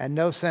and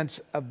no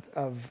sense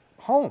of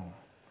home.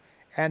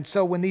 And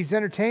so when these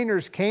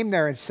entertainers came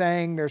there and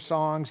sang their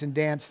songs and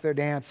danced their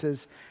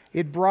dances,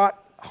 it brought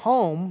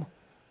home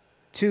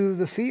to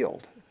the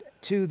field,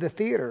 to the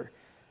theater,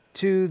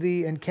 to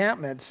the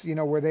encampments, you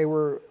know, where they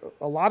were,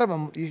 a lot of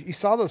them, you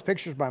saw those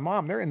pictures by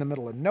Mom, they're in the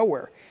middle of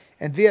nowhere.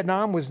 And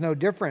Vietnam was no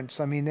difference.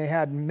 I mean, they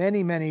had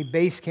many, many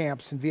base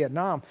camps in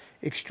Vietnam,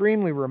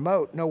 extremely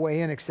remote, no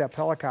way in except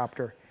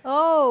helicopter.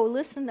 Oh,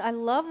 listen, I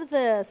love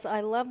this.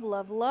 I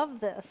love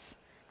this.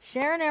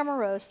 Sharon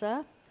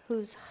Amorosa,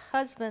 whose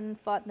husband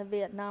fought in the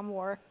Vietnam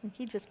War, and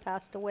he just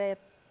passed away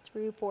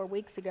 3 or 4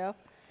 weeks ago.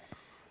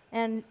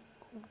 And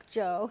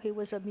Joe, he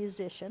was a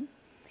musician.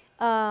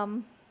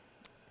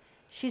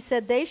 She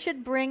said they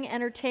should bring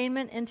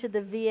entertainment into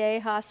the VA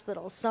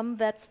hospitals. Some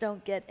vets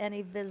don't get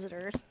any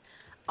visitors.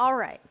 All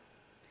right.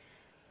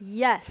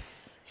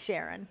 Yes,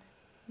 Sharon.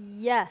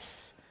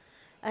 Yes.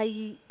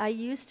 I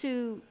used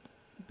to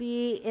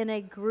be in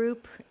a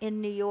group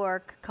in New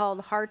York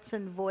called Hearts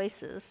and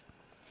Voices,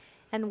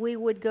 and we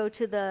would go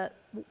to the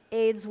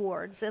AIDS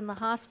wards in the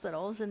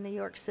hospitals in New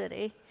York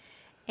City,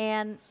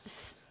 and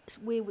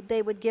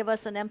they would give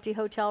us an empty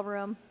hotel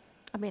room,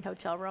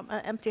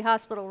 an empty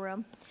hospital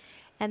room,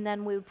 and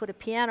then we would put a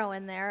piano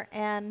in there,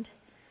 and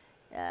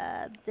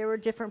there were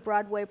different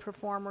Broadway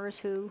performers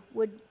who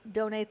would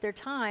donate their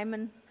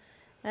time,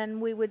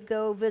 and we would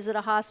go visit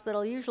a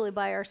hospital, usually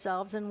by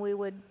ourselves, and we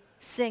would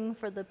sing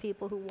for the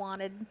people who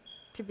wanted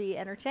to be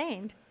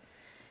entertained.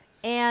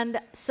 And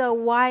so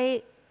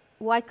why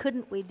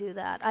couldn't we do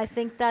that? I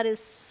think that is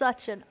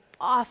such an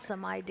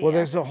awesome idea. Well,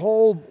 there's a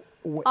whole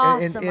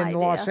awesome in idea.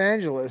 Los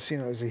Angeles,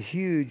 there's a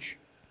huge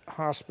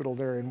hospital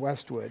there in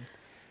Westwood.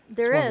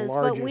 There is,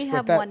 but we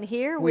have one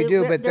here. We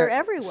do, but they're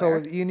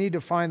everywhere. So you need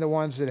to find the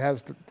ones that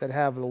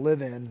have the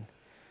live-in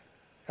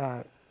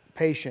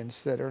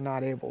patients that are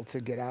not able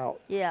to get out.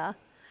 Yeah.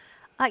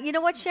 You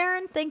know what,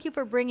 Sharon? Thank you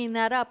for bringing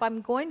that up.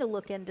 I'm going to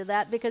look into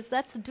that because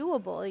that's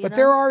doable. But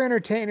there are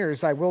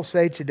entertainers, I will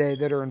say today,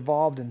 that are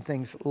involved in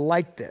things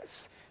like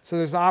this. So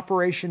there's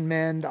Operation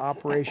Mend,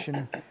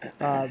 Operation,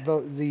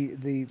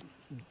 the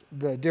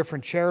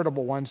different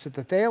charitable ones that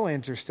the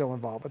Thalians are still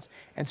involved with.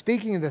 And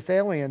speaking of the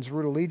Thalians,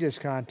 Ruta Lee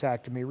just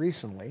contacted me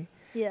recently.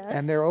 Yes.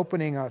 And they're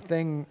opening a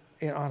thing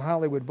on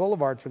Hollywood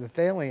Boulevard for the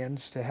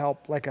Thalians to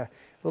help, like a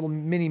little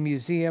mini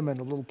museum and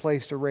a little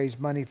place to raise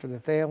money for the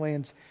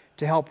Thalians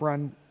to help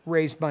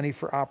raise money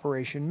for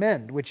Operation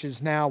Mend, which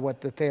is now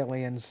what the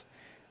Thalians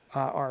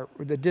are,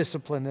 the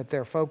discipline that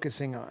they're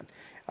focusing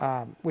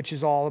on, which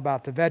is all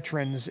about the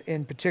veterans,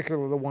 in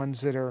particular the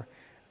ones that are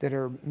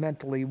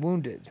mentally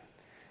wounded.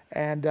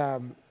 And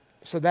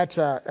so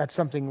that's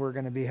something we're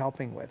going to be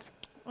helping with.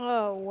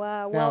 Oh,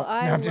 wow. Well,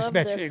 I love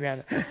this.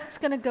 What's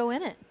going to go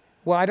in it?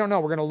 Well, I don't know.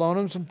 We're going to loan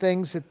them some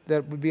things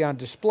that would be on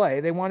display.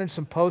 They wanted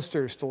some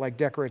posters to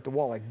decorate the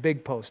wall, like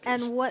big posters.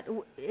 And what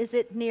is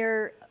it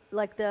near,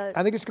 like the?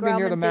 I think it's going to be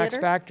near the Grauman Max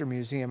Theater? Factor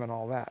Museum and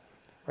all that,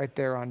 right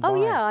there on. Oh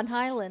Vine. yeah, on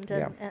Highland.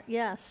 Yeah. And,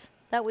 yes,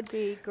 that would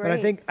be great. But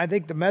I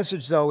think the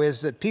message though is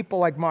that people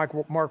like Mark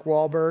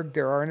Wahlberg,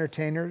 there are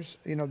entertainers,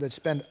 that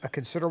spend a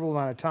considerable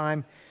amount of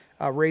time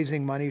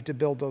raising money to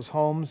build those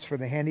homes for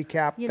the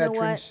handicapped veterans. You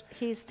know what?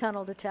 He's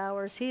Tunnel to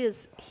Towers. He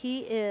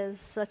is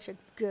such a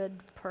good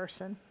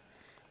person.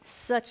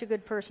 Such a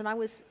good person. I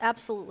was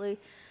absolutely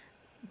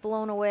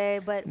blown away.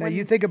 But now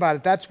you think about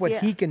it, that's what Yeah.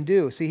 he can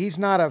do. See, he's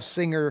not a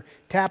singer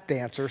tap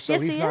dancer, so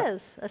Yes, he's he not.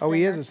 is a Oh,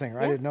 he is singer. a singer.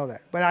 Yeah. I didn't know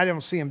that, but I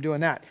don't see him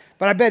doing that.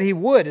 But I bet he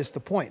would. Is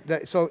the point?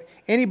 So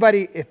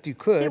anybody, if you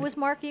could. It was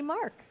Marky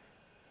Mark.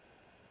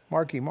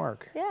 Marky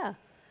Mark. Yeah.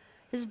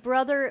 His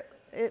brother,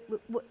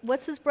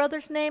 what's his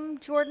brother's name,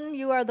 Jordan?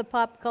 You are the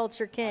pop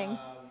culture king.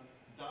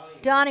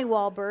 Donnie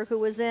Wahlberg, who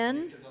was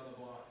in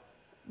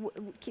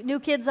New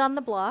Kids on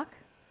the Block.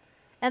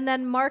 And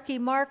then Marky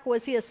Mark,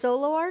 was he a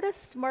solo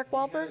artist, Mark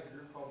Wahlberg? A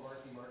group called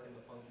Marky Mark and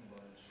the Funky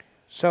Bunch.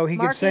 So he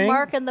could sing? Marky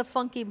Mark and the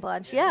Funky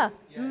Bunch, yeah.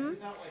 Mhm.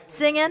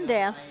 Sing and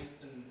dance.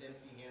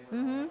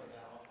 Mm-hmm.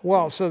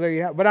 Well, so there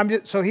you have.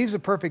 But so he's a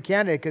perfect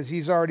candidate because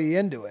he's already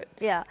into it.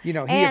 Yeah. He and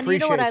appreciates you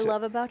know what I it.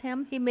 love about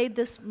him? He made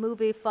this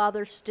movie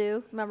Father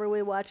Stew. Remember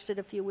we watched it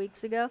a few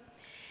weeks ago?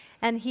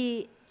 And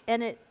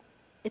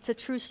it's a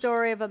true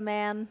story of a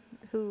man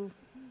who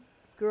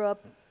grew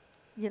up,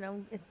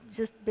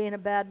 just being a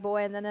bad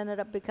boy and then ended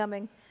up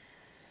becoming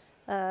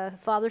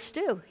Father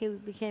Stew. He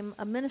became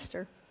a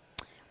minister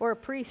or a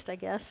priest, I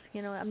guess,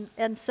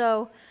 and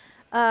so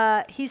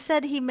he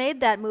said he made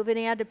that movie and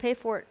he had to pay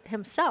for it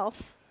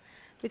himself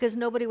because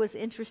nobody was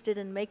interested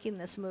in making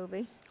this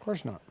movie. Of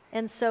course not.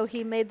 And so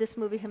he made this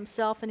movie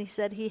himself, and he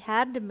said he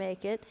had to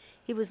make it.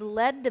 He was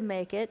led to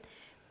make it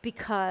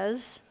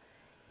because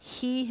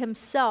he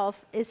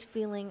himself is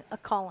feeling a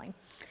calling.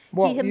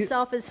 Well, he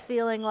himself is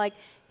feeling like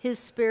his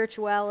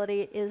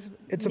spirituality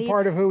It's a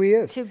part of who he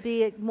is. To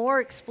be more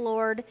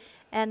explored,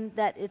 and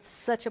that it's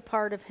such a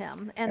part of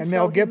him. And so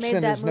Mel he Gibson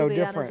made that is no movie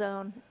on his different.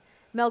 own.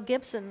 Mel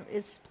Gibson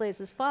plays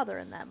his father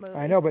in that movie.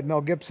 I know, but Mel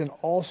Gibson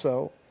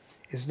also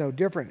is no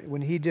different.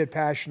 When he did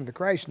Passion of the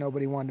Christ,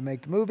 nobody wanted to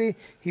make the movie.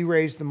 He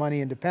raised the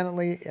money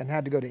independently and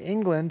had to go to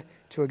England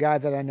to a guy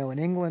that I know in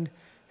England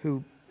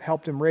who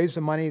helped him raise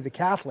the money. The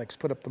Catholics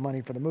put up the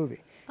money for the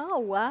movie. Oh,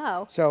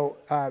 wow. So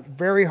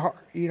very hard.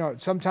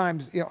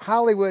 Sometimes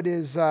Hollywood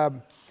is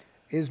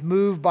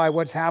moved by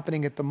what's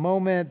happening at the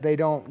moment. They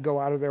don't go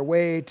out of their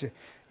way to,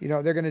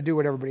 they're going to do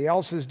what everybody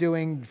else is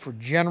doing. For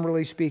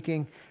generally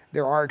speaking,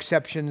 there are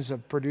exceptions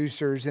of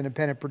producers,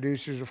 independent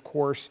producers, of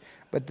course,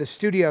 but the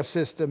studio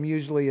system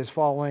usually is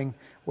following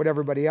what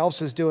everybody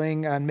else is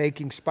doing and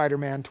making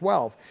Spider-Man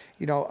 12.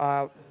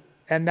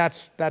 And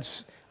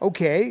that's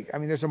okay. I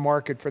mean, there's a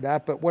market for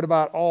that. But what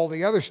about all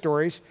the other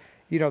stories,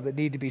 that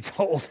need to be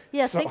told?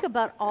 Yeah, So- think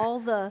about all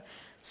the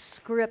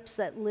scripts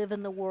that live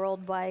in the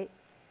world by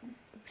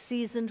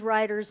seasoned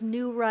writers,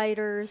 new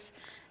writers,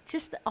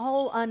 just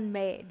all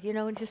unmade,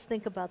 and just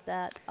think about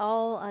that,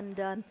 all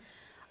undone.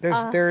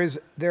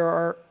 There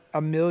are a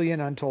million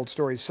untold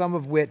stories, some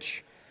of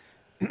which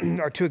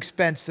are too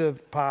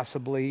expensive,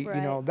 possibly. Right.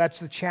 You know, that's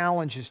the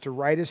challenge, is to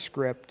write a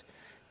script,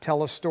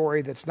 tell a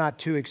story that's not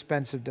too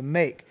expensive to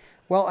make.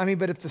 Well, I mean,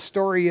 but if the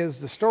story is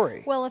the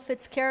story. Well, if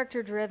it's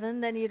character driven,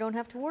 then you don't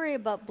have to worry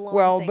about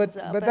blowing things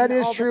up. But that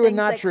and is all the true and things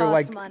not that true.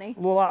 cost Like, money.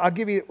 well, I'll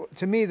give you,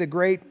 to me, the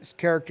great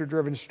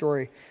character-driven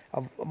story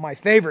of my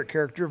favorite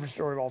character-driven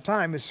story of all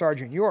time is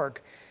Sergeant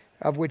York,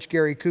 of which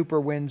Gary Cooper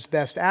wins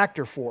Best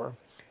Actor for.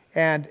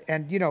 And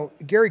you know,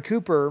 Gary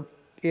Cooper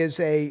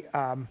is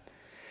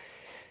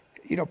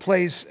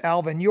plays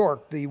Alvin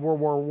York, the World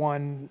War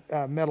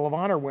I Medal of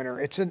Honor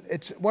winner. It's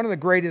one of the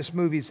greatest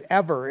movies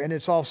ever, and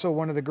it's also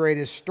one of the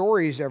greatest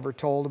stories ever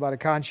told about a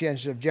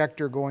conscientious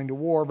objector going to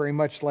war, very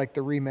much like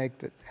the remake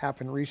that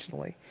happened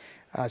recently.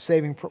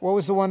 What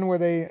was the one where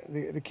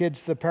the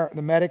kids, the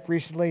medic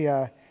recently,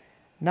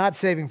 not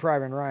Saving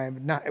Private Ryan,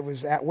 but it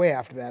was way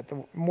after that,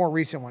 the more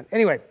recent one.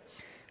 Anyway,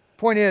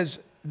 point is,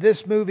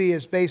 this movie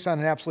is based on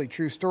an absolutely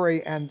true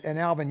story, and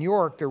Alvin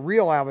York, the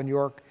real Alvin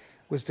York,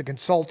 was the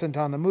consultant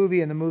on the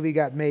movie, and the movie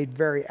got made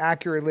very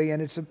accurately,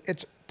 and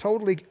it's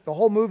totally, the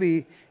whole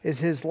movie is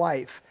his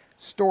life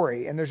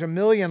story, and there's a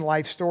million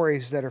life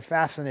stories that are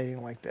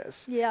fascinating like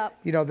this. Yeah.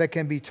 You know, that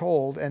can be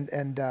told,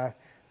 and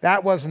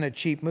that wasn't a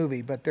cheap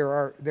movie, but there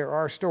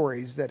are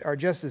stories that are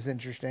just as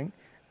interesting,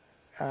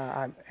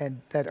 and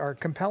that are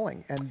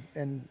compelling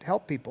and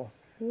help people.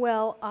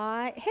 Well,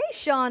 hey,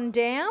 Sean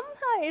Dam.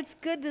 Hi, it's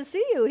good to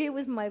see you. He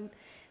was my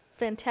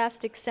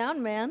fantastic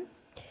sound man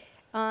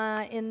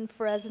in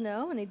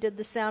Fresno, and he did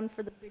the sound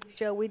for the big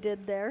show we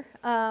did there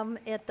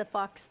at the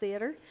Fox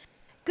Theater.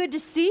 Good to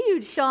see you,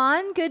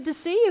 Sean. Good to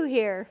see you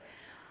here.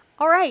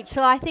 All right,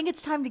 so I think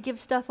it's time to give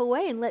stuff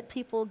away and let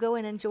people go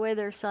and enjoy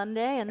their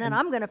Sunday, and then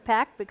I'm going to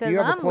pack because I'm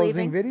leaving. You have a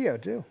closing video,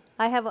 too.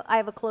 I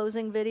have a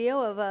closing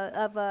video of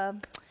a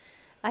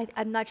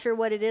I'm not sure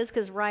what it is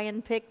because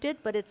Ryan picked it,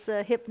 but it's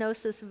a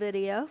hypnosis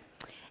video.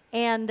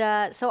 And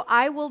so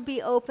I will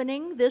be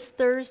opening this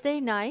Thursday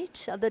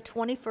night, the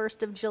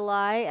 21st of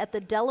July, at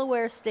the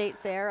Delaware State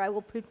Fair. I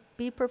will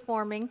be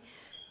performing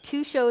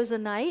 2 shows a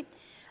night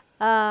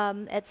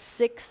at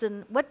 6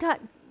 and what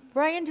time?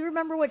 Ryan, do you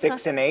remember what time?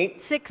 6 and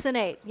 8? 6 and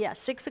 8, yeah,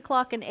 6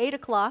 o'clock and 8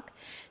 o'clock.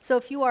 So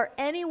if you are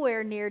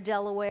anywhere near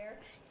Delaware,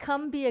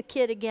 come be a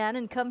kid again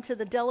and come to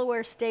the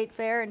Delaware State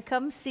Fair and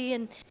come see,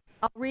 and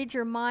I'll read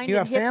your mind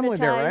and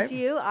hypnotize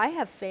you. I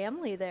have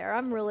family there.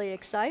 I'm really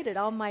excited.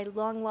 All my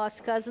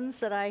long-lost cousins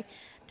that I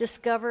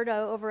discovered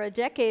over a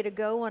decade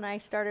ago when I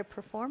started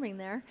performing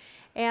there.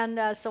 And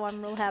so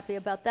I'm real happy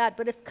about that.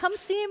 But come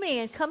see me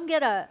and come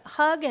get a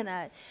hug and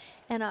a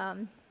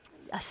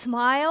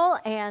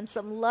smile and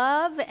some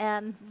love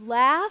and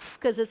laugh,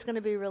 because it's going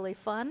to be really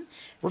fun.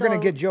 We're going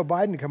to get Joe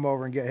Biden to come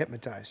over and get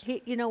hypnotized.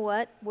 You know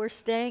what? We're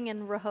staying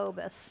in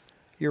Rehoboth.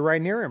 You're right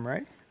near him,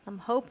 right? I'm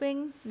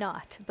hoping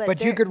not.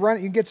 But you could run.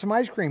 You can get some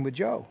ice cream with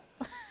Joe.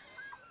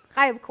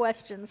 I have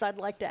questions I'd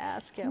like to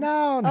ask him.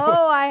 No.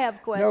 Oh, I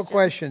have questions. No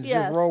questions.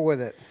 Yes. Just roll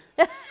with it.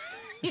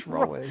 Just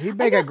roll with it. He'd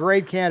make a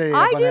great candidate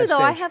I up on do, that though.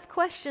 stage. I have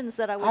questions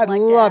that I would I'd like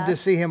love to to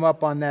see him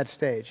up on that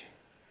stage.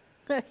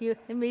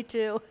 Me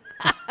too.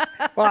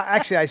 Well,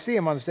 actually, I see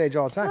him on stage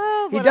all the time.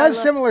 Oh, he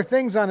does similar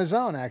things on his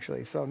own,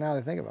 actually. So now that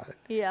I think about it.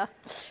 Yeah.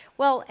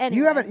 Well, anyway.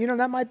 You haven't. You know,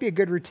 that might be a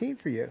good routine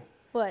for you.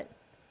 What?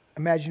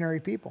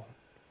 Imaginary people.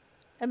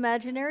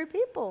 Imaginary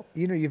people.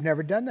 You know, you've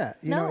never done that.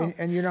 You No. know,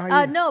 and you know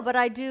how you. No, but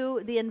I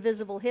do the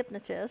invisible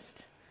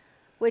hypnotist,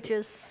 which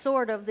is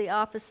sort of the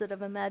opposite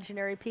of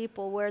imaginary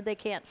people, where they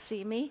can't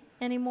see me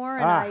anymore,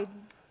 and I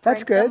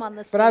that's prank good. them on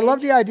the stage. But I love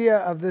the idea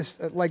of this,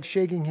 like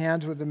shaking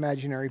hands with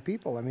imaginary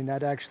people. I mean,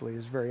 that actually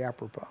is very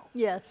apropos.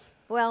 Yes.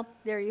 Well,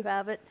 there you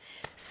have it.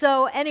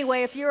 So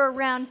anyway, if you're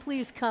around,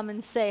 please come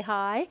and say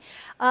hi.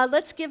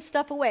 Let's give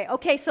stuff away.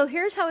 Okay, so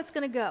here's how it's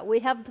going to go. We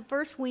have the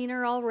first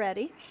wiener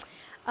already,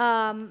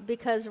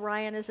 because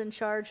Ryan is in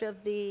charge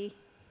of the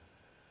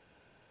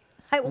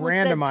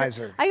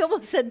randomizer. I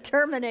almost said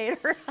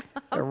Terminator.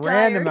 The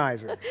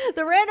randomizer.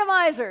 The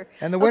randomizer.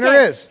 And the winner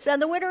is?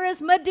 And the winner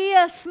is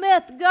Medea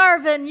Smith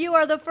Garvin. You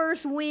are the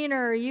first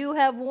wiener. You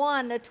have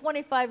won a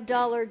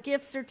 $25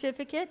 gift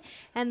certificate,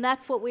 and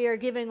that's what we are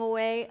giving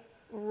away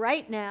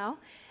right now.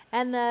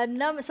 And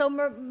so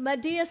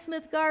Medea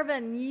Smith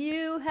Garvin,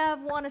 you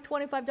have won a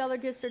 $25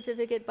 gift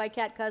certificate by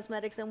Cat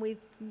Cosmetics, and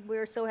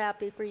we're so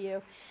happy for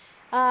you.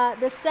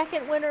 The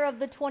second winner of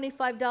the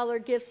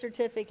 $25 gift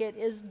certificate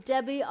is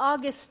Debbie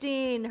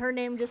Augustine. Her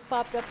name just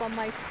popped up on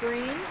my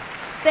screen.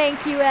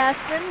 Thank you,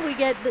 Aspen.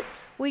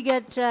 We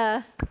get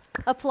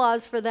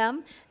applause for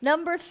them.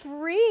 Number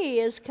 3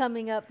 is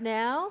coming up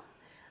now.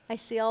 I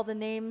see all the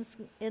names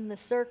in the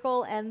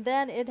circle, and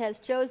then it has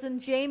chosen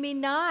Jamie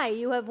Nye.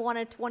 You have won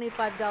a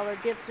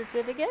 $25 gift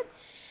certificate,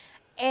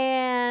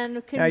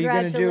 and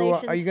congratulations to you.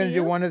 Are you going to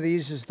do one of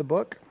these as the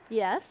book?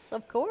 Yes,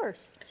 of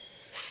course.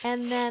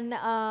 And then,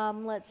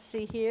 let's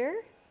see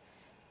here.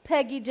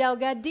 Peggy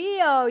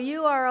Delgadillo,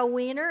 you are a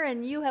wiener,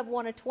 and you have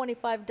won a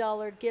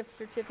 $25 gift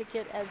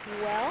certificate as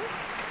well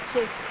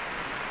to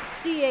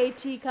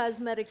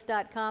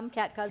catcosmetics.com,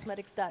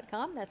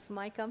 catcosmetics.com. That's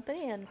my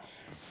company, and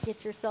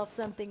get yourself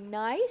something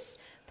nice.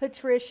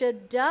 Patricia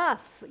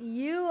Duff,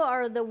 you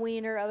are the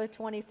winner of a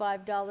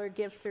 $25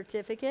 gift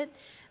certificate.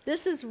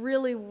 This is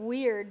really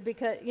weird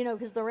because,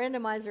 because the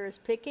randomizer is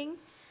picking,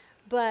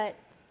 but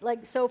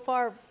like so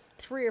far,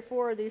 3 or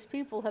 4 of these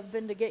people have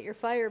been to get your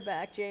fire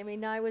back, Jamie.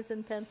 Nye was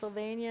in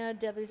Pennsylvania.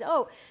 Debbie's,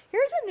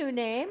 here's a new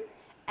name,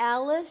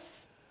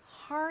 Alice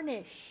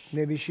Harnish.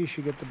 Maybe she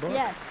should get the book.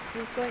 Yes,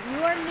 she's going.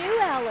 You are new,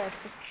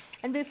 Alice.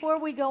 And before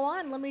we go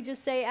on, let me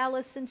just say,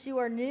 Alice, since you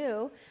are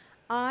new,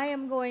 I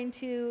am going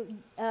to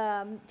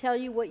tell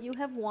you what you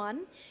have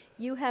won.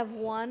 You have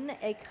won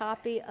a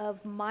copy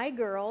of My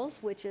Girls,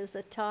 which is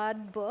a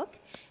Todd book.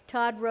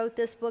 Todd wrote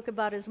this book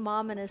about his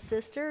mom and his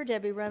sister,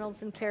 Debbie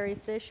Reynolds and Carrie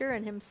Fisher,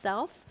 and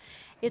himself.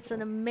 It's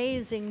an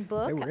amazing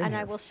book, and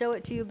I will show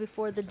it to you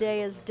before the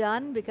day is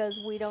done because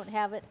we don't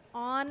have it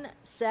on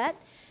set.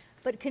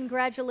 But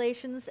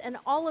congratulations, and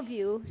all of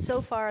you so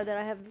far that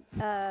I have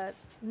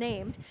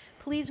named,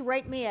 please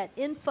write me at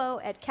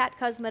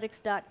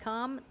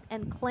info@catcosmetics.com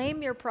and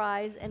claim your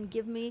prize and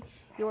give me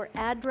your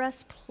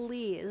address,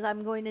 please.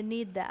 I'm going to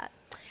need that.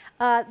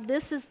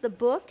 This is the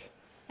book,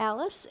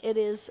 Alice. It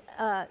is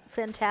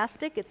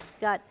fantastic. It's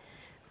got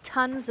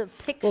tons of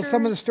pictures. Well,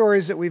 some of the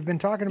stories that we've been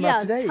talking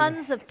about today. Yeah,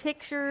 tons of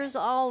pictures,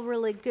 all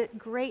really good,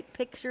 great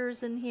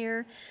pictures in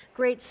here,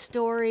 great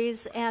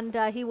stories, and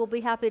he will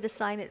be happy to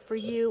sign it for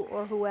you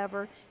or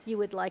whoever you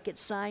would like it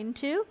signed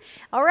to.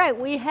 All right,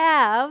 we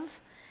have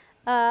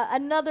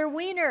another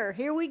wiener.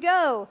 Here we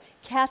go.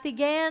 Kathy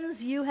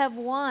Gans, you have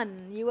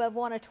won. You have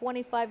won a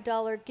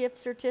 $25 gift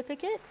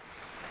certificate,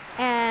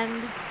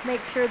 and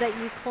make sure that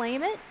you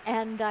claim it,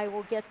 and I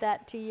will get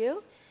that to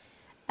you.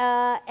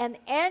 And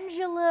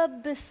Angela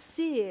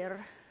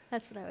Basir,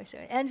 that's what I always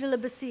say, Angela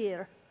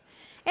Basir.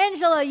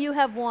 Angela, you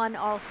have won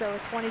also a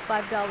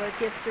 $25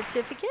 gift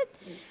certificate.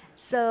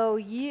 So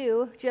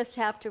you just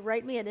have to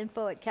write me at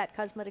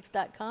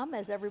info@catcosmetics.com,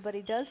 as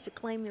everybody does, to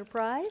claim your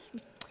prize.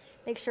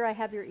 Make sure I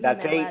have your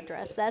email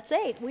address. That's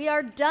 8. We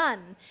are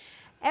done.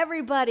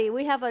 Everybody,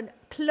 we have a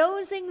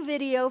closing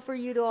video for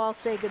you to all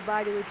say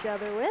goodbye to each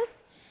other with.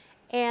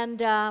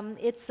 And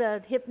it's a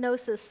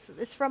hypnosis.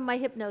 It's from my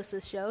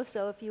hypnosis show.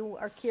 So if you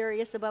are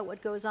curious about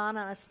what goes on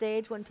a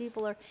stage when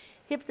people are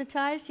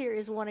hypnotized, here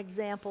is one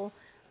example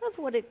of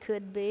what it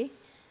could be.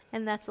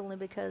 And that's only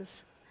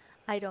because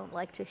I don't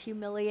like to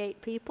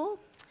humiliate people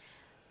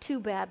too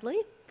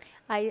badly.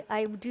 I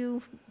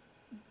do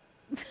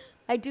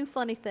I do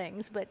funny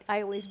things, but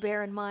I always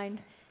bear in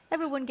mind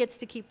everyone gets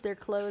to keep their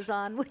clothes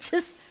on, which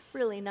is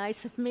really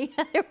nice of me.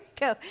 There we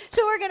go.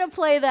 So we're going to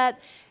play that.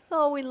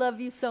 Oh, we love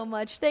you so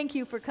much. Thank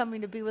you for coming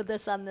to be with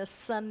us on this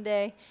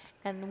Sunday.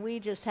 And we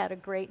just had a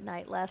great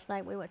night last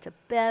night. We went to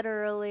bed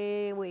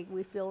early.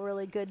 We feel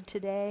really good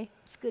today.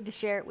 It's good to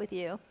share it with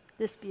you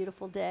this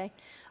beautiful day.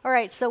 All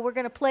right, so we're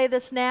going to play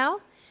this now.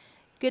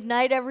 Good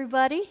night,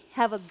 everybody.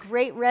 Have a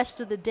great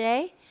rest of the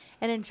day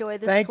and enjoy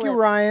this clip. Thank you,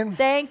 Ryan.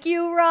 Thank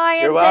you,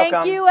 Ryan. You're welcome.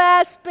 Thank you,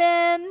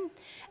 Aspen.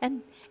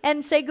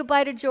 And say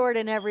goodbye to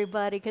Jordan,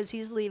 everybody, because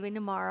he's leaving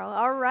tomorrow.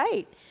 All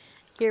right,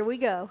 here we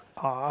go.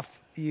 Off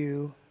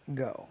you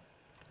go.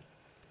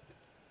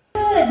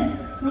 Good.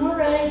 All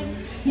right.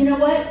 You know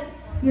what?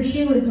 Your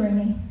shoe is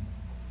ringing.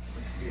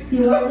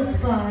 You are the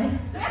spy.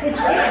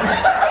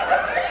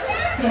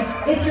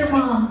 It's your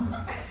mom.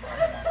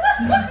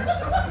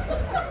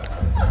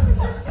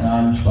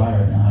 I'm spy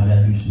right now. I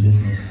gotta do some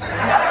business.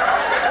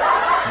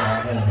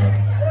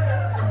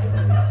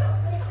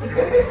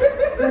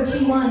 What'd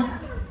she want?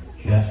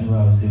 She asked me what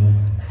I was doing.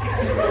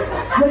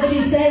 What'd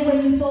she say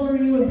when you told her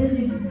you were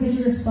busy because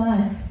you're a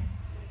spy?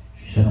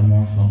 She said I'm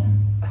on something.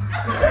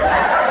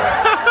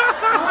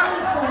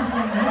 On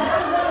something. That's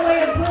another way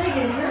of putting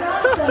it. You're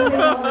on something,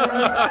 all right. Oh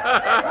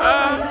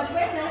my gosh,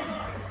 wait a minute.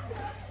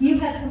 You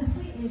have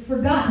completely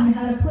forgotten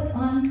how to put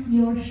on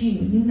your shoe.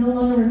 You no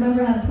longer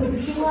remember how to put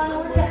your shoe on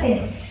or tuck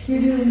it. You're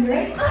doing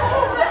great.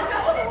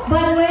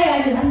 By the way,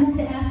 I meant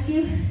to ask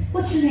you,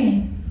 what's your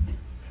name?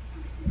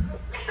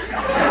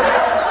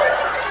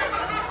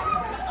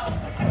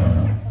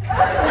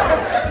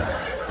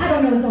 I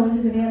don't know, it's always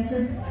a good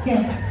answer.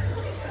 Okay.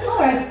 All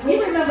right,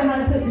 you remember how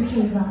to put your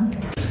shoes on.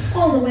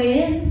 All the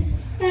way in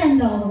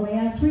and all the way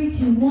out. 3,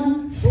 2,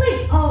 1.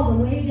 Sleep all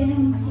the way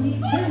down.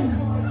 Sleep down.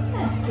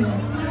 That's good.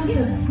 Count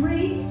to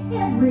 3.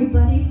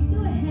 Everybody,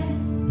 go ahead,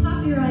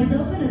 pop your eyes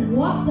open and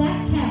walk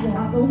that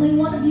catwalk. Only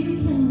one of you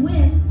can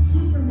win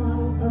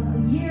Supermodel of the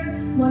Year,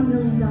 $1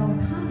 million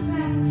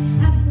contract.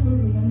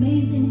 Absolutely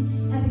amazing.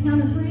 At the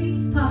count of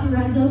 3, pop your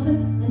eyes open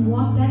and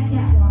walk that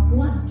catwalk.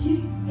 1,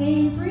 2,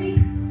 and 3.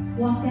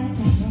 Walk that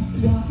catwalk.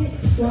 Walk it,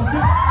 walk it, walk it.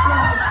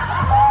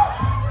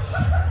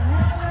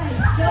 That's right.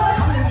 Show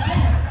us your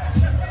best.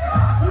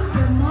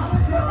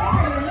 Supermodel,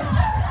 there it is.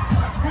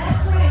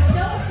 That's right.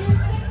 Show us your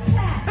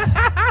six-pack.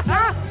 Show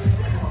us your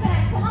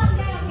six-pack. Come on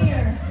down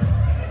here.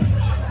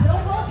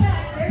 Don't go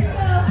back. There you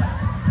go.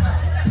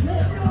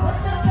 Look,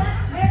 what's up that?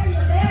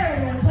 There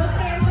it is.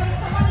 Okay, everybody,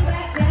 come on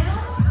back down.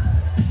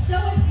 Show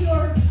us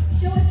your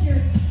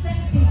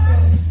sexy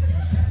face.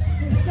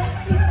 Your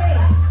sexy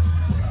face.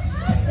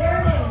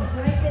 There it is,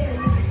 right there.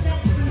 Your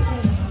sexy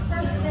face.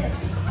 Perfect.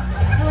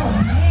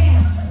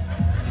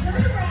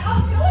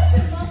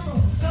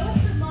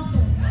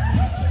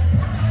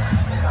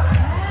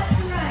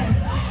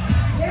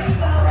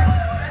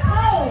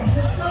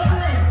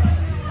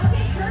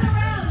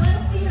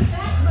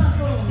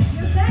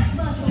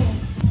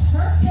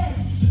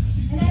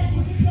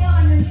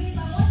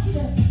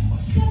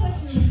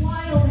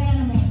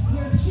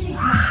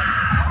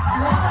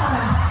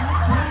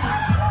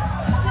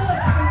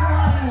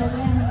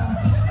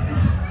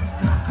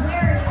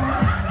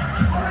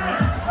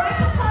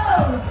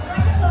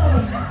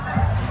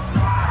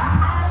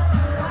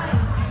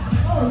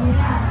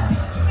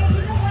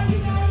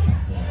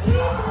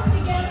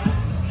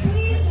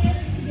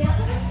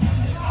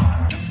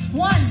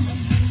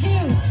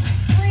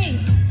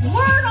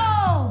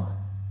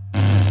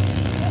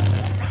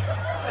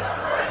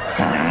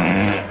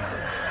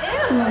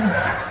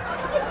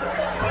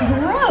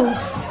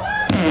 gross.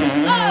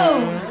 Oh,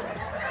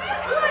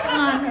 what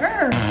on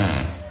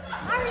earth?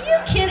 Are you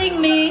kidding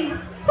me?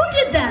 Who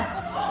did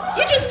that?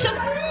 You just took...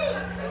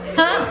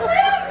 Huh?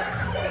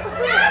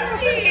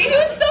 Nasty! He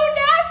was so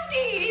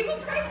nasty! He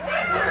was right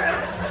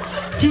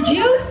there! Did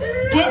you?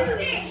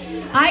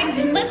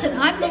 Listen,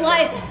 I'm the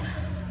light.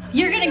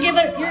 You're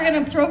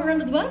gonna throw her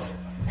under the bus?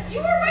 You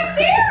were right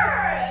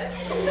there!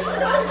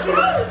 So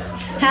gross!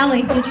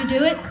 Hallie, did you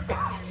do it?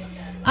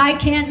 I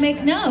can't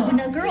make, no,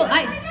 girl,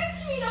 Right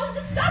next to me, that was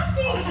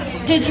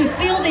disgusting! Did you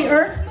feel the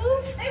earth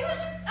move? It was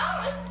just,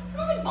 it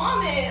was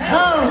vomit.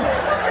 Oh.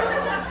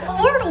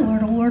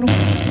 Wordle.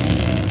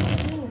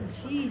 Oh,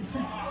 jeez.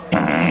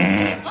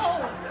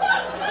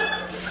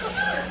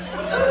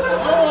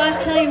 Oh, I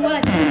tell you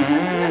what.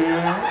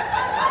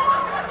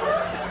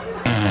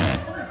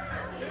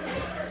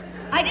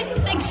 I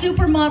didn't think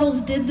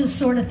supermodels did this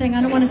sort of thing.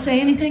 I don't want to say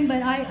anything,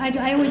 but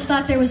I always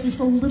thought there was just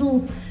a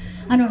little,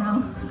 I don't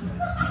know,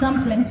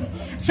 something.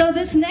 So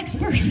this next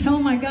person, oh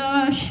my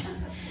gosh,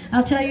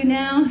 I'll tell you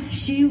now,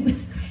 she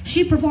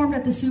performed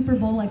at the Super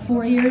Bowl like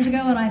 4 years ago,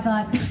 and I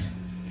thought,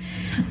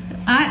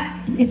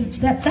 if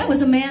that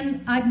was a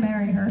man, I'd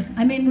marry her.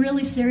 I mean,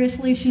 really,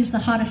 seriously, she's the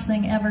hottest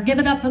thing ever. Give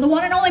it up for the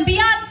one and only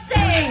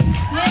Beyonce!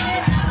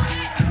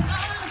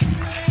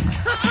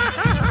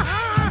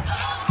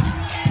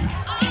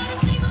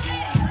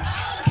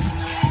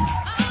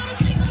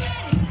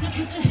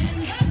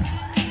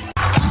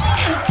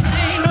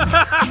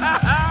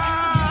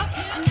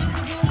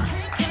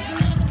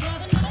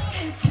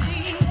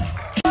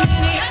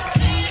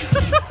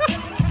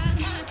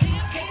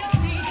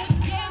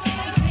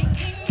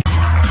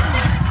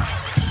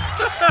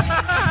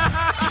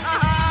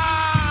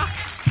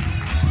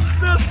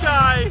 This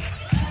guy.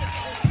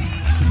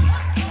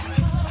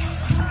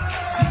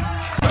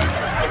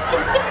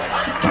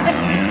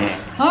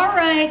 All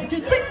right,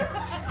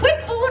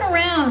 quit fooling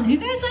around. You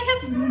guys might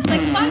have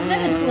like 5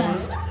 minutes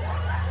left.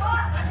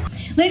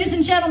 Ladies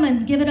and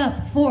gentlemen, give it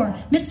up for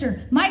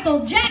Mr.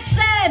 Michael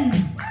Jackson.